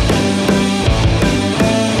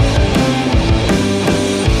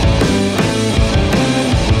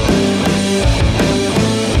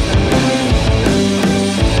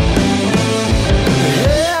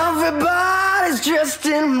 Everybody's dressed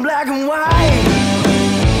in black and white.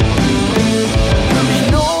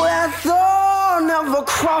 You know that thought never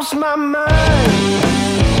crossed my mind.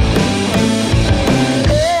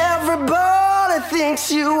 Everybody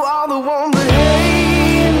thinks you are the one, but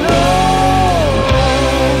hey, no,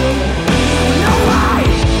 no,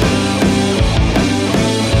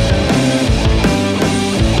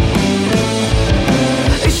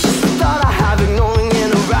 it's just the thought I have, ignoring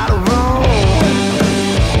in a right or wrong.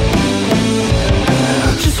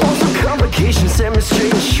 Just want some complications, set me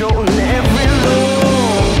straight and short and every low.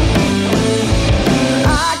 I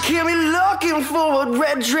can't be looking for a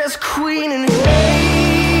red dress queen and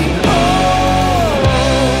hey, oh,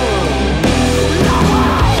 no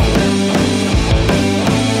way.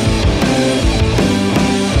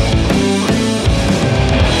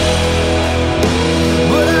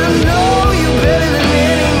 But I know you better than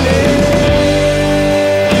any man.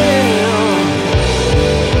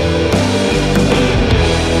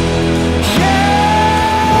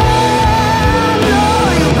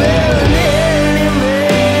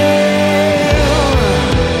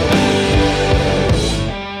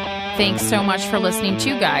 Thanks so much for listening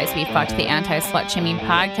to Guys We Fucked, the Anti-Slut Shaming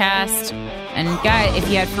Podcast. And guys, if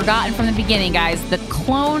you had forgotten from the beginning, guys, the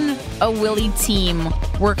Clone a Willy team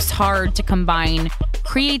works hard to combine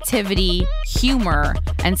creativity, humor,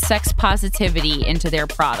 and sex positivity into their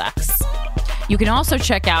products. You can also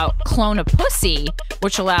check out Clone a Pussy,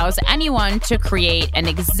 which allows anyone to create an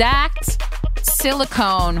exact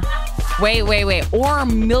silicone, or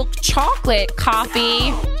milk chocolate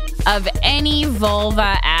copy of any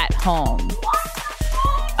vulva at home.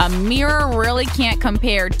 A mirror really can't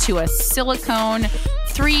compare to a silicone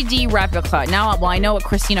 3D replica. Now, well, I know what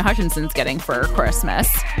Christina Hutchinson's getting for Christmas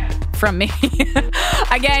from me.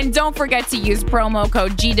 Again, don't forget to use promo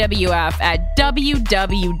code GWF at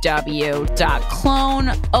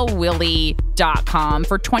www.cloneawilly.com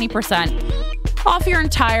for 20% off your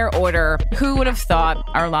entire order. Who would have thought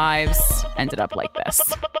our lives ended up like this?